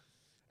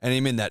 And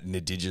him in that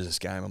indigenous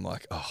game, I'm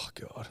like, oh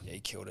god. Yeah, he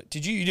killed it.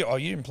 Did you oh,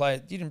 you didn't play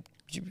it? You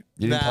You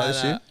didn't play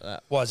this year? why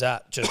was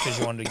that? Just because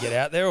you wanted to get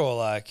out there or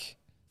like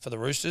for the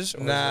Roosters? Or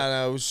is it-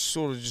 No, it was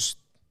sort of just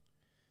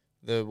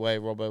the way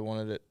Robbo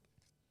wanted it.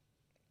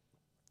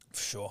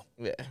 For sure.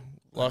 Yeah.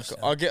 Like,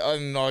 I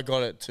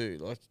got it too.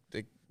 Like,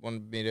 they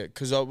wanted me to,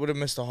 because I would have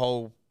missed a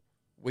whole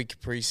week of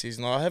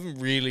preseason. I haven't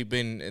really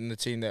been in the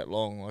team that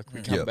long. Like,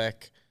 we come Yep.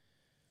 back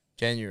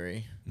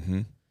January.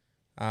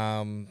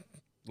 Mm-hmm.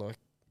 Like,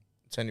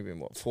 it's only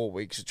been, 4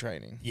 weeks of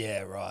training.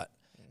 Yeah, right.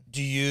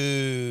 Do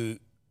you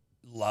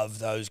love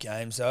those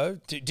games though?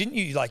 Didn't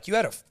you you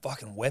had a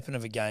fucking weapon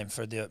of a game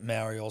for the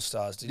Maori All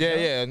Stars? Did Yeah,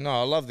 you? yeah. No,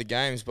 I love the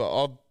games,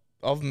 but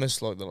I've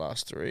missed, like, the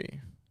last 3.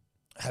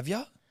 Have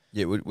you?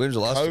 Yeah, when was the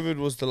last? COVID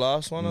was the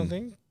last one, I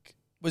think.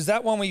 Was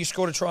that one where you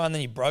scored a try and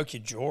then you broke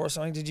your jaw or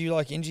something? Did you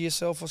injure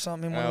yourself or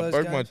something in one I of those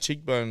broke games? my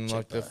cheekbone in,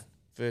 like, the Cheekbone.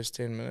 first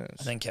 10 minutes.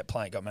 And then kept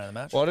playing, got man of the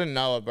match. Well, I didn't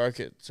know I broke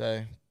it,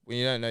 so when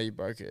you don't know you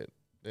broke it,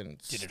 then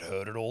it's... Did it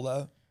hurt at all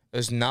though? It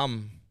was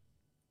numb.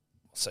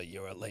 So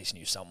you at least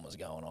knew something was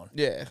going on.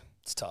 Yeah.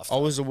 It's tough. I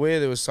was aware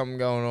there was something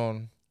going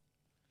on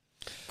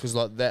because,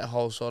 like, that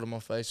whole side of my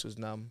face was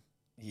numb.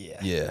 Yeah.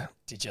 Yeah.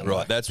 Did you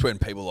Right, that's when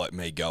people like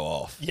me go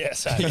off. Yeah,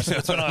 same.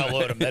 That's when I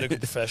alert a medical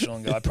professional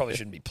and go, I probably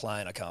shouldn't be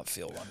playing. I can't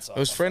feel one side. It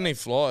was of my friendly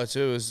face." flyer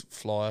too. It was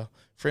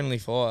friendly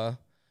fire.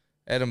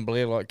 Adam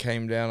Blair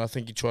came down. I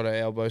think he tried to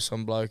elbow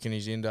some bloke and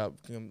he's ended up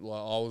I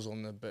was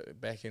on the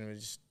back end and he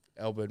just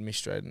elbowed me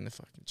straight in the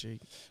fucking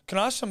cheek. Can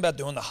I ask something about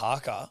doing the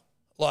haka?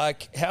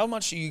 How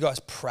much are you guys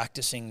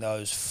practicing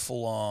those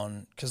full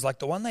on? Because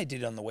the one they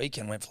did on the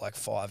weekend went for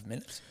 5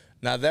 minutes.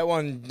 Now that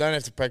one don't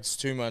have to practice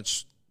too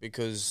much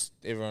because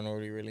everyone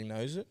already really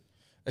knows it.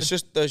 It's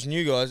just those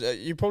new guys.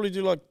 You probably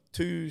do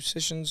 2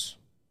 sessions.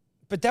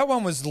 But that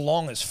one was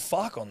long as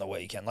fuck on the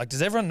weekend.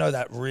 Does everyone know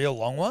that real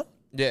long one?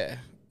 Yeah,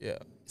 yeah.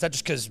 Is that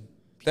just because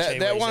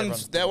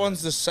That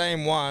one's the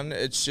same one.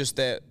 It's just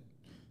that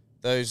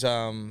those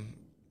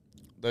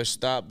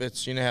start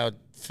bits. You know how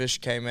Fish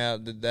came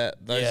out did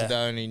that. Those Yeah. are the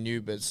only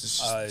new bits. It's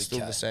just still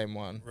Okay. the same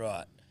one.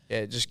 right?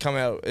 Yeah, just come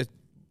out a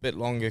bit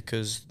longer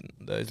because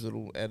those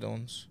little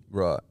add-ons.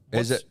 Right.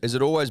 Has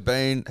it always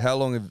been? How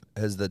long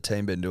has the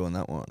team been doing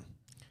that one?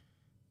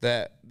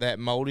 That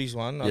Maldies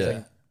one, I Yeah.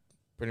 think,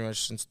 pretty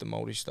much since the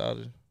Maldies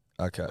started.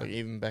 Okay. Like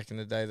even back in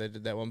the day, they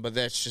did that one. But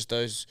that's just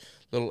those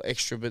little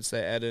extra bits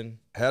they add in.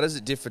 How does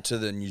it differ to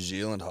the New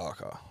Zealand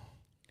haka?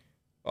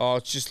 Oh,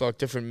 it's just like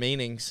different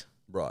meanings.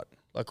 Right.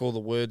 Like all the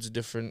words are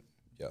different.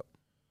 Yep.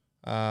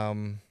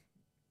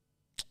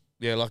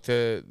 Yeah, like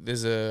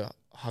there's a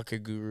haka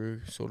guru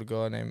sort of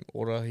guy named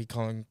Ora. He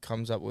kind of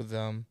comes up with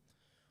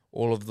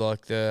all of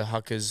like the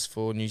hakas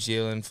for New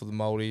Zealand, for the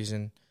Māoris,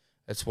 and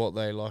that's what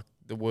they like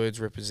the words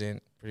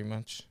represent pretty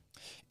much.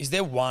 Is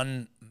there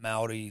one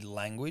Maori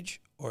language,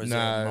 or is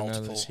there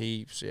multiple? No, there's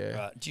heaps. Yeah.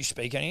 Right. Do you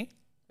speak any?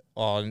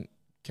 I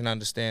can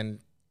understand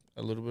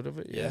a little bit of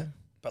it. Yeah.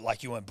 But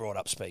like you weren't brought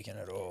up speaking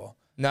it, or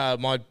No,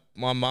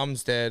 my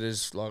mum's dad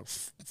is like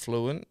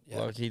fluent.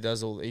 Yeah. Like he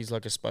does all. He's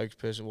like a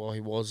spokesperson. Well, he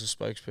was a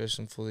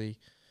spokesperson for the,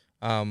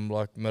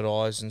 like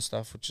Marae's and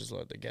stuff, which is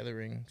like the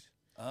gatherings.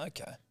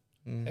 okay,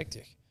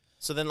 hectic.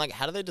 So then, like,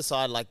 how do they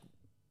decide, like,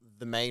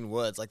 the main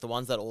words, like the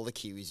ones that all the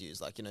Kiwis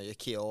use, like, you know, your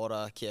kia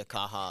ora, kia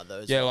kaha,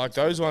 those. Yeah, like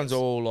those ones are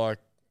all. all like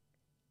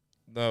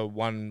the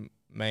one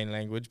main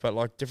language, but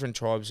like different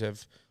tribes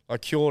have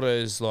like kia ora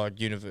is like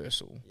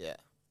universal. Yeah.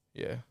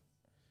 Yeah,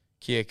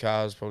 kia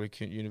kaha is probably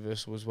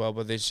universal as well,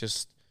 but there's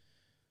just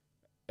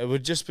it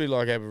would just be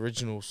like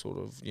Aboriginal sort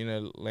of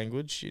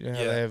language. You know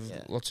how they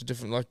have lots of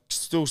different like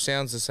still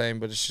sounds the same,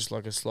 but it's just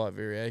like a slight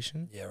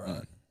variation. Yeah,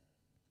 right.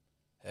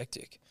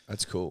 Hectic.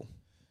 That's cool.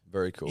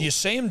 Very cool. You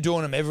see them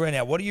doing them everywhere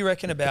now. What do you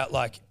reckon about,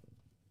 like,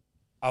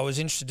 I was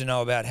interested to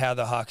know about how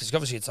the haka, because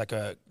obviously it's like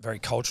a very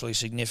culturally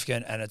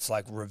significant and it's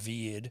like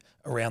revered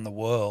around the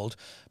world.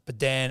 But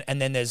then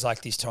there's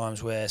like these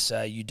times where,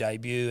 say, you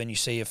debut and you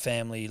see a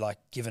family like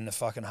giving the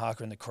fucking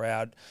haka in the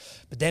crowd.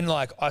 But then,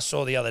 like, I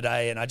saw the other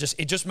day and it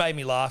just made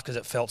me laugh because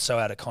it felt so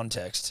out of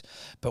context.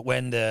 But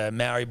when the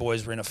Maori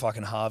boys were in a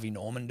fucking Harvey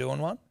Norman doing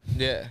one,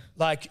 Yeah.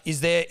 like,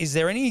 is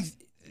there any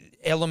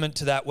element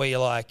to that where you're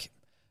like,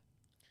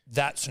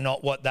 that's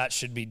not what that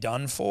should be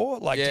done for?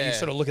 Like, do you Yeah.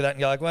 sort of look at that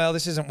and go like, well,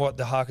 this isn't what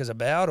the haka's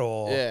about,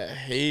 or? Yeah,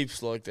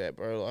 heaps like that,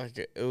 bro. Like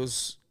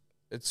it's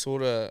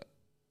sort of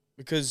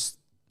because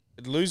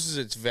it loses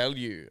its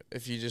value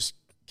if you just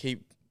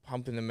keep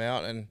pumping them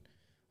out. And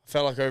I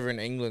felt like over in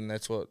England,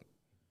 that's what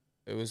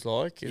it was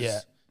like. Yeah.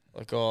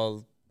 Like,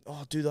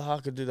 do the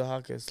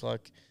haka. It's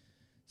like,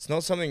 it's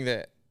not something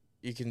that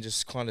you can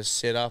just kind of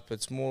set up.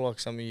 It's more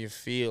like something you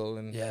feel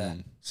and Yeah.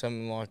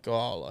 something like,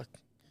 like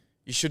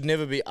you should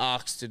never be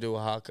asked to do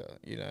a haka,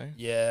 you know?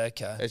 Yeah,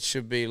 okay. It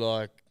should be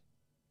like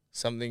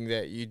something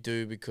that you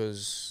do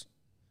because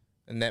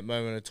in that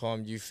moment of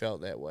time you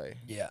felt that way.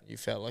 Yeah. You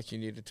felt like you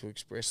needed to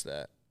express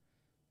that.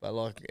 But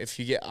like if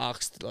you get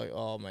asked like,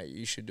 oh mate,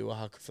 you should do a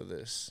haka for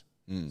this,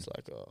 it's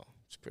like, oh,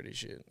 it's pretty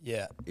shit.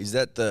 Yeah. Is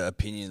that the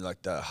opinion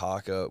like the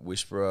haka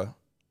whisperer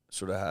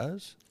sort of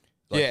has?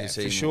 Like, yeah, is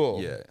he for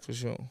sure. Yeah. For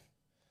sure.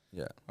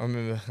 Yeah. I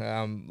remember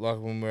like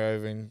when we were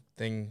over in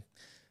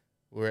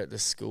we're at the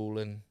school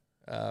and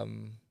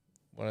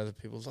one of the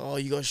people was, oh,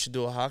 you guys should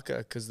do a haka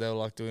because they were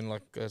like doing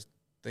like a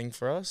thing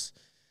for us.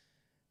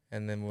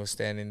 And then we were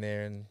standing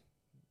there and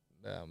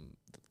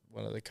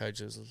one of the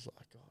coaches was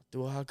like, oh,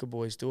 do a haka,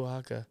 boys, do a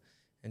haka.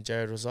 And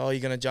Jared was, oh, you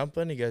going to jump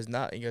in? He goes,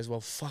 nah. He goes, well,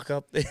 fuck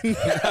up then.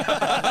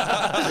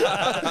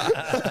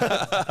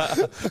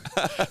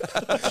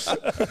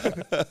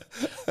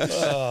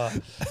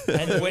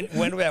 And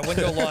when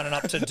you're lining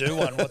up to do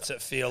one, what's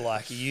it feel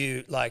like? Are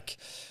you like,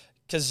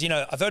 because,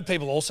 I've heard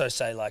people also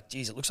say like,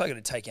 geez, it looks like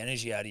it'd take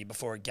energy out of you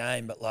before a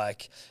game, but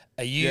like,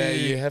 are you,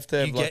 you have to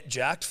have you get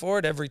jacked for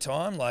it every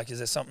time? Like, is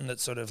there something that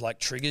sort of like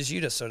triggers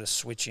you to sort of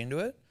switch into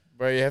it?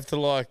 Bro, you have to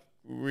like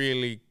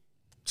really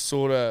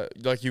sort of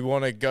like you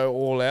want to go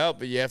all out,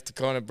 but you have to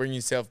kind of bring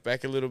yourself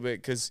back a little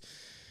bit because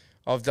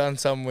I've done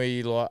some where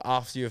you like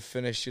after you're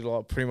finished, you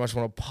like pretty much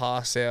want to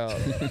pass out,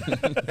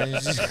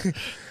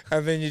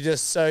 and then you're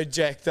just so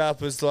jacked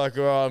up. It's like,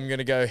 oh, I'm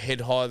gonna go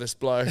head high this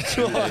bloke.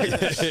 So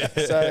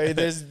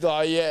there's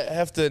like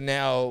have to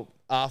now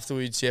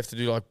afterwards you have to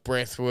do like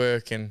breath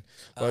work and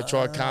like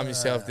try to calm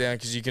yourself down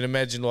because you can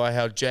imagine like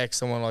how jacked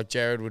someone like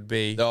Jared would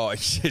be. Oh,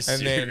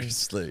 seriously.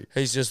 Then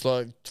he's just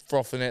like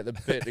frothing at the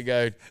bit to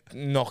go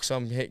knock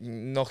some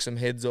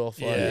heads off.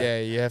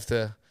 Like, you have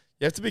to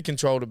be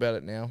controlled about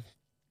it now.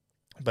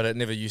 But it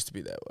never used to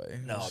be that way.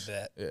 No, I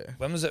bet. Yeah.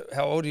 When was it?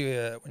 How old were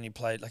you when you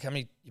played? Like, how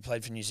many you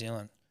played for New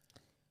Zealand?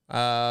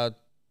 I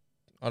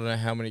don't know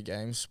how many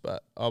games,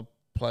 but I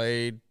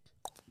played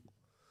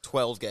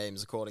 12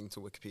 games according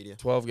to Wikipedia.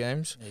 12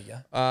 games. There you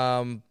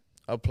go.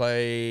 I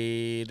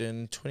played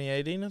in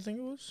 2018, I think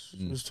it was.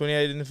 Was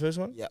 2018 the first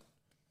one? Yeah.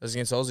 That was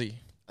against Aussie.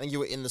 I think you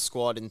were in the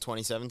squad in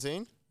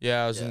 2017.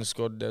 Yeah, I was in the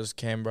squad. That was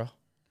Canberra.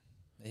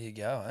 There you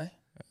go, eh?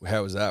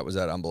 How was that? Was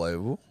that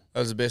unbelievable?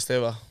 That was the best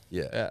ever.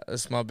 Yeah. Yeah,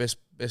 that's my best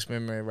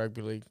memory of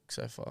rugby league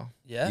so far.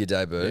 Yeah. Your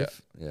debut?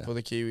 Yeah. For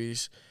the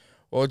Kiwis.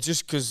 Well,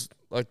 just because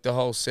like the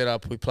whole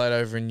setup, we played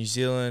over in New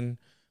Zealand.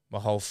 My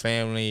whole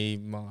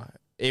family,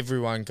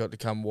 everyone got to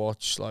come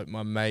watch. Like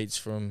my mates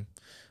from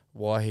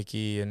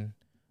Waiheke,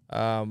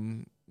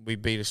 and we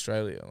beat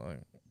Australia.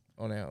 Like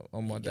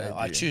on my debut.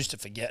 I choose to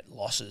forget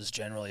losses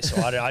generally, so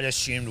I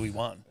assumed we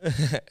won.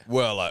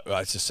 Well,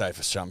 it's a safe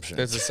assumption.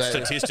 That's a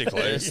safe-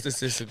 Statistically. Yeah,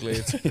 statistically,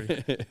 it's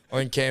pretty. I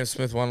think Cam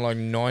Smith won like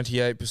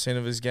 98%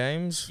 of of his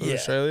games for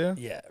Australia.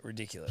 Yeah,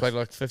 ridiculous. Played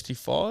like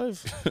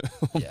 55.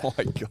 Oh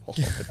my God.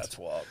 That's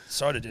wild.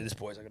 Sorry to do this,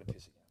 boys. I got to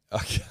piss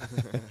again.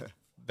 Okay.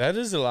 That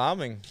is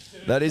alarming.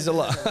 That is a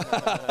lot.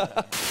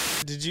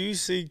 Did you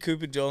see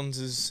Cooper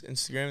Johns'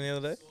 Instagram the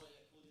other day?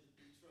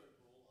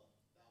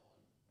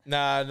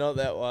 Nah, not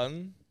that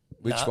one.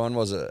 Which one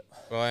was it?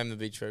 Well, I am the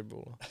Beach Road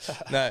Brawler.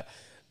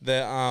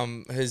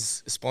 No,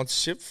 his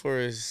sponsorship for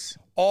his.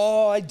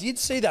 Oh, I did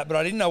see that, but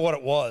I didn't know what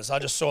it was. I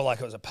just saw like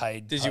it was a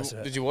paid. Did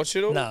you watch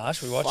it all? Nah,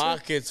 should we watch it?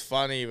 Fuck, it's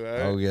funny, bro.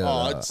 Oh, yeah.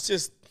 Oh, it's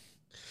just.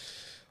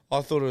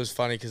 I thought it was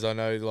funny because I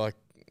know like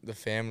the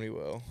family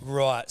well.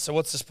 Right. So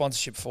what's the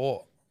sponsorship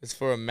for? It's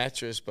for a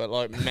mattress, but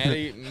like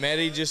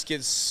Maddie just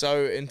gets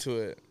so into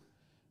it.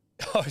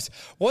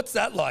 What's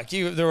that like?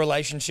 The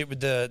relationship with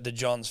the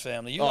Johns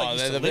family. You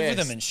used to live with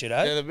them and shit,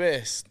 eh? They're the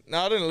best. No,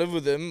 I didn't live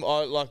with them.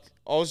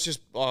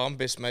 I'm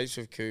best mates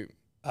with Coop.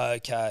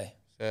 Okay.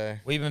 So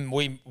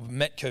We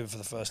met Coop for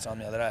the first time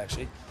the other day,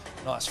 actually.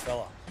 Nice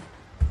fella.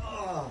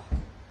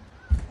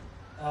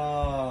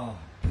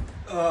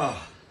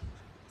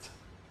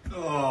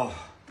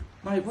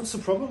 Mate, what's the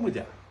problem with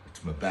you?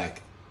 It's my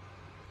back.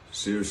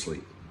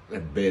 Seriously,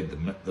 that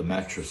bed, the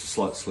mattress, it's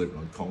like sleeping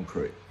on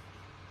concrete.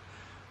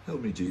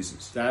 Help me,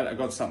 Jesus. Dad, I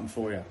got something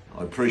for you.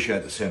 I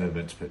appreciate the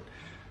sentiments, but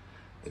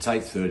it's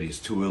 8:30. It's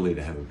too early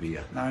to have a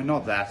beer. No,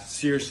 not that.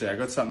 Seriously, I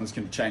got something that's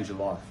going to change your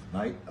life.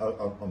 Mate,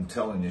 I'm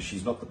telling you,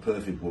 she's not the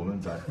perfect woman,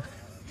 but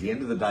at the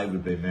end of the day,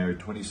 we've been married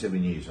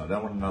 27 years. I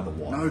don't want another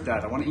wife. No,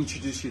 Dad, I want to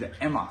introduce you to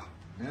Emma.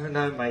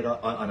 No, mate,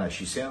 I know.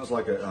 She sounds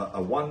like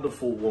a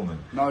wonderful woman.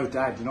 No,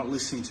 Dad, you're not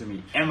listening to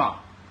me. Emma,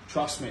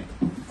 trust me.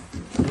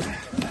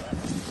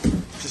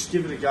 Just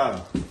give it a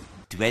go.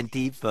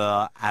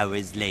 24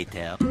 hours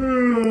later.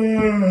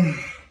 Wonder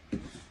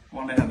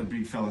how the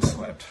big fella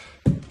slept.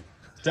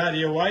 Dad,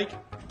 you awake?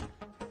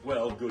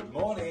 Well, good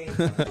morning.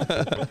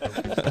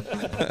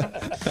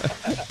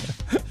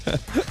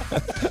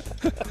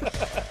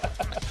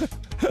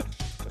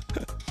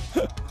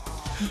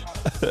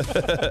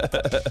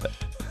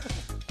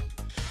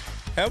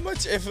 how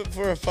much effort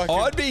for a fucking?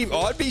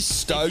 I'd be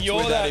stoked You're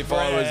with that if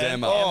I was brand,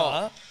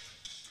 Emma.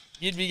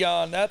 You'd be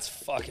going, that's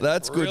fucking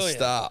That's good brilliant."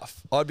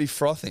 stuff. I'd be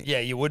frothing. Yeah,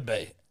 you would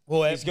be.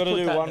 Well, He's got to put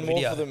do that in one the more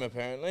video. for them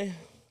apparently.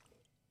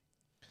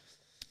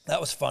 That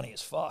was funny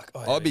as fuck.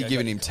 Oh, I'd be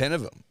giving him 10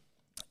 of them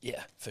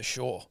Yeah, for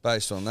sure.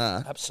 based on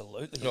that.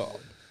 Absolutely. you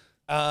would.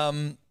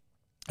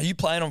 Are you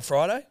playing on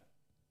Friday?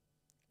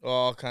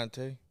 Oh, I can't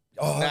tell you.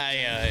 Oh,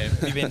 yeah.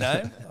 you been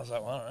named? I was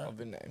like, well, I don't know. I've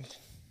been named.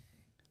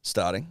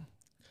 Starting.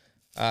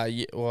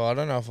 Yeah, well, I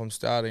don't know if I'm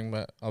starting,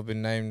 but I've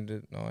been named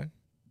at 9.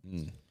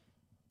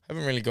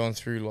 Haven't really gone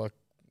through like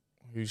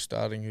who's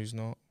starting, who's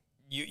not.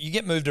 You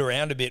get moved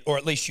around a bit, or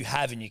at least you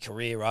have in your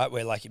career, right?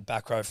 Where like your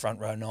back row,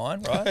 front row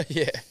 9, right?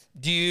 Yeah.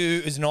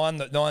 Is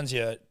 9's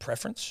your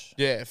preference?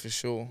 Yeah, for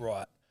sure.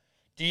 Right.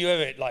 Do you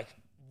ever like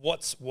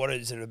what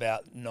is it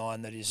about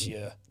 9 that is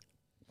your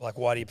like?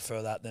 Why do you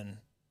prefer that than?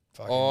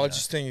 Fucking, I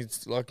just think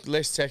it's like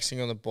less taxing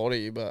on the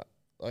body, but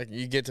like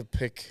you get to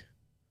pick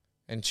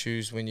and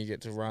choose when you get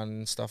to run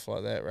and stuff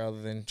like that,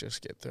 rather than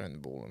just get thrown the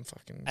ball and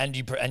fucking.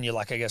 And you're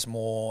like, I guess,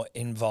 more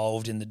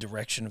involved in the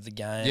direction of the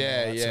game.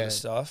 Yeah, and that sort of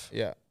stuff.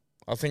 Yeah,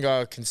 I think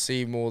I can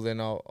see more than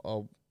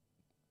I'll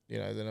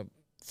than a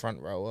front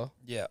rower,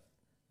 Yeah.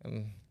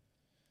 and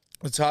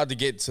it's hard to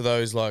get to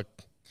those like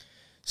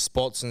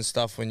spots and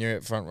stuff when you're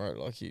at front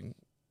row,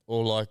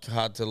 or like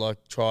hard to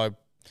like try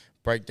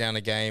break down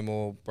a game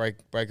or break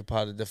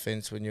apart a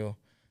defense when you're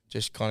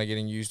just kind of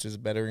getting used as a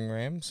battering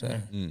ram. So,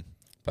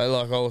 but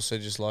like I also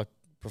just like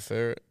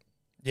prefer it.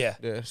 Yeah.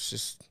 Yeah, it's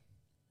just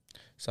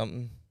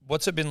something.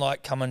 What's it been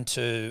like coming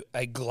to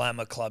a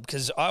glamour club?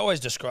 Because I always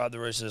describe the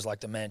Roosters as like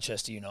the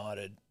Manchester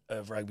United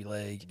of rugby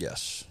league.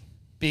 Yes.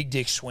 Big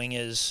dick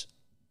swingers,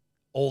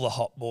 all the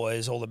hot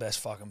boys, all the best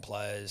fucking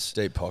players.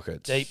 Deep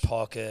pockets. Deep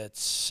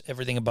pockets,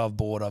 everything above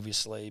board,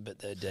 obviously, but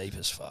they're deep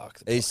as fuck.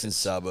 The Eastern pockets.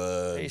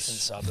 suburbs. Eastern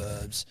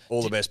suburbs.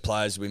 All the best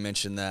players. We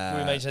mentioned that.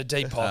 We mentioned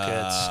deep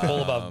pockets,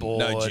 all above board.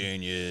 No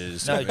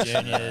juniors. No We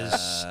mentioned juniors.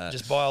 that.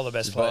 Just buy all the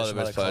best Just buy players all the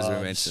from best other players. We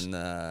clubs. mentioned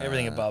that.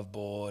 Everything above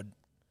board.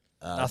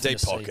 Nothing Deep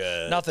to see.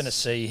 pockets. Nothing to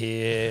see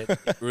here.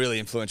 Really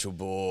influential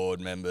board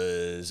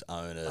members,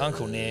 owners.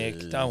 Uncle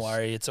Nick, don't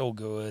worry, it's all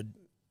good.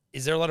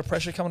 Is there a lot of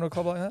pressure coming to a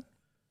club like that?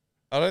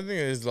 I don't think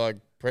there's like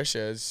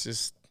pressure. It's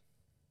just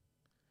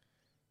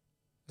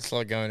it's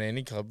like going to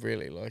any club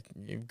really. Like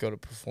you've got to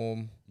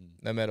perform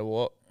no matter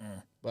what.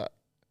 But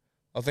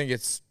I think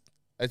it's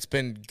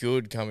been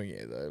good coming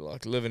here though.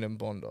 Like living in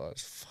Bondi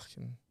is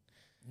fucking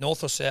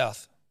North or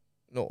south?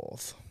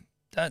 north.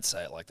 Don't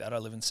say it like that. I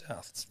live in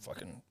south. It's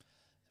fucking.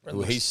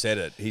 Well, he said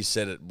it. He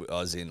said it. I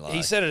was in like.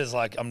 He said it as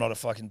like I'm not a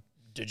fucking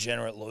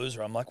degenerate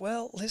loser. I'm like,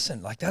 well,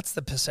 listen, like that's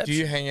the perception. Do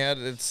you hang out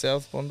at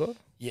South Bondi?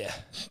 Yeah.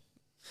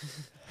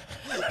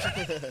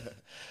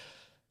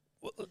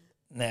 Well,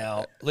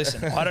 Now,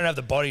 listen, I don't have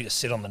the body to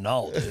sit on the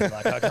knoll, dude.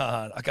 Like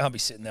I can't be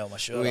sitting there with my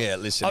shirt Well, on. yeah,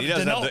 listen, he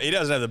doesn't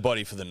have the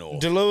body for the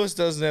North. DeLewis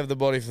doesn't have the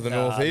body for the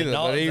North either,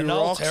 but he the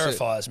knoll rocks it.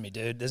 terrifies me,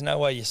 dude. There's no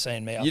way you're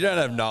seeing me. You don't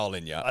have Noel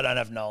in you. I don't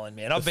have Noel in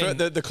me, and I've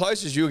The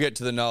closest you'll get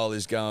to the Noel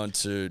is going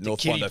to North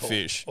kiddie Bondi pool.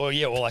 Fish. Or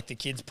like the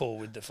kids' pool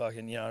with the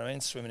fucking, you know what I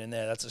mean, swimming in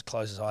there. That's as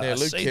close as I. Yeah, I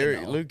see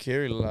the Noel. Luke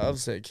Carey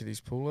loves that kiddies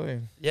pool, eh?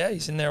 Yeah,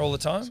 he's in there all the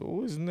time. It's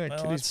always in that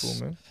Well, kiddies it's-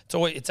 pool,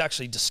 man. It's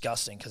actually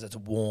disgusting because it's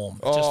warm.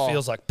 It Oh. just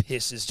feels like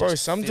piss is just. Bro, filled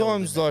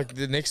sometimes in there. like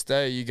the next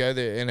day you go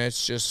there and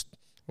it's just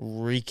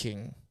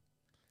reeking.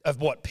 Of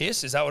what,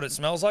 piss? Is that what it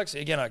smells like? So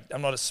again,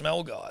 I'm not a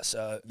smell guy,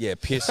 so Yeah,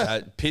 piss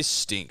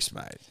stinks,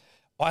 mate.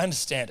 I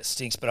understand it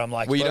stinks, but I'm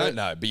like, Well, you don't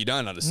know, but you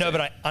don't understand. no,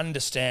 but I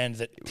understand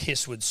that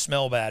piss would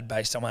smell bad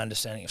based on my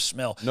understanding of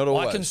smell. Not My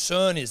always.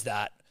 concern is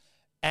that,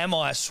 am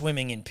I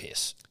swimming in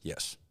piss?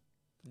 Yes.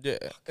 Yeah,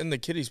 in the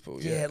kiddies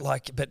pool. Yeah, Yeah,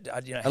 like, but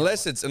you know,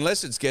 Unless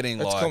it's getting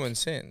that's like common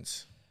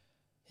sense.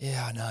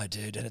 yeah, I know,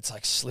 dude, and it's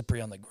like slippery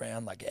on the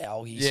ground, like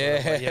algae. Yeah. sort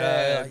of, like, you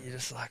know, like, you're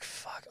just like,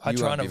 fuck. I you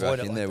try won't and be avoid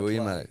back it. in like there, the will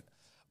you, plague. mate?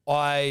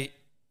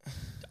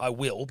 I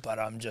will, but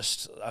I'm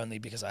just only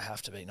because I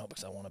have to be, not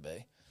because I want to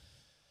be.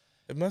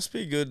 It must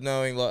be good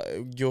knowing like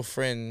your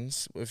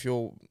friends, if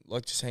you're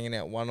like just hanging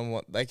out one on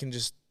one, they can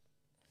just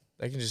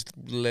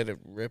let it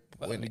rip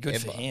Well, it'd whenever. be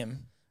good for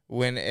him.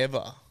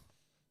 Whenever,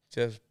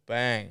 just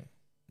bang.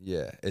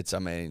 Yeah, it's. I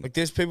mean, Like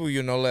there's people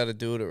you're not allowed to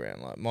do it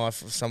around. Like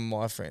some of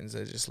my friends,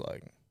 they just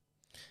like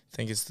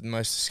think it's the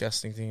most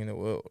disgusting thing in the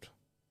world.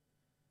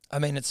 I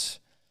mean, it's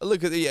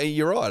look at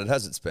you're right. It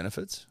has its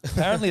benefits.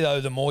 apparently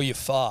though, the more you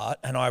fart,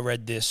 and I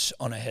read this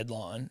on a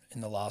headline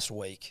in the last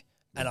week,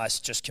 and I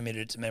just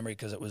committed it to memory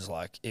because it was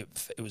like it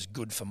was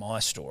good for my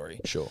story.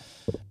 Sure.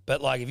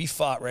 But like if you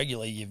fart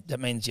regularly,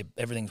 that means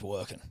everything's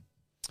working.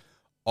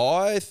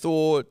 I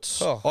thought.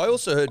 Oh, I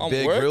also heard I'm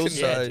Bear working. Grylls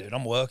Yeah, say. dude,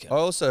 I'm working. I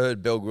also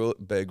heard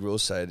Bear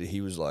Grylls say that he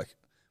was like,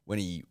 when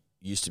he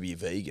used to be a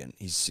vegan,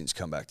 he's since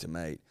come back to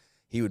meat.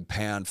 He would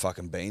pound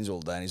fucking beans all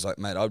day, and he's like,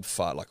 mate, I'd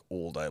fart like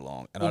all day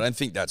long, and I don't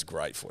think that's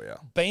great for you.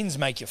 Beans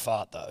make you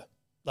fart though.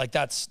 Like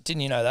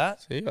didn't you know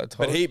that? See, I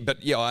told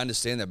But yeah, I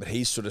understand that. But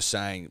he's sort of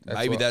saying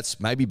That's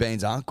maybe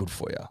beans aren't good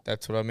for you.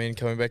 that's what I mean.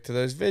 Coming back to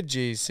those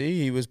veggies,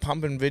 see, he was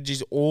pumping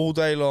veggies all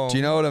day long. Do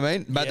you know what I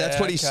mean? But that's Yeah,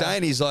 what he's okay.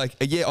 saying. He's like,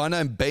 yeah, I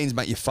know beans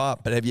make you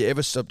fart, but have you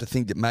ever stopped to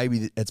think that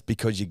maybe it's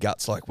because your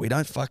gut's like, we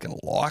don't fucking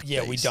like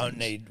Yeah, these we don't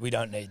things.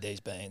 need these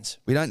beans.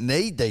 We don't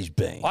need these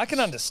beans. I can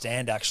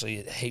understand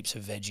actually that heaps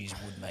of veggies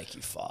would make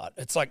you fart.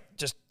 It's like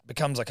just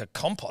becomes like a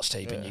compost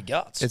heap in your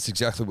guts. It's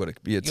exactly what it.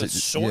 Yeah, You got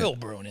soil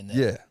brewing in there.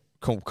 Yeah,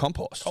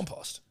 compost.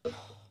 Compost.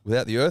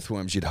 Without the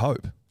earthworms, you'd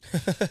hope.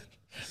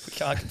 We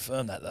can't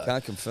confirm that though.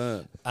 Can't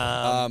confirm.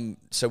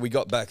 So we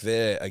got back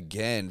there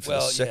again for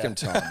the second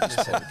time. This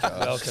podcast.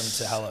 Welcome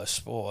to Hello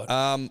Sport.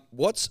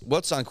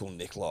 What's Uncle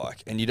Nick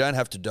like? And you don't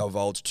have to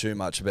divulge too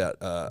much about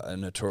a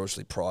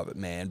notoriously private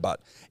man,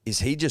 but is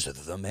he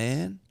just the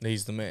man?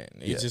 He's the man.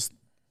 He Yeah.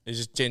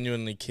 just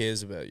genuinely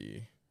cares about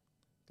you,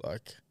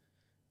 like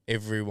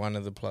every one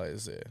of the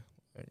players there.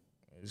 Like,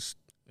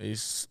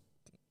 he's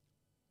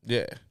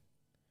yeah,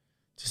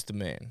 just the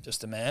man.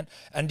 Just a man.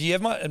 And do you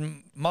have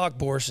and Mark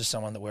Boris is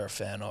someone that we're a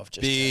fan of.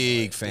 Just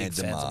Big generally. fans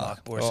of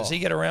Mark. Boris. Does he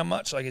get around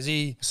much? Like, is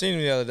he? I seen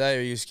him the other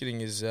day. He was getting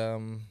his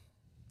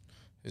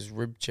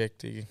rib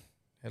checked. He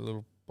had a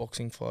little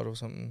boxing fight or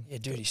something. Yeah,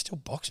 dude, he still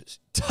boxes.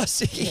 Does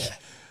he? Yeah.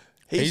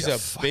 He's a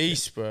fucking-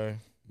 beast, bro.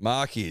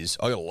 Mark is.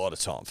 I got a lot of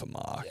time for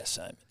Mark. Yeah,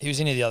 same. He was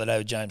in here the other day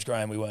with James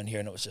Graham. We weren't here,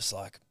 and it was just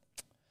like,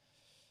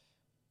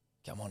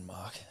 come on,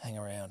 Mark, hang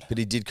around. But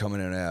he did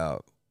comment on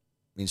our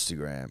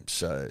Instagram,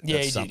 so Yeah,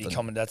 that's he something. did. He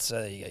commented. That's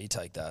there you go. You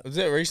take that. Was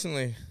that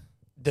recently?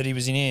 That he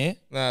was in here.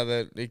 No,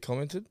 that he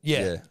commented.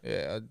 Yeah.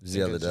 Yeah, was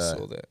the other just day.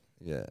 saw that.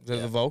 Yeah. Is that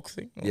the Volk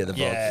thing? Yeah, the Volk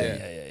Yeah, thing.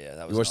 yeah.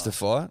 That was You watched the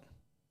nice.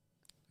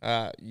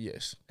 fight?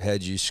 Yes.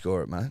 How'd you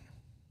score it, mate?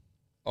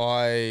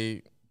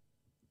 I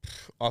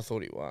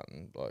thought he won.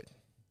 Like,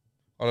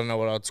 I don't know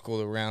what I'd score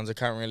the rounds. I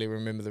can't really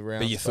remember the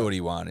rounds. But you thought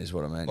he won, is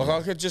what I mean. Like, yeah.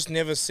 I could just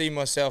never see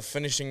myself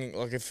finishing.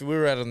 Like, if we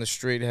were out on the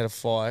street, had a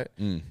fight,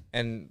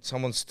 and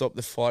someone stopped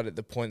the fight at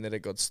the point that it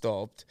got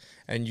stopped,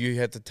 and you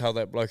had to tell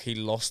that bloke he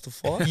lost the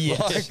fight. Yeah.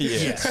 Like,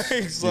 Yeah.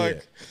 it's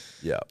like,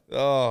 Yeah.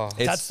 oh,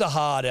 That's the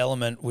hard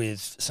element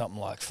with something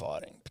like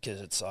fighting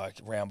because it's like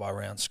round by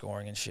round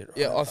scoring and shit.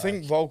 yeah. right? I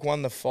think Volk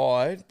won the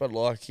fight, but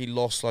like he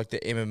lost like the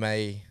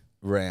MMA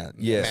Round.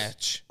 Yeah.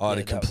 match. I'd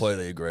Yeah,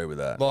 completely agree with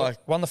that.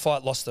 Like, won the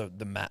fight, lost the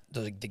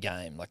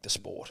game, like the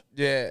sport.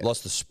 yeah,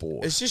 Lost the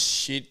sport. it's just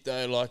shit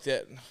though. Like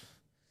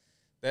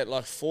that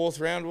like fourth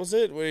round was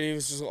it where he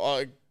was just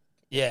like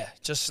Yeah,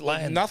 just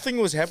laying. nothing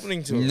was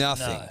happening to him.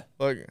 Nothing.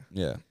 No. Like,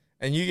 Yeah.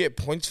 and you get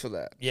points for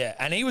that. Yeah,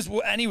 and he was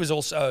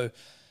also.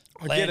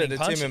 I get landing it,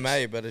 it's punches.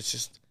 MMA, but it's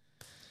just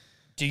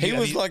Do you, he have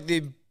was you- like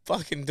the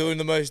fucking doing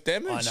the most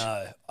damage.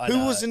 I know.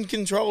 Who was in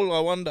control?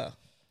 I wonder.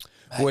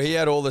 Well, he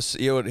had all this.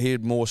 He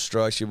had more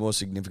strikes. He had more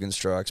significant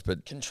strikes,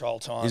 but control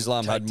time?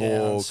 Islam had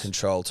more takedowns.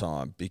 control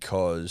time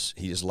because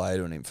he just laid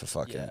on him for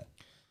fucking. Yeah,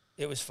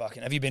 it was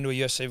fucking. Have you been to a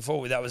UFC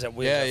before? That was at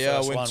Yeah, the I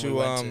first went one to we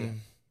went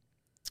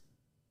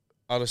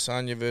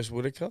Adesanya versus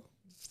Whitaker.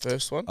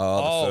 First one.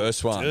 Oh, the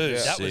first one. Dude,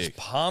 Yeah. that was Sick.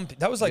 pumping.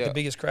 That was like Yeah. the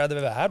biggest crowd they've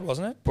ever had,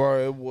 wasn't it?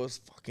 Bro, it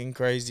was fucking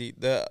crazy.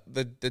 The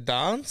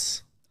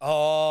dance.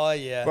 Oh,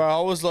 yeah. Bro,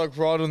 I was like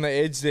right on the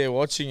edge there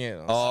watching it.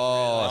 I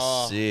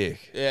was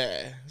Sick.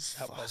 yeah.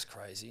 That was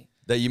crazy.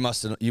 That you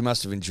must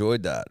have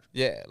enjoyed that.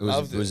 Yeah, It was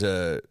loved was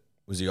it.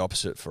 was the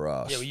opposite for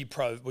us. Yeah, were you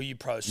pro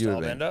You style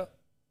would've bender?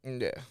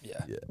 Yeah.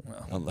 Yeah. Yeah.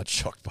 Well, I'm not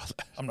shocked by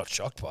that. I'm not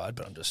shocked by it,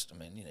 but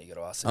you got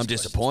to ask. I'm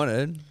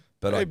disappointed,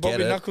 but Hey, I Bobby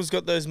get it. Knuckles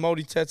got those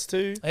multi tats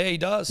too. Hey, he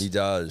does. He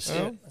does.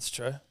 Yeah, that's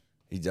true.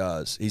 He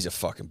does. He's a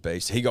fucking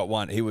beast. He got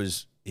one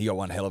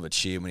hell of a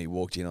cheer when he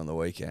walked in on the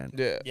weekend.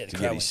 Yeah. Yeah, the To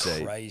crowd get went his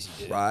seat. crazy,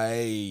 dude.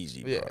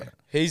 Crazy, bro. Yeah.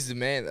 He's the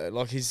man though.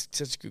 Like he's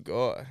such a good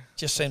guy.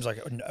 Just seems like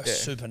a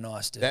super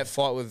nice dude. That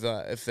fight with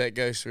if that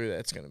goes through,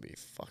 that's gonna be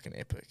fucking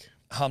epic.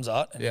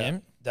 Hamzat and Yeah.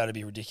 him, that'd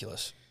be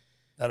ridiculous.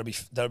 That'll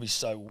be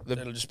so.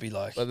 It'll just be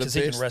like but the because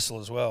he can best- wrestle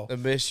as well. The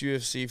best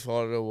UFC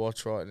fighter to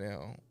watch right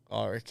now,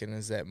 I reckon,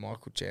 is that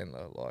Michael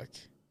Chandler. Like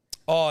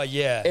Oh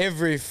yeah,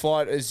 every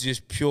fight is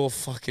just pure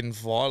fucking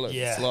violence.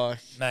 yeah, Like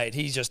mate.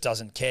 He just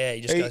doesn't care.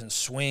 He just goes and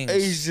swings.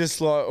 he's just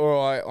like, all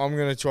right, I'm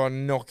gonna try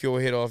and knock your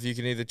head off. You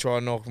can either try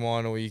and knock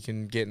mine or you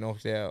can get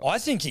knocked out. I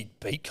think he'd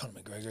beat Conor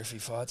McGregor if he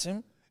fights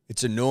him.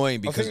 It's annoying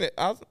I because think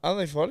that are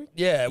they fighting?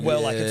 Yeah,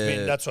 well, like it's Yeah.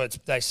 been. That's what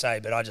they say,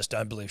 but I just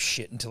don't believe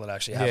shit until it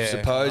actually happens. Yeah.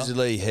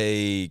 supposedly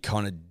he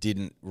kind of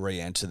didn't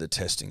re-enter the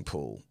testing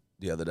pool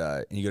the other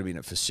day, and you got to be in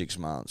it for 6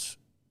 months.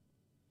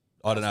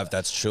 I don't know if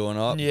that's true or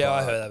not. Yeah,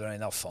 I but- heard that, but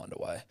they'll find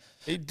a way.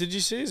 Did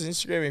you see his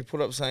Instagram? He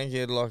put up saying he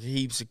had like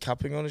heaps of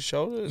cupping on his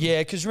shoulder. Yeah,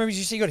 because remember,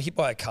 you see, he got hit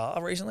by a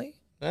car recently.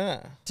 Nah.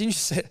 Didn't you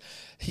say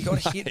he got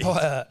hit by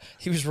a?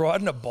 He was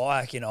riding a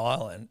bike in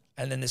Ireland,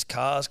 and then this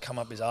car's come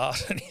up his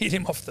arse and hit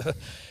him off the.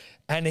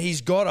 And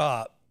he's got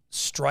up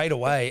straight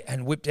away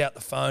and whipped out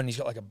the phone. He's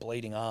got like a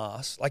bleeding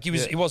ass. Like he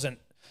was, he wasn't.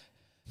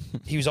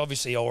 He was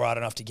obviously all right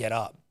enough to get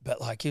up, but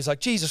like he was like,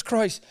 Jesus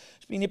Christ,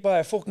 he's been hit by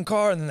a fucking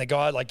car, and then the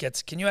guy like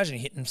gets. Can you imagine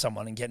hitting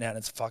someone and getting out and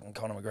it's fucking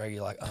Conor McGregor?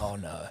 You're like, oh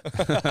no.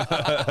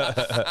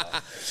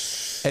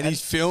 And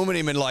he's filming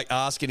him and like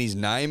asking his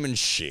name and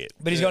shit.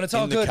 But he's going, it's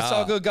all In the good, it's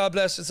all car. good, God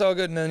bless, it's all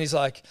good. And then he's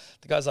like,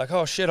 the guy's like,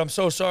 oh shit, I'm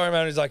so sorry,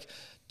 man. He's like,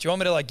 do you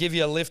want me to like give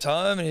you a lift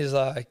home? And he's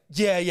like,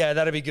 yeah,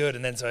 that'd be good.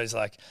 And then so he's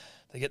like,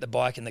 they get the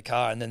bike in the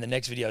car, and then the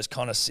next video is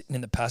Connor sitting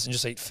in the passenger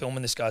seat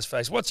filming this guy's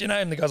face. What's your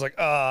name? The guy's like,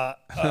 I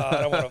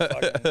don't want to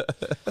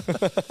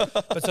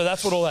fucking. But so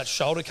that's what all that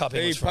shoulder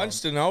cupping He was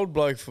punched an old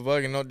bloke for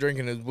fucking not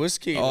drinking his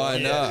whiskey. Oh, I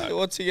Like, know.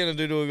 What's he gonna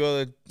do to a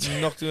guy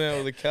that knocked him out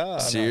with a car?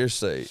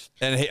 Seriously.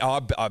 And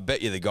I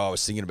bet you the guy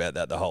was thinking about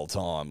that the whole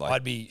time. from. Like,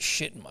 I'd be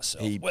shitting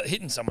myself. Well,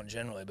 hitting someone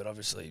generally, but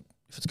obviously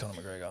if it's Conor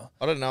McGregor.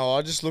 I don't know.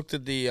 I just looked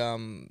at the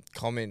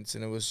comments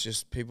and it was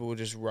just people were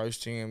just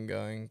roasting him,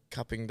 going,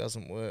 "Cupping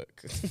doesn't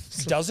work."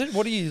 Does it?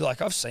 What do you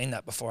like? I've seen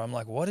that before. I'm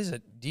like, what is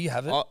it? Do you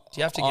have it? Do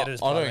you have to get it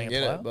as I part of don't being a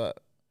get player? it, but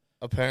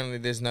apparently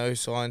there's no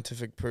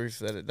scientific proof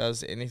that it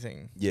does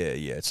anything. yeah.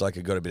 It's like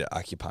it got a bit of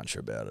acupuncture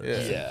about it.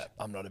 Yeah. Yeah,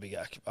 I'm not a big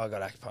I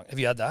got acupuncture. Have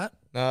you had that?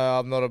 No,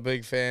 I'm not a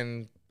big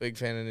fan of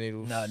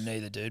needles. No,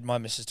 neither, dude. My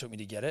missus took me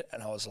to get it,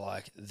 and I was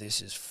like,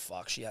 "This is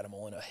fuck." She had them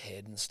all in her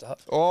head and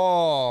stuff.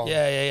 Oh,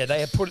 Yeah. They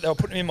were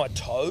putting them in my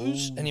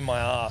toes and in my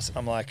ass, and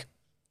I'm like,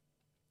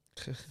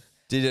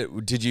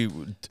 Did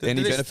you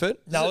any this-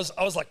 benefit? no,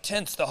 I was like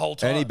tense the whole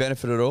time. Any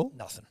benefit at all?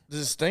 Nothing. Does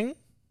it sting?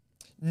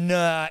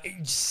 Nah,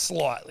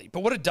 slightly.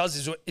 But what it does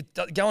is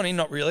going in,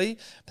 not really.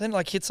 But then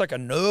like hits like a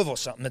nerve or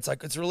something. It's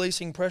like it's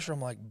releasing pressure.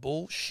 I'm like,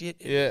 bullshit.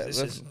 Yeah,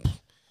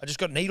 I just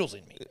got needles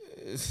in me.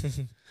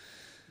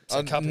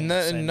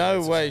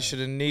 No way should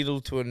a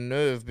needle to a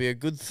nerve be a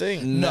good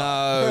thing.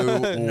 No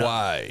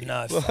way.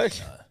 No, fuck Like-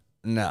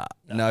 Nah,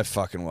 no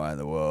fucking way in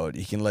the world.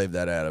 You can leave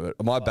that out of it.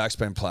 My back's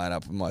been playing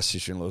up, and my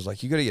sister-in-law was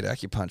like, "You got to get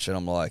acupuncture," and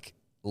I'm like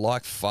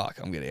fuck,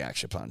 I'm getting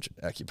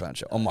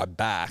acupuncture on my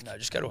back. no.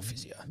 Just go to a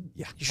physio.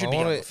 Yeah. You should be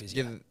going to a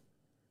physio.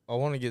 I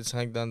want to get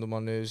something done to my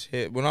nerves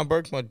here. When I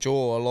broke my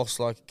jaw, I lost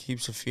like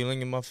heaps of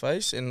feeling in my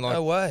face, and like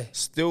No way.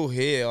 still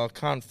here, I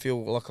can't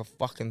feel like a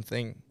fucking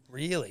thing.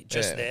 Really?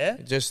 Just Yeah, there?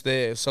 Just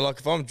there. So like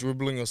if I'm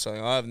dribbling or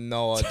something, I have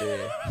no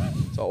idea.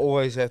 So I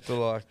always have to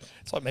like,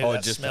 It's like maybe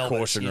that just smell, but you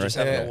precautionary. just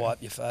having Yeah. to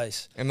wipe your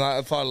face. and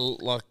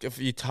like if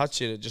you touch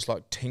it, it just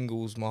like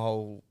tingles my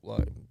whole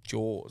like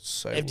jaws.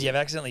 So Do you ever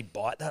accidentally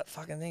bite that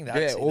fucking thing?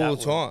 Yeah, all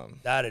the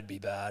time. That'd be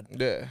bad.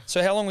 yeah,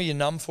 So how long were you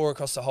numb for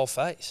across the whole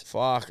face?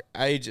 fuck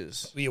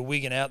ages. Were you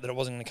wigging out that it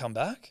wasn't going to come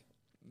back?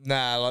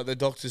 Nah, like the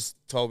doctors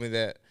told me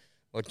that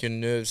like your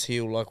nerves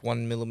heal like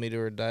 1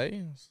 millimeter a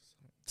day.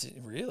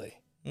 Really?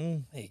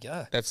 Mm. There you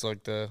go. That's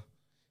like the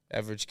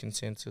average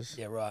consensus.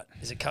 Yeah, right.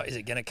 Is it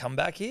going to come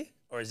back here?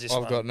 Or is this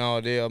I've one? got no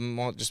idea. I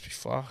might just be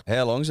fucked.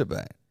 How long's it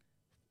been?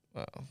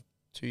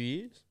 2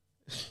 years?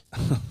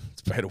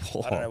 It's been a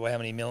while. I don't know how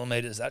many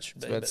millimeters that should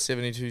It's be. about But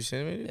 72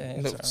 centimeters. Yeah, no,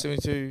 it's alright.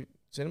 72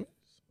 centimeters.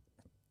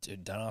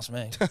 dude, don't ask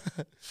me.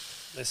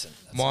 Listen.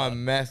 that's My not-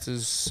 math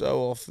is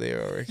so off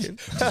there, I reckon.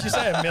 Did you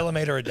say a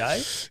millimeter a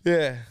day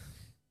yeah.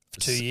 for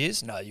 2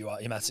 years? No, you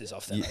are. Your maths is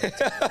off there.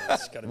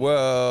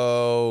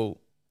 Well,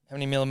 How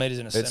many millimeters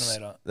in a it's,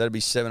 centimeter? that'd be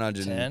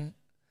 700. 10?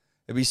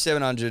 It'd be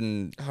 700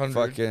 and 100.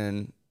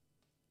 fucking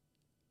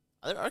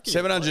I reckon you're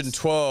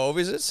 712.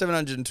 Is it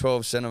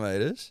 712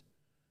 centimeters?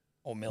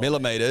 Or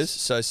Millimeters.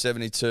 So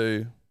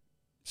 72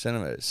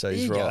 centimeters. So There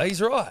he's you go. right.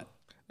 He's right.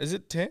 Is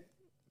it 10?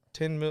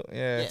 10 mil?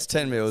 Yeah. It's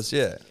 10 mils.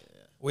 Yeah.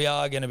 We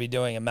are going to be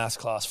doing a maths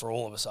class for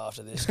all of us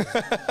after this.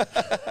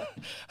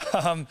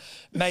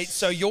 Mate,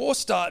 so you're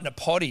starting a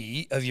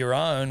potty of your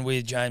own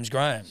with James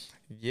Graham.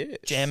 Yes.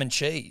 Jam and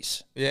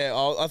cheese. Yeah,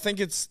 I think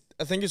it's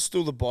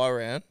still the buy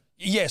round.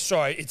 Yeah,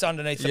 sorry. It's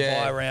underneath the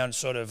Yeah. buy round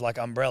sort of like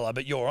umbrella,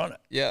 but you're on it.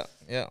 Yeah.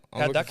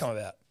 How'd that come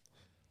about?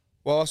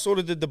 Well, I sort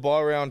of did the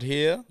buy round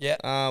here.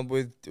 Yeah.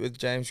 With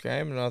James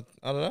Graham, and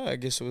I don't know. I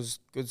guess it was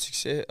good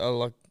success.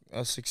 Like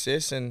a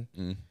success, and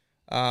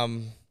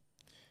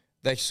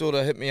they sort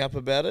of hit me up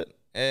about it.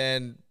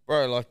 And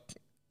bro, like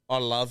I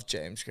love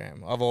James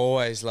Graham. I've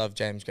always loved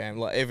James Graham.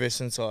 Like ever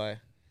since I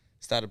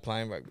started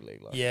playing rugby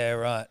league. Like, Yeah,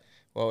 right.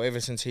 well, ever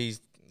since he's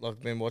like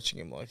been watching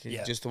him, like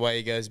Yeah. just the way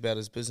he goes about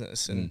his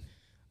business, and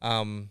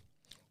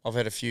I've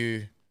had a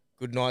few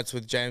good nights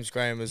with James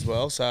Graham as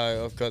well.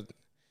 So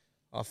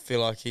I feel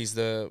like he's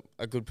a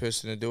good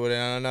person to do it,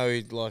 and I know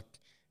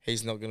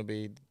he's not going to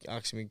be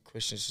asking me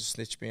questions to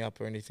snitch me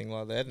up or anything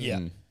like that.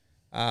 And,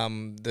 Yeah.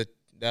 the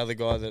other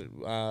guy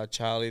that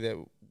Charlie that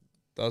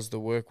does the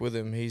work with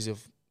him, he's a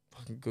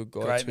fucking good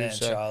guy Great too. man,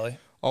 So Charlie.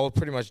 I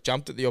pretty much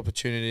jumped at the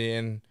opportunity,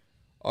 and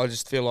I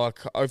just feel like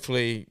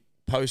hopefully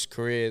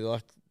post-career,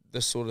 like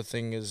this sort of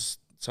thing is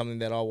something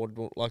that I would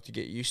like to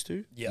get used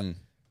to. Yeah.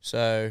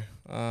 So,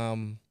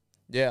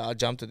 I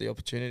jumped at the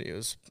opportunity. It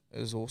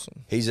was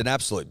awesome. He's an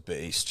absolute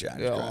beast, James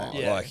Yeah. Graham.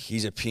 Yeah. Like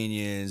his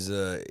opinions,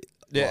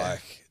 Yeah.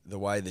 like the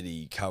way that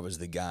he covers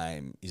the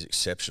game is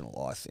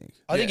exceptional, I think.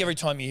 I think every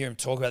time you hear him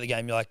talk about the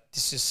game, you're like,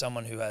 this is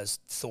someone who has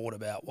thought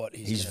about what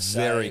he's going to say,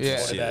 very thought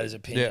considered. about his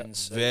opinions.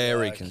 So,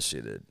 Very like,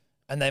 considered.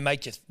 and they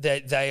make you,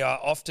 they are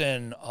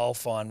often, I'll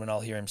find when I'll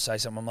hear him say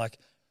something, I'm like,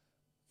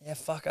 yeah,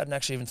 fuck, I hadn't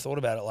actually even thought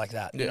about it like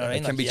that. You know what I It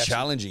mean? can Like, be he actually-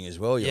 challenging as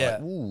well. You're Yeah.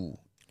 like, ooh.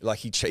 Like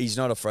he's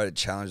not afraid to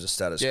challenge the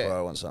status Yeah.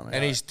 quo on something.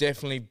 And he's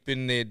definitely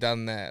been there,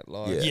 done that.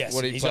 Like, Yeah. Yes,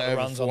 what he he's got played the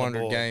over runs on the 400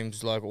 board.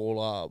 games, like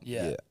all up.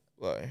 Yeah.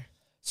 Like,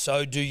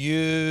 So do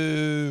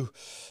you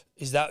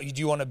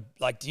want to,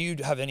 like, do you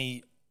have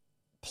any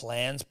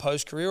plans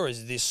post-career, or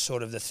is this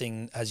sort of the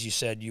thing, as you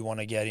said, you want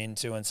to get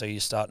into, and so you're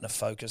starting to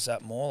focus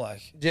that more?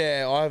 Like,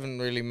 yeah, I haven't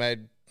really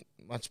made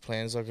much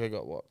plans. Like I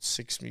got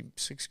six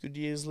good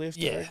years left.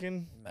 I Yeah.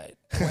 reckon. mate,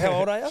 how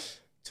old are you?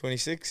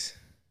 26.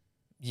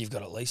 You've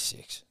got at least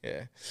 6.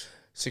 Yeah,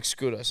 6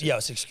 good. I said. Yeah,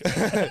 6.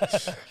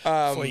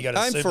 Before you go to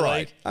the Aim Super for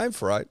League. 8. Aim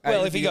for 8.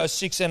 Well, Hey, if you go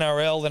 6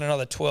 NRL, then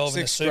another 12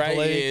 in the 6 Super great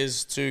League.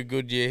 years, 2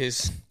 good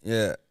years,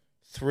 Yeah.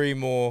 3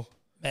 more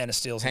Man of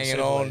Steel's in the hanging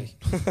Super on.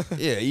 League.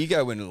 Yeah, you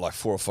go win like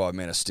 4 or 5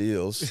 men of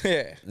steals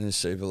Yeah. in the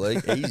Super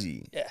League.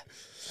 Easy. Yeah,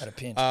 at a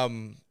pinch.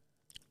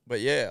 But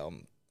yeah,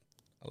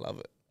 I love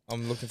it.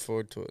 I'm looking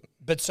forward to it.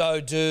 But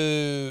so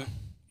do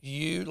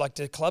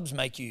clubs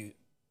make you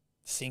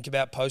think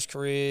about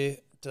post-career?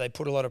 Do they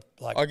put a lot of,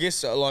 like, I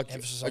guess like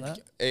emphasis on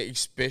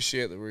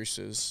especially at the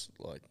Roosters,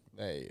 like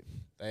they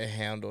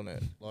hound on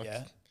it. Like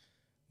yeah?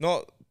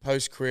 not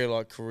post career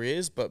like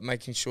careers, but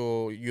making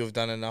sure you have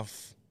done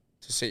enough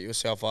to set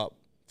yourself up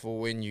for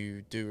when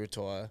you do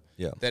retire.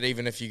 Yeah. That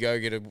even if you go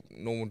get a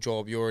normal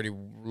job, you're already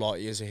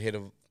light years ahead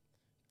of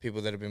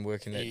people that have been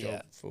working that Yeah.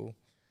 job full.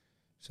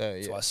 So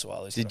That's yeah, why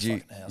Swaley's Did got a you-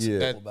 fucking house yeah. in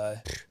Double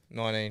Bay.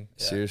 19.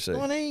 Seriously.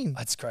 19.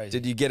 That's crazy.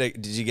 Did you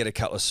get a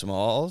couple of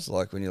smiles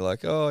like when you're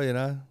like,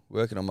 oh,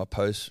 working on my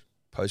post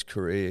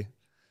career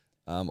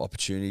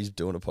opportunities,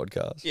 doing a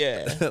podcast?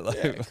 Yeah, Like-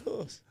 yeah, of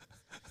course.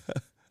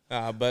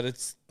 But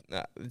it's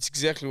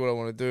exactly what I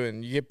want to do,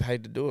 and you get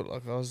paid to do it.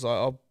 Like I was like,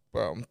 oh,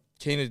 bro, I'm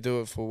keen to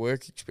do it for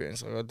work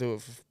experience. Like I do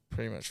it for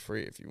pretty much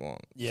free if you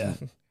want. Yeah,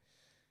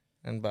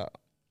 But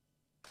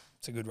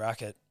it's a good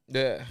racket.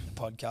 yeah,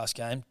 The podcast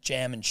game,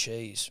 Jam and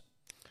Cheese.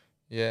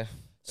 yeah.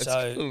 It's So,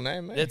 a good little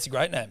name, mate. It's a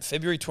great name.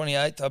 February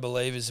 28th, I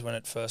believe, is when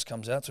it first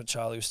comes out. That's what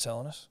Charlie was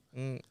telling us.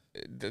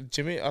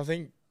 Jimmy, I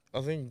think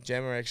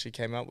Jammer actually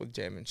came up with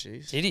Jam and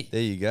Cheese. Did he? There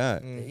you go.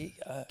 There you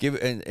go. Give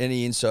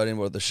any insight in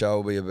what the show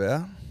will be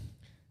about.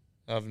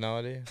 I have no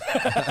idea.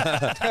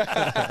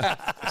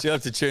 So you'll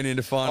have to tune in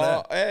to find Oh,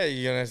 out. yeah,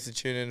 you're gonna have to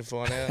tune in to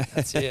find out.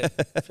 That's it.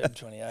 February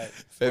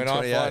 28th. When I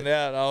 28. find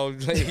out, I'll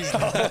let you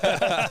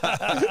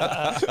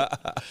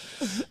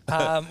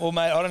know. Well,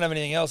 mate, I don't have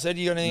anything else. Ed,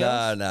 you got anything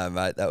else? No,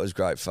 mate, that was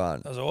great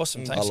fun. That was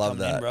awesome. I Thanks for love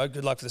coming in, that. bro.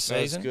 Good luck for the That's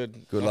season.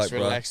 good. Good nice luck, bro.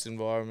 relaxed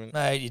environment.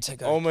 Mate, you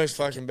take a Almost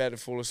fucking about to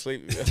fall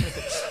asleep.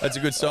 That's a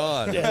good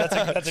sign. Yeah,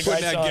 that's a great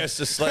Putting our sign. guests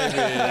to sleep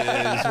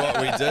is what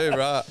we do,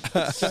 right?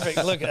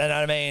 Terrific. Look, and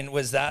I mean,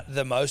 was that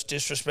the most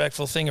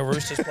disrespectful thing a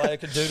Roosters player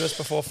could do to us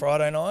before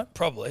Friday night?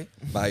 Probably.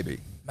 Maybe.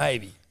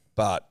 Maybe.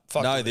 But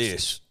Fuck know the this.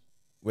 Roosters.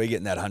 We're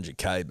getting that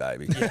 100K,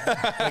 baby. We're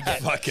getting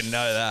it. Fucking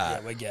know that.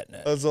 Yeah, we're getting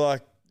it. I was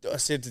like, I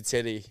said to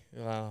Teddy,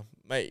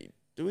 mate,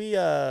 do we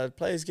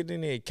players get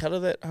any cut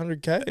of that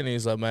 100K? And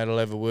he's like, mate, I'll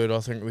have a word. I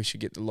think we should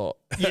get the lot.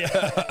 Yeah.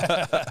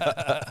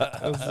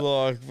 I was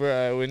like,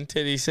 bro, when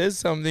Teddy says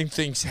something,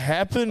 things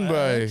happen,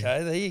 bro.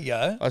 Okay, there you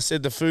go. I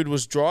said the food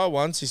was dry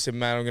once. He said,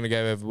 man, I'm going to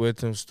go have a word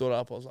to him. Stood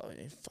up. I was like,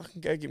 yeah,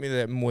 fucking go get me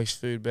that moist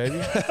food, baby.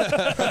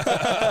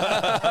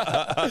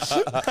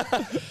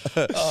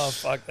 Oh,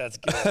 fuck, that's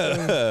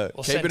good.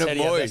 We'll send Keeping it Teddy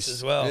our best moist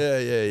as well.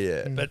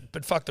 Yeah.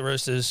 But fuck the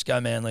Roosters,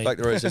 go Manly. Fuck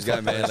the Roosters, go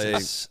Manly.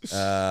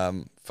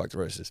 Fuck the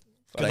Roosters.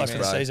 Good luck for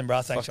the bro. season,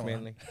 bro. Thanks, Fuck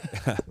Manly.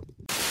 Manly.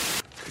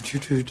 Could you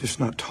two just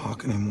not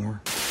talk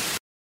anymore?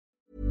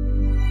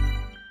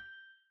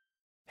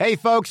 Hey,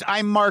 folks,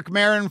 I'm Mark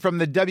Maron from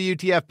the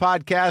WTF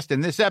Podcast,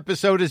 and this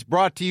episode is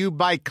brought to you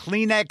by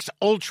Kleenex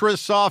Ultra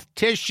Soft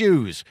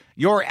Tissues,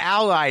 your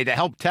ally to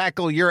help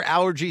tackle your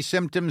allergy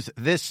symptoms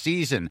this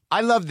season. I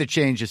love the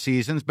change of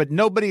seasons, but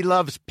nobody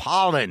loves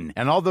pollen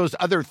and all those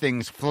other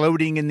things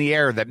floating in the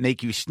air that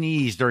make you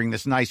sneeze during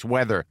this nice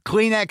weather.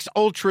 Kleenex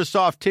Ultra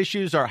Soft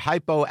Tissues are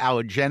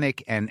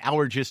hypoallergenic and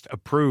allergist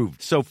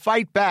approved, so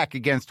fight back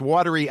against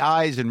watery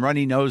eyes and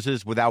runny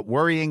noses without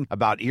worrying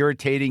about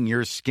irritating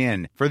your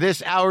skin. For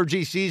this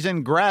allergy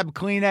season, grab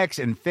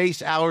Kleenex and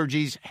face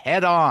allergies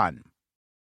head on.